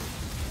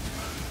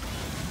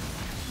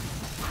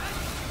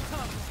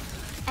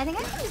 I think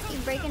I can just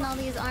keep breaking all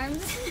these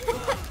arms.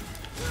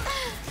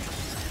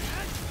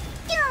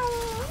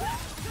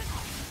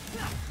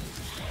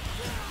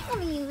 Let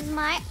me use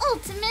my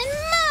ultimate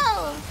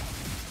move!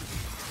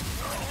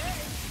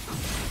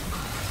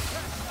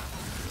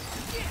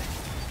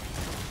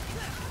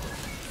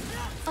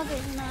 Okay,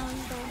 so now I'm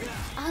good.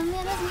 Oh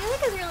man, this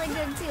music is really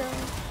good too.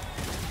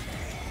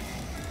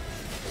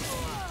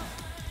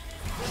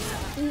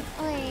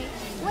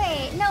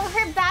 Wait, no,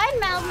 her bad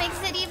mouth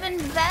makes it even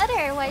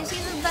better. Why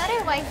she's a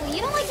better waifu?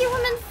 You don't like your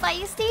woman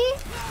feisty?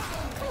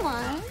 Come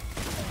on.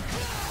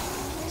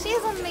 She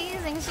is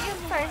amazing. She is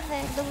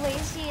perfect the way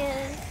she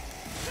is.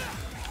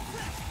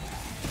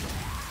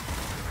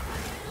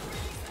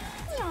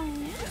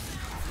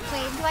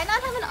 Wait, do I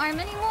not have an arm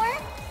anymore?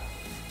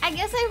 I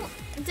guess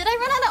did I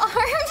run out of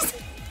arms?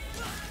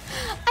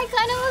 I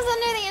kind of was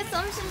under the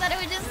assumption that it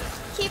would just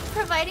keep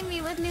providing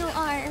me with new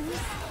arms.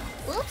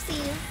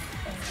 Whoopsies.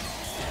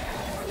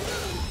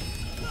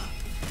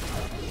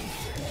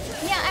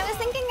 Yeah, I was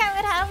thinking I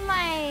would have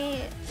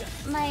my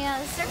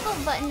circle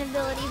button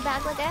ability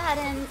back like I had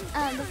in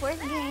the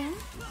 4th game.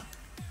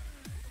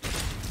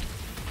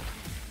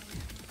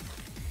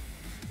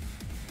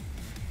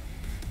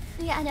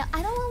 Yeah,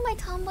 I don't want my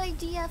tomboy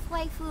GF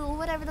waifu,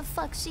 whatever the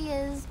fuck she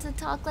is, to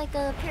talk like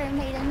a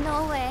pyramid.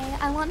 No way.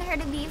 I want her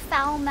to be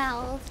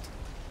foul-mouthed.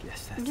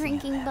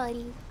 Drinking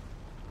buddy.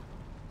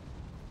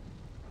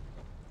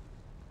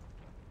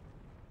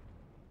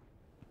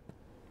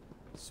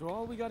 So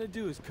all we gotta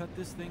do is cut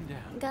this thing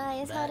down.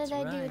 Guys, how did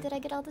I do? Did I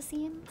get all the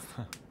scenes?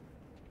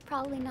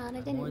 Probably not.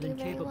 I didn't do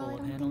very well. More than capable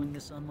of handling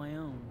this on my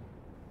own.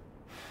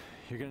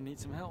 You're gonna need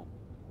some help.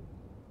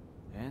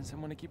 And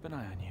someone to keep an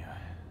eye on you.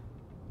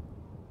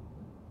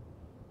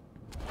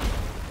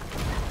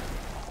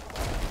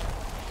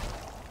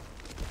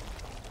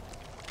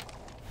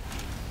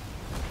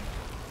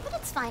 But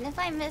it's fine if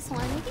I miss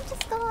one. We can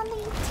just go on the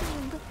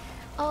YouTube.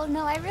 Oh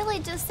no, I really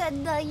just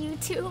said the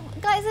YouTube.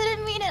 Guys, I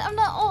didn't mean it. I'm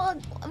not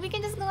old. We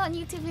can just go on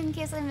YouTube in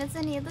case I miss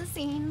any of the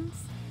scenes.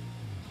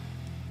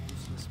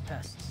 Useless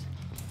pests.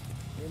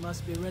 They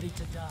must be ready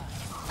to die.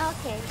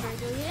 Okay,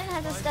 Virgil, you didn't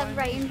have to step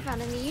right in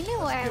front of me. You knew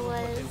where I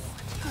was.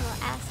 Little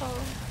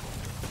asshole.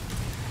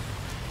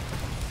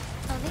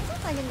 Oh, these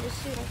look like I can just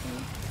shoot, I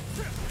think.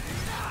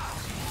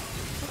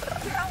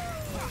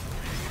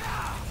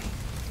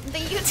 The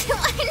YouTube,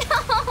 I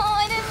know!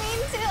 I didn't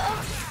mean to!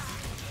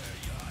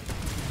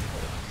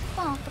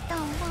 Oh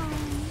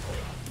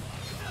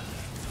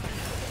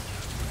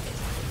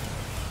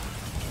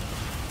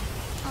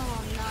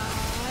no,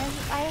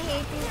 I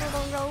hate these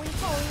little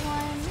roly-poly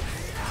ones.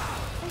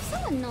 They're so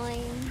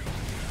annoying.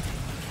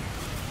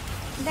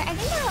 I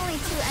think there are only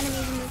 2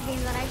 enemies in this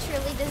game that I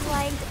truly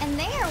disliked, and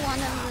they are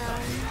one of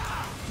them.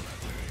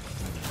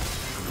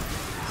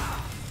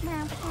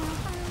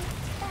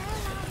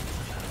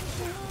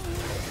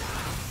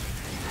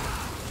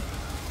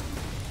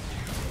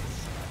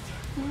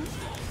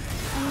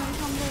 And then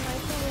tomboy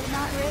rifle would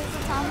not raise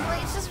the tomboy,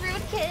 it's just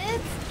rude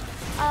kids.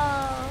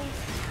 Oh.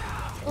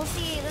 Well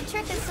see, the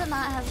trick is to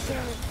not have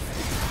kids.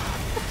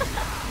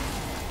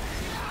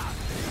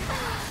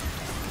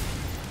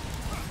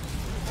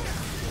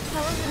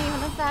 That wasn't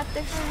even a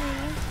factor for me.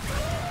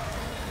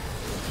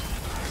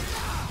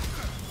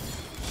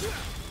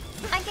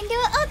 I can do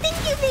it. Oh, thank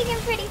you, Big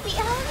and Pretty Feet.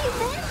 How have you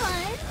been,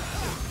 hon?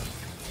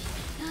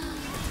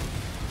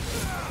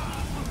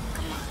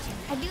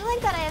 I do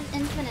like that I have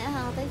infinite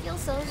health. I feel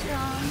so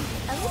strong.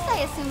 At least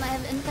I assume I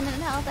have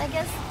infinite health. I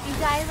guess, you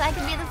guys, I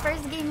could be the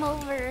first game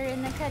over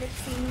in the credit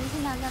scene. We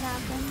can have that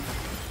happen.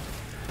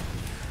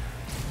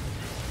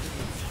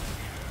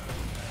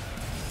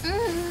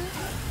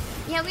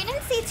 Yeah, we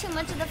didn't see too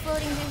much of the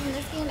floating dudes in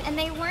this game, and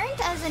they weren't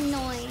as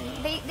annoying.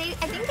 I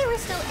think they were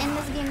still in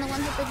this game, the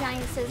ones with the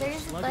giant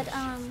scissors, but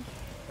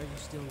Are you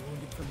still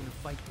wounded from your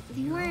fight with the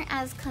they Nero? weren't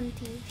as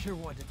cunty. Sure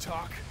want to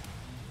talk?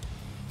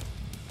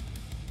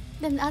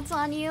 Then that's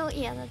on you?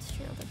 Yeah, that's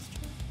true, that's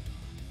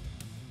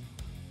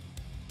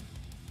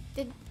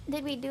true.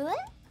 Did we do it?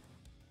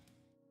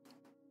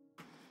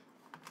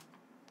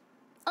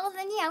 Oh,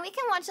 then yeah, we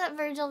can watch that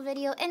Virgil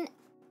video, and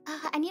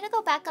I need to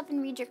go back up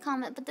and read your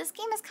comment, but this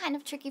game is kind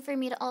of tricky for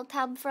me to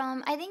alt-tab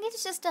from. I think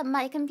it's just a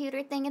my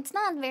computer thing. It's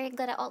not very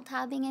good at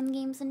alt-tabbing in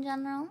games in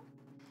general.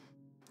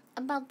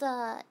 About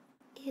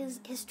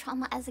his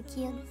trauma as a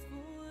kid.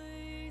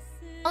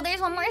 Oh, there's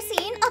one more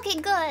scene? Okay,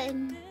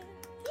 good.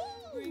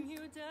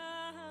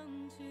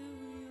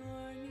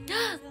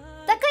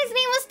 That guy's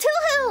name was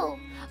Tuhu!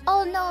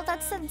 Oh no,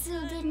 that said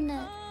Zoo, didn't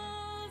it?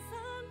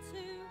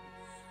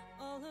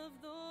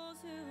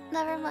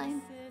 Never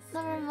mind.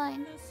 Never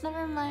mind.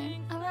 Never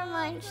mind. Never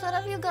mind. Shut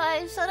up, you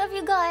guys. Shut up,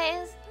 you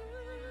guys.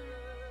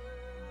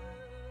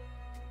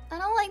 I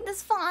don't like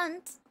this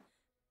font.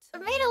 It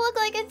made it look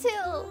like it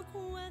too.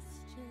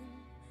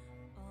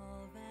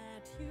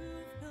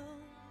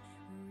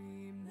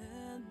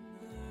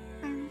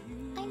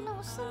 I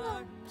know. Shut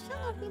up. Shut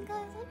up, you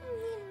guys. I don't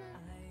mean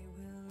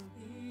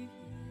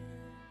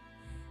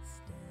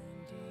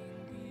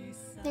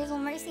that. There's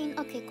one more scene.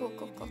 Okay, cool.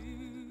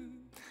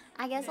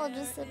 I guess I'll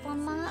just sip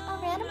on my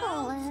Red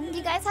Bull. Do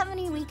you guys have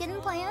any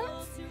weekend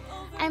plans?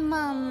 I'm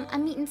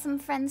meeting some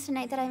friends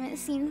tonight that I haven't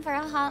seen for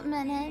a hot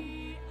minute.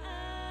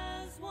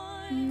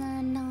 And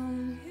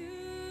then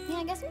yeah,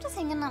 I guess I'm just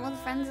hanging out with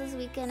friends this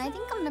weekend. I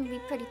think I'm gonna be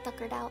pretty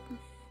tuckered out.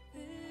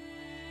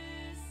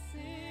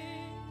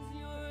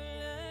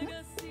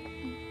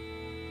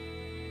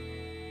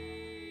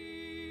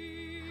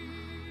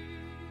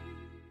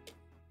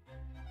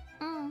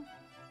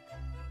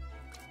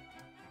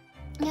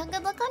 Yeah,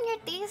 good luck on your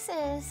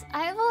thesis.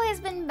 I've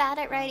always been bad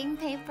at writing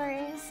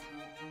papers.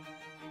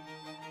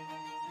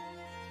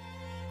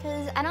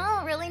 Because I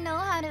don't really know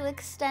how to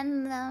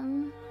extend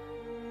them.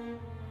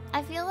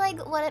 I feel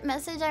like what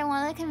message I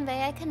want to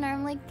convey, I can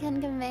normally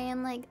convey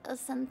in like a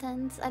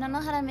sentence. I don't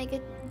know how to make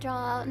it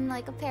draw out in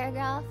like a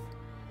paragraph.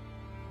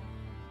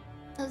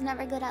 I was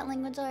never good at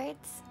language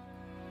arts.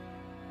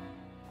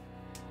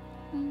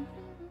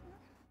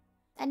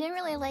 I didn't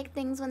really like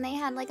things when they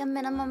had like a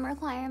minimum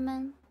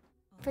requirement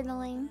for the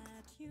length.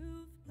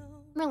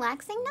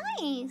 Relaxing,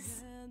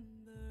 nice.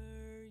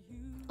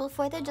 Well,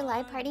 4th of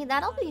July party,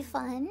 that'll be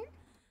fun.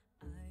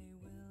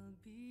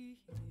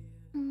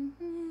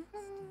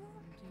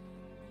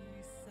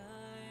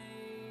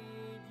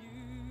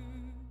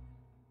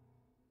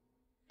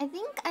 I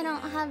think I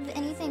don't have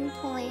anything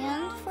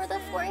planned for the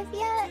 4th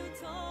yet.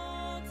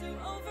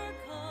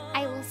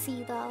 I will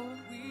see though.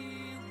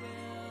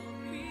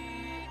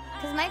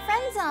 Because my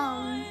friends,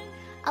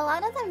 a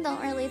lot of them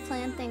don't really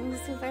plan things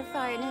super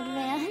far in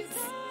advance.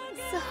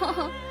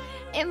 So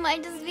it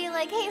might just be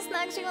like, hey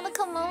Snacks, you wanna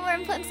come over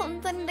and put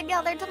something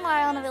together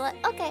tomorrow? And I'll be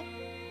like, okay.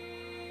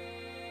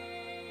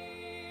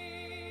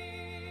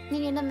 You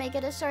need to make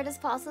it as short as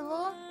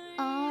possible?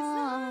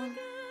 Oh.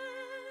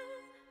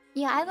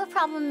 Yeah, I have a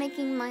problem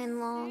making mine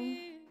long.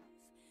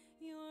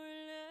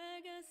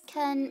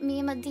 Can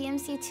meme a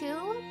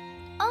DMC2?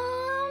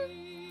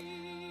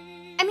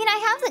 I mean,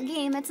 I have the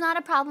game. It's not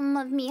a problem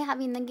of me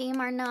having the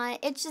game or not.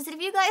 It's just, if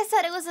you guys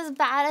said it was as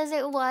bad as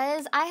it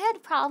was, I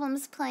had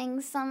problems playing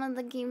some of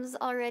the games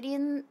already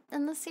in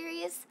the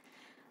series.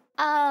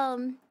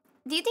 Do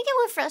you think it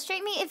would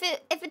frustrate me? If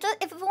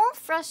it won't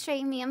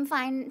frustrate me, I'm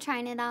fine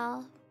trying it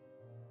out.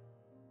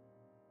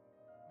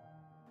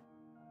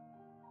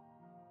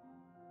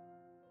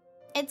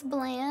 It's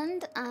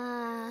bland.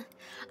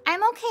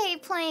 I'm okay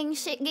playing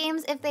shit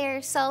games if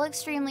they're so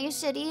extremely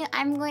shitty.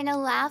 I'm going to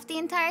laugh the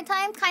entire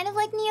time, kind of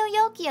like Neo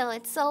Yokio.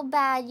 It's so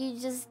bad,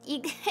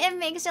 it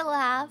makes you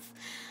laugh.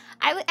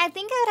 I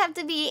think I would have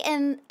to be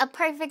in a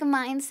perfect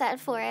mindset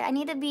for it. I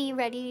need to be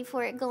ready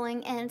for it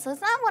going in. So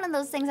it's not one of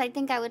those things I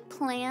think I would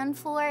plan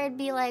for. It'd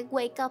be like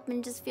wake up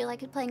and just feel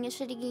like you're playing a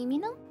shitty game, you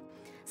know?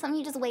 Something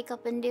you just wake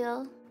up and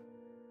do.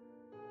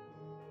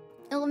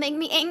 It will make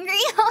me angry.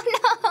 Oh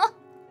no!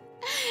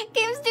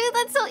 Games do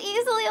that so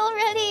easily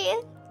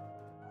already.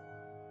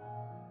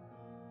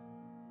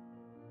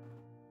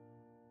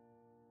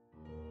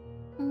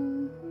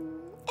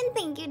 And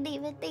thank you,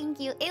 David. Thank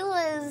you. It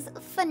was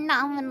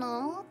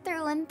phenomenal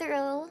through and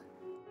through.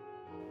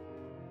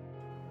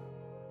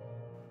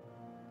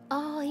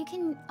 Oh, you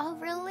can. Oh,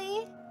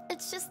 really?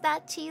 It's just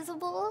that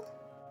cheesable.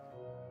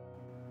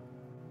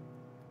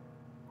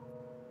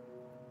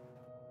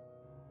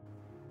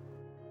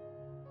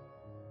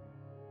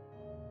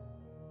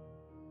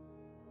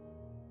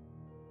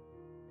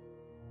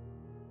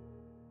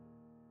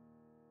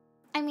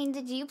 I mean,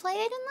 did you play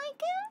it and like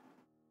it?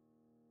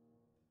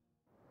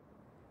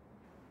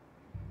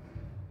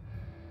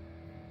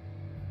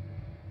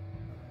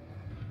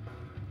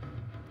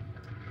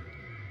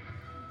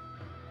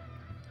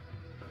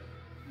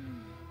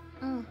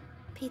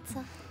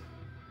 Pizza.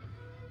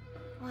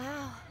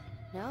 Wow,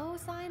 no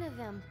sign of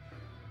him.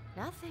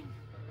 Nothing.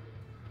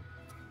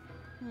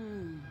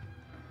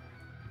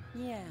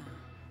 Yeah.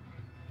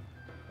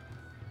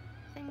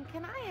 Then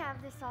can I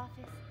have this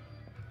office?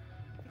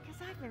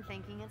 Because I've been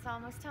thinking it's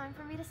almost time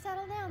for me to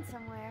settle down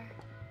somewhere.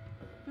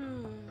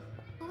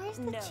 Where's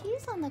the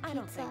cheese on the pizza? I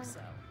don't think so.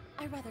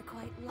 I rather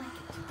quite like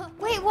it.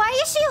 Wait, why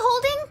is she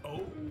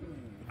holding?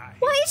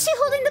 Why is she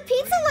holding the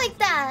pizza like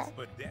that?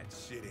 But that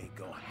shit ain't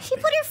going. She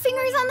put her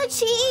fingers on the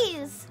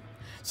cheese.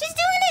 She's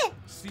doing it.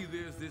 See,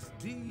 there's this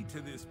deed to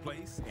this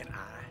place, and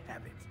I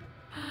have it.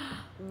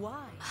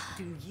 Why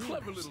do you?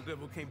 Clever little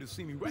devil came to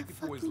see me right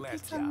before his fucking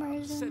last pizza job.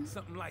 immersion. Said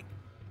something like,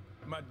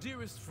 "My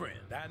dearest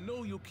friend, I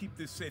know you'll keep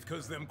this safe,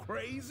 cause them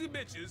crazy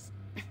bitches."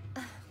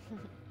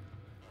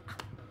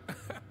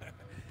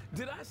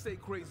 Did I say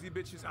crazy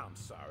bitches? I'm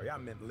sorry, I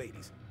meant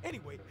ladies.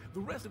 Anyway, the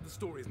rest of the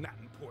story is not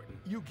important.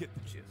 You get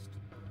the gist.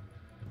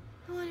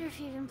 I wonder if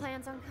he even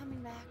plans on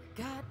coming back.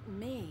 Got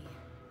me.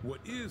 What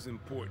is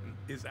important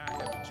is I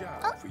have a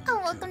job for you Oh,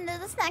 welcome to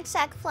the Snack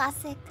Shack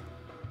Classic.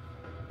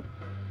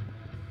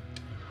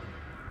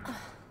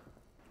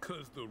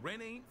 Cause the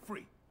rent ain't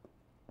free.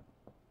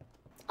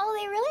 Oh,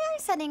 they really are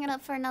setting it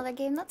up for another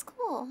game. That's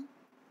cool.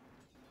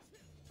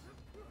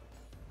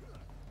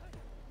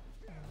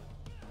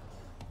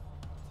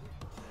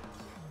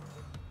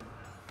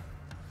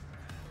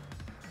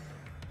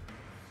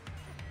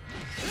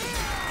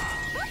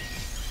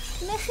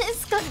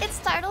 It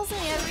startles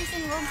me every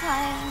single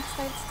time it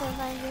starts to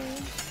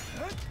vibrate.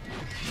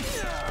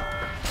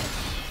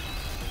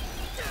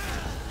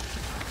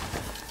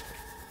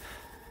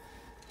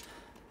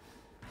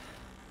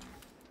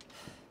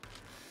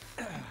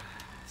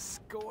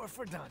 Score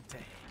for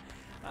Dante.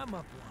 I'm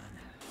up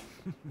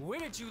one. When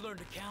did you learn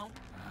to count?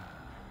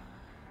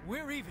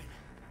 We're even.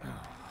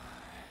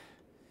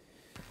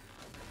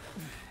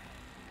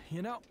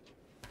 You know,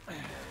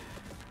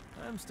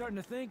 I'm starting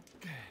to think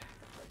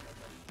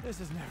this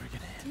is never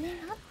gonna end. Did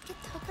he not get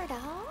tuckered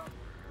out?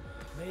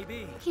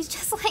 Maybe. He's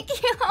just like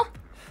you.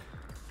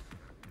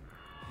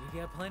 We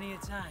got plenty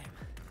of time.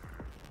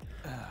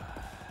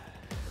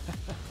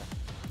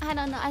 I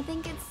don't know. I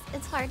think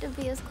it's hard to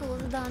be as cool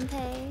as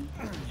Dante.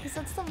 He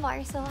sets the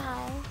bar so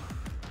high.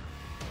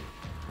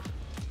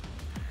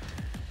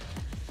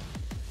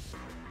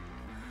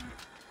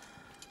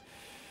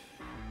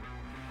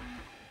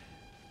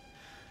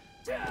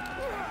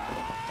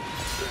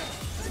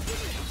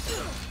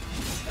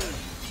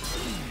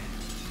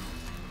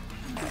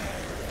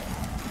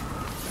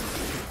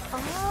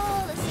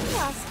 Oh, this is the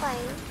last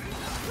fight.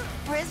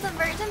 Where's the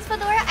Virgin's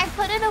Fedora? I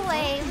put it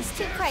away. It was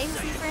too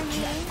crazy for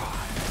me.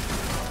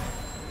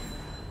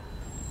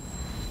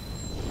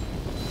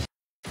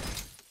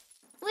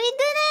 We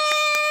did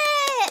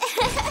it!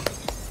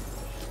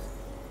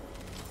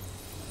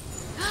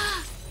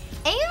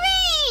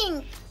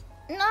 A-Ring!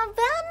 Not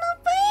bad, not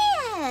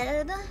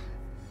bad.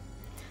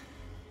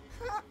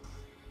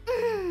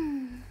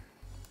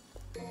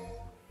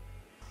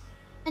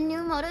 A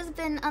new mode has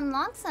been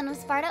unlocked, Son of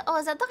Sparta. Oh,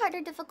 is that the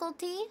harder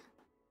difficulty?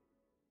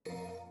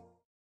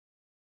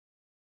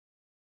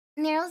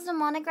 Nero's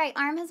demonic right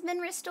arm has been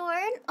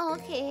restored.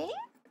 Okay.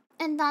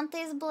 And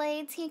Dante's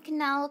blades, he can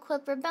now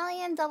equip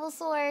Rebellion, Devil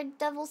Sword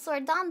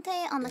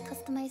Dante on the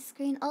customized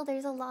screen. Oh,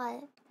 there's a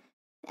lot.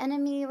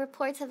 Enemy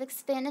reports have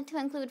expanded to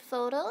include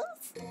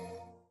photos.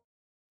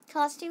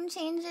 Costume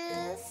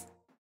changes.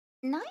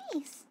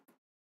 Nice.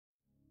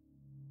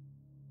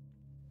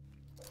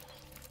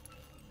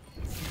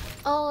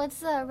 Oh, it's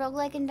the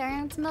roguelike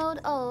endurance mode?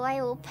 Oh,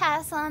 I will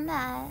pass on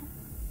that.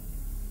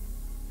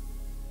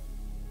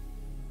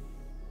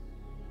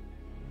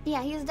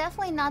 Yeah, he's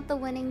definitely not the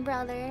winning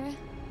brother.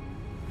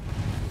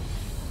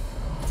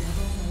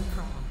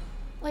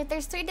 Wait,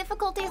 there's 3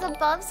 difficulties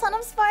above Son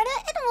of Sparta?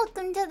 And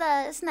welcome to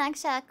the Snack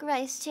Shack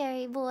Rice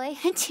Cherry Boy.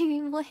 Cherry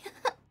Boy.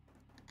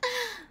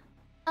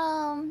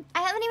 I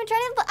haven't even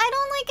tried it, but I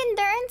don't like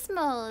endurance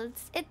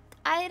modes.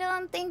 I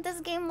don't think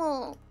this game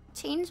will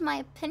change my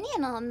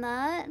opinion on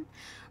that.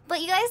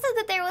 But you guys said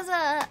that there was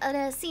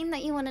a scene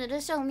that you wanted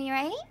to show me,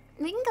 right?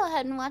 We can go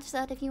ahead and watch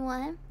that if you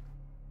want.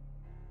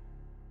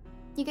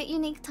 You get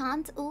unique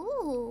taunts.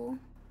 Ooh.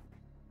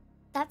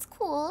 That's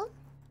cool.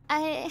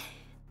 I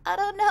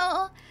don't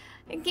know.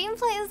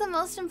 Gameplay is the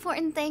most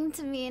important thing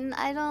to me, and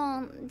I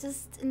don't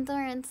just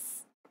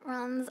endurance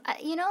runs.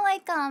 You know,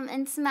 like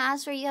in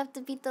Smash where you have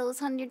to beat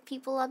those 100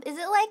 people up. Is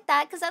it like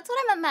that? Because that's what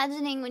I'm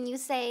imagining when you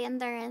say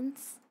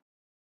endurance.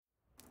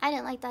 I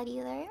didn't like that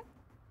either.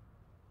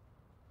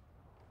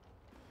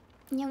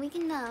 Yeah, we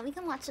can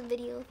watch a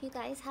video if you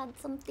guys had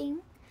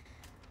something.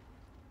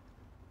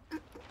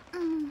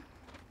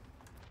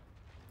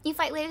 You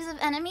fight waves of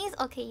enemies?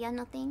 Okay, yeah,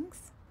 no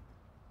thanks.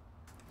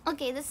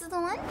 Okay, this is the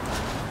one.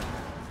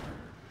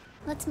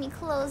 Let me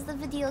close the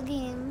video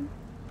game.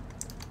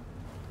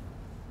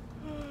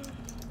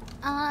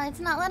 It's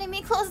not letting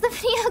me close the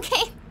video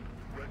game.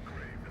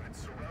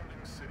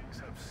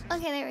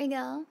 Okay, there we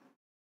go.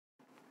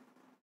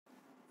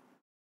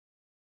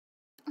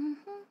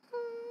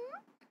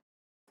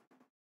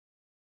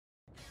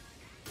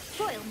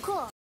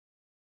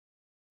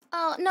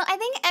 Oh, no, I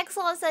think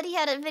Exlaw said he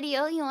had a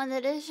video he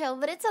wanted to show,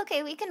 but it's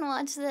okay, we can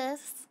watch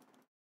this.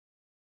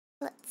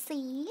 Let's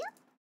see.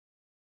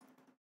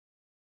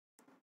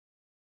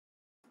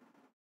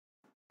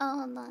 Oh,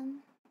 hold on.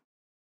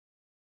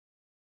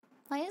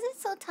 Why is it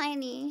so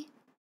tiny?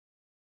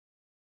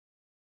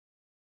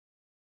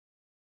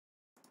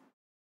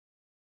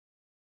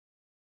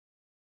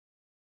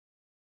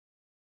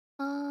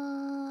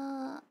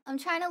 I'm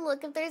trying to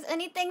look if there's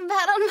anything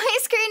bad on my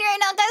screen right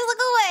now. Guys, look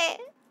away!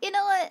 You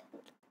know what?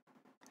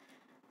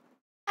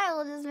 I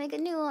will just make a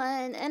new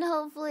one, and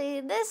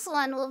hopefully this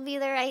one will be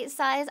the right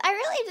size. I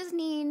really just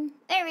need...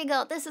 There we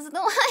go, this is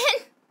the one.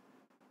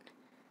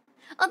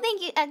 Oh,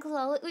 thank you,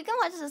 Exo. We can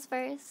watch this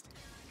first.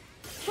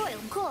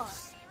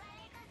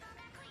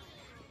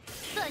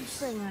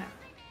 Singer.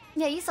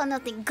 Yeah, you saw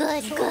nothing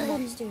good.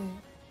 Kickster.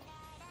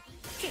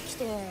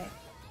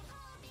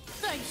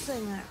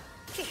 Singer.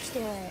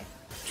 Kickster.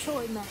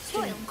 Toy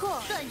master.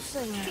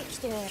 Singer.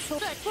 Kickster.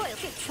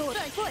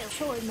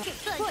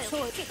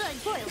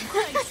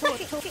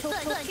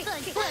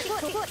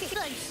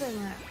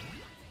 Singer.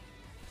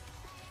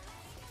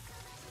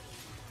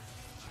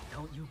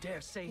 Don't you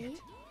dare say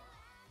it.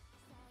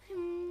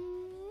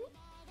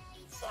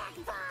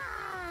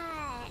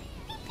 Jackpot!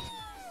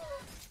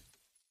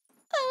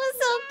 That was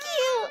so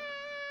cute.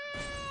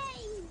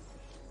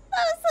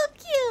 That was so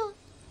cute.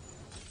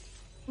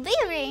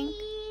 B-Ring.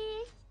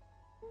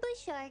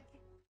 Bushshark.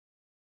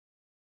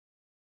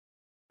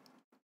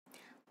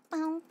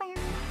 Oh,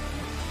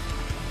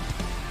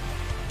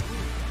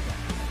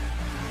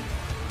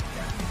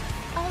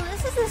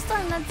 this is the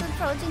storm that's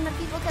approaching that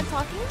people kept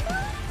talking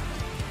about?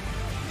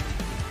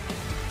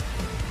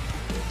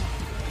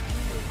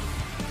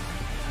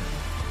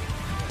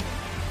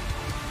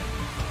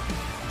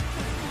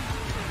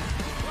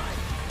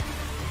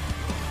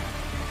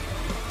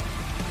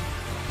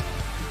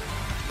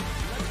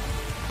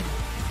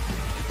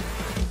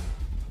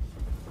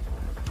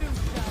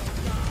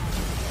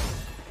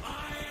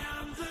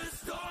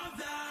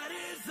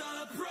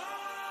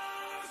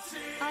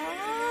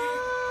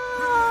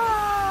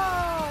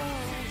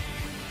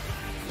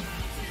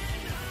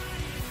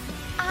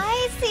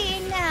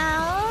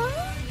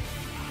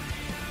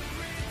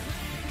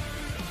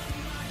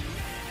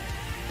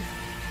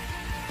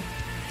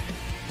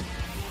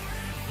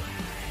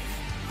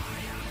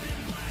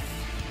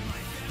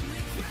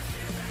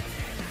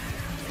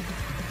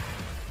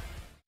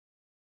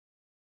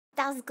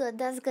 That's good,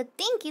 that's good.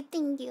 Thank you,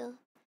 thank you.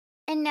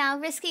 And now,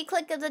 risky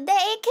click of the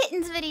day,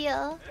 Kitten's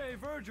video. Hey,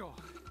 Virgil.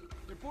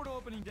 Your portal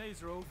opening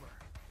days are over.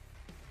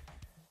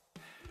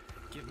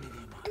 Give me the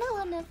emoji.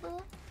 No,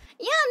 nipple.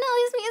 Yeah, no,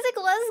 his music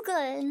was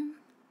good.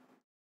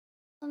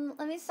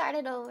 Let me start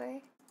it over.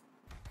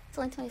 It's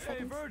only 20 seconds.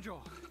 Hey,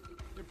 Virgil.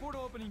 Your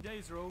portal opening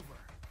days are over.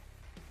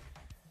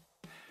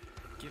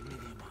 Give me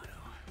the motto.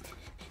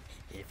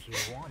 If you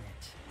want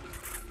it,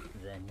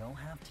 then you'll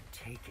have to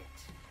take it.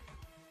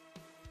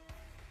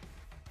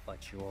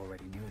 But you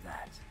already knew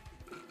that.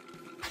 I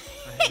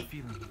had a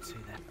feeling you'd say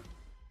that.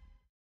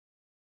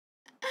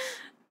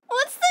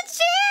 What's the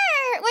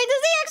chair? Wait,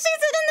 does he actually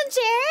sit in the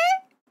chair?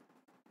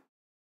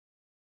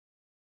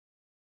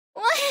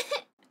 What?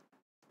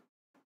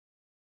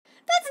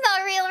 That's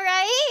not real,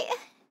 right?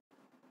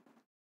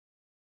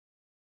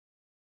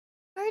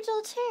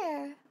 Virgil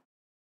chair.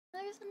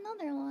 There's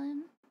another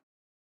one.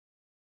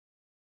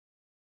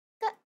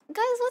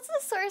 Guys, what's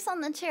the source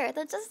on the chair?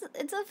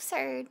 It's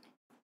absurd.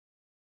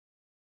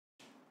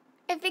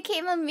 It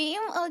became a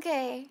meme?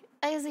 Okay.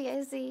 I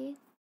see.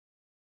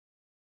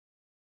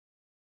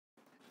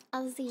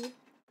 I'll see.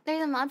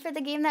 There's a mod for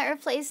the game that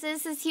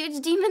replaces his huge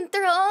demon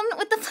throne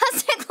with the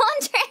plastic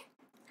launcher.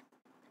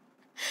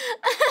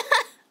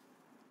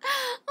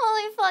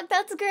 Holy fuck,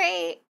 that's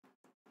great.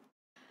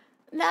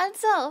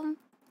 That's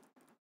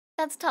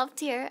top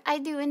tier. I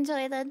do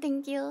enjoy that,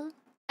 thank you.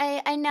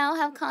 I now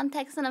have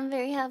context and I'm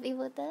very happy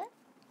with it.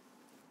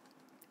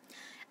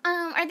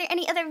 Are there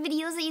any other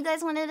videos that you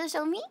guys wanted to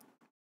show me?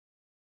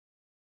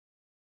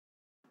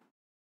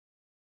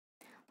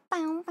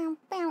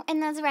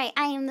 And that's right,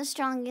 I am the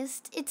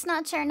strongest. It's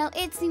not Cherno,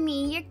 it's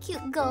me, your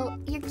cute goat.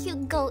 Your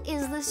cute goat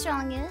is the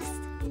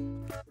strongest.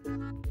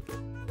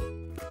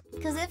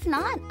 Because if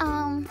not,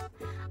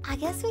 I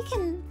guess we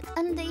can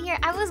end the year.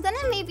 I was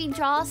gonna maybe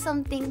draw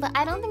something, but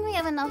I don't think we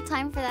have enough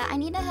time for that. I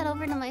need to head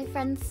over to my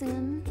friends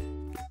soon.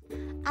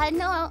 I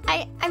know,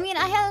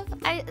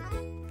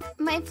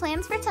 my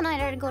plans for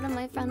tonight are to go to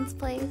my friend's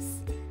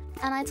place.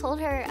 And I told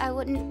her I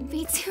wouldn't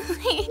be too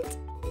late.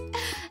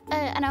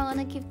 And I want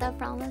to keep that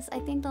promise. I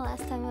think the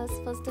last time I was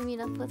supposed to meet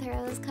up with her,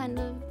 I was kind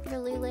of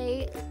really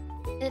late.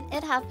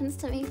 It happens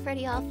to me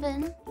pretty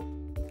often.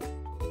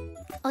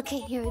 Okay,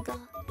 here we go.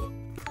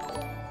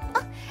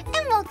 Oh,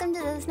 and welcome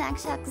to the Snack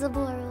Shack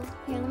Zaboro.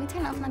 Here, let me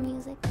turn off my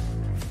music.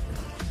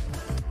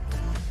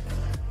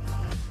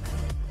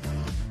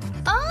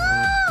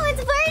 Oh,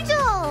 it's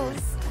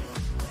Virgil's!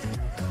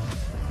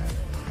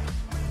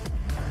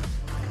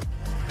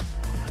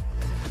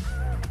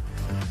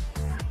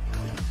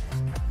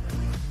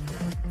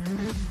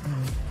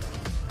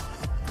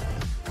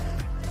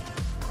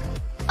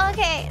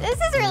 Okay, this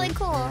is really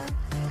cool.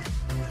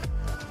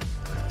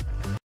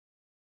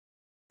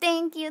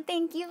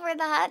 Thank you for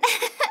that.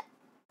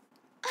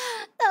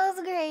 That was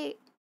great.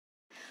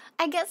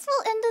 I guess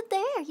we'll end it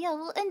there. Yeah,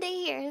 we'll end it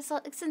here. So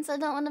since I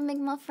don't want to make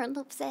my friend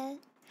upset.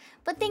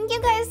 But thank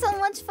you guys so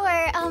much for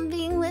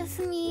being with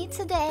me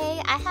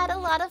today. I had a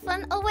lot of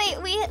fun. Oh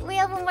wait, we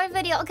have one more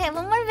video. Okay,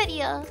 one more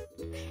video.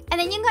 And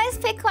then you guys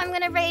pick who I'm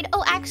gonna raid.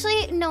 Oh,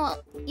 actually, no.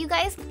 You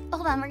guys,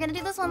 hold on. We're gonna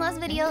do this one last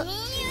video.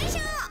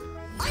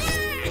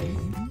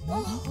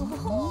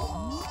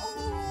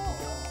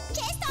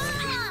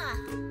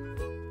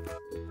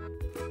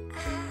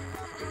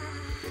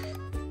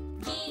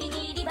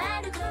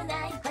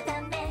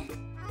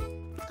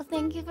 Oh,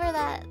 thank you for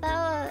that.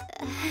 That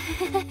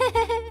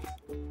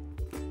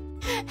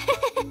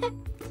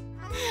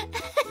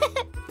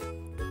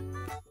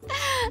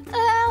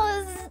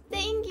was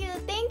thank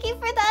you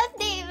for that,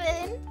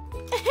 David.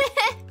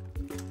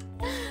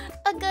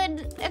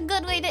 A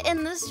good way to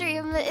end the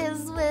stream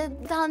is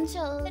with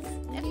Doncho's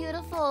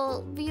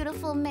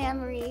beautiful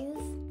memories.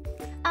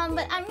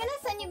 But I'm gonna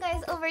send you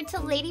guys over to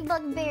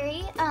Ladybug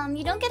Berry.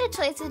 You don't get a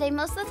choice today.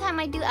 Most of the time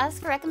I do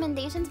ask for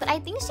recommendations, but I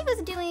think she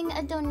was doing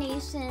a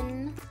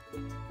donation.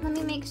 Let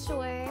me make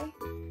sure.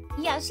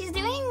 Yeah, she's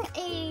doing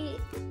a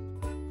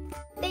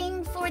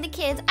thing for the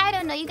kids. I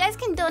don't know. You guys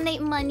can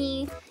donate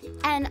money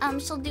and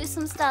she'll do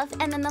some stuff,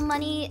 and then the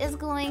money is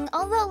going,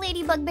 although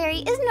Ladybug Berry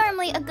is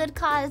normally a good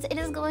cause, it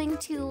is going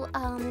to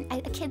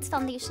a kids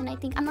foundation, I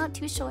think. I'm not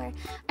too sure.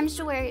 I'm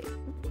sure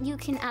you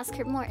can ask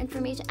her more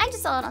information. I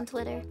just saw it on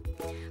Twitter.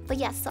 But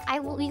yes, so I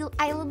will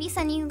be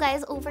sending you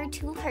guys over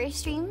to her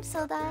stream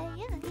so that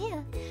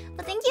yeah.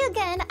 But thank you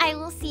again. I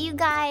will see you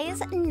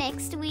guys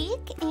next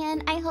week,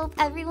 and I hope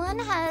everyone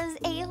has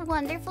a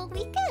wonderful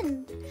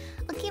weekend.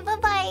 Okay,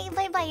 bye-bye.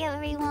 Bye-bye,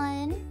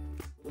 everyone.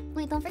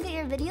 Wait, don't forget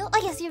your video. Oh,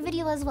 yes, your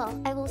video as well.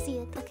 I will see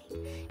it.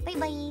 Okay.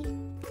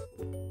 Bye-bye.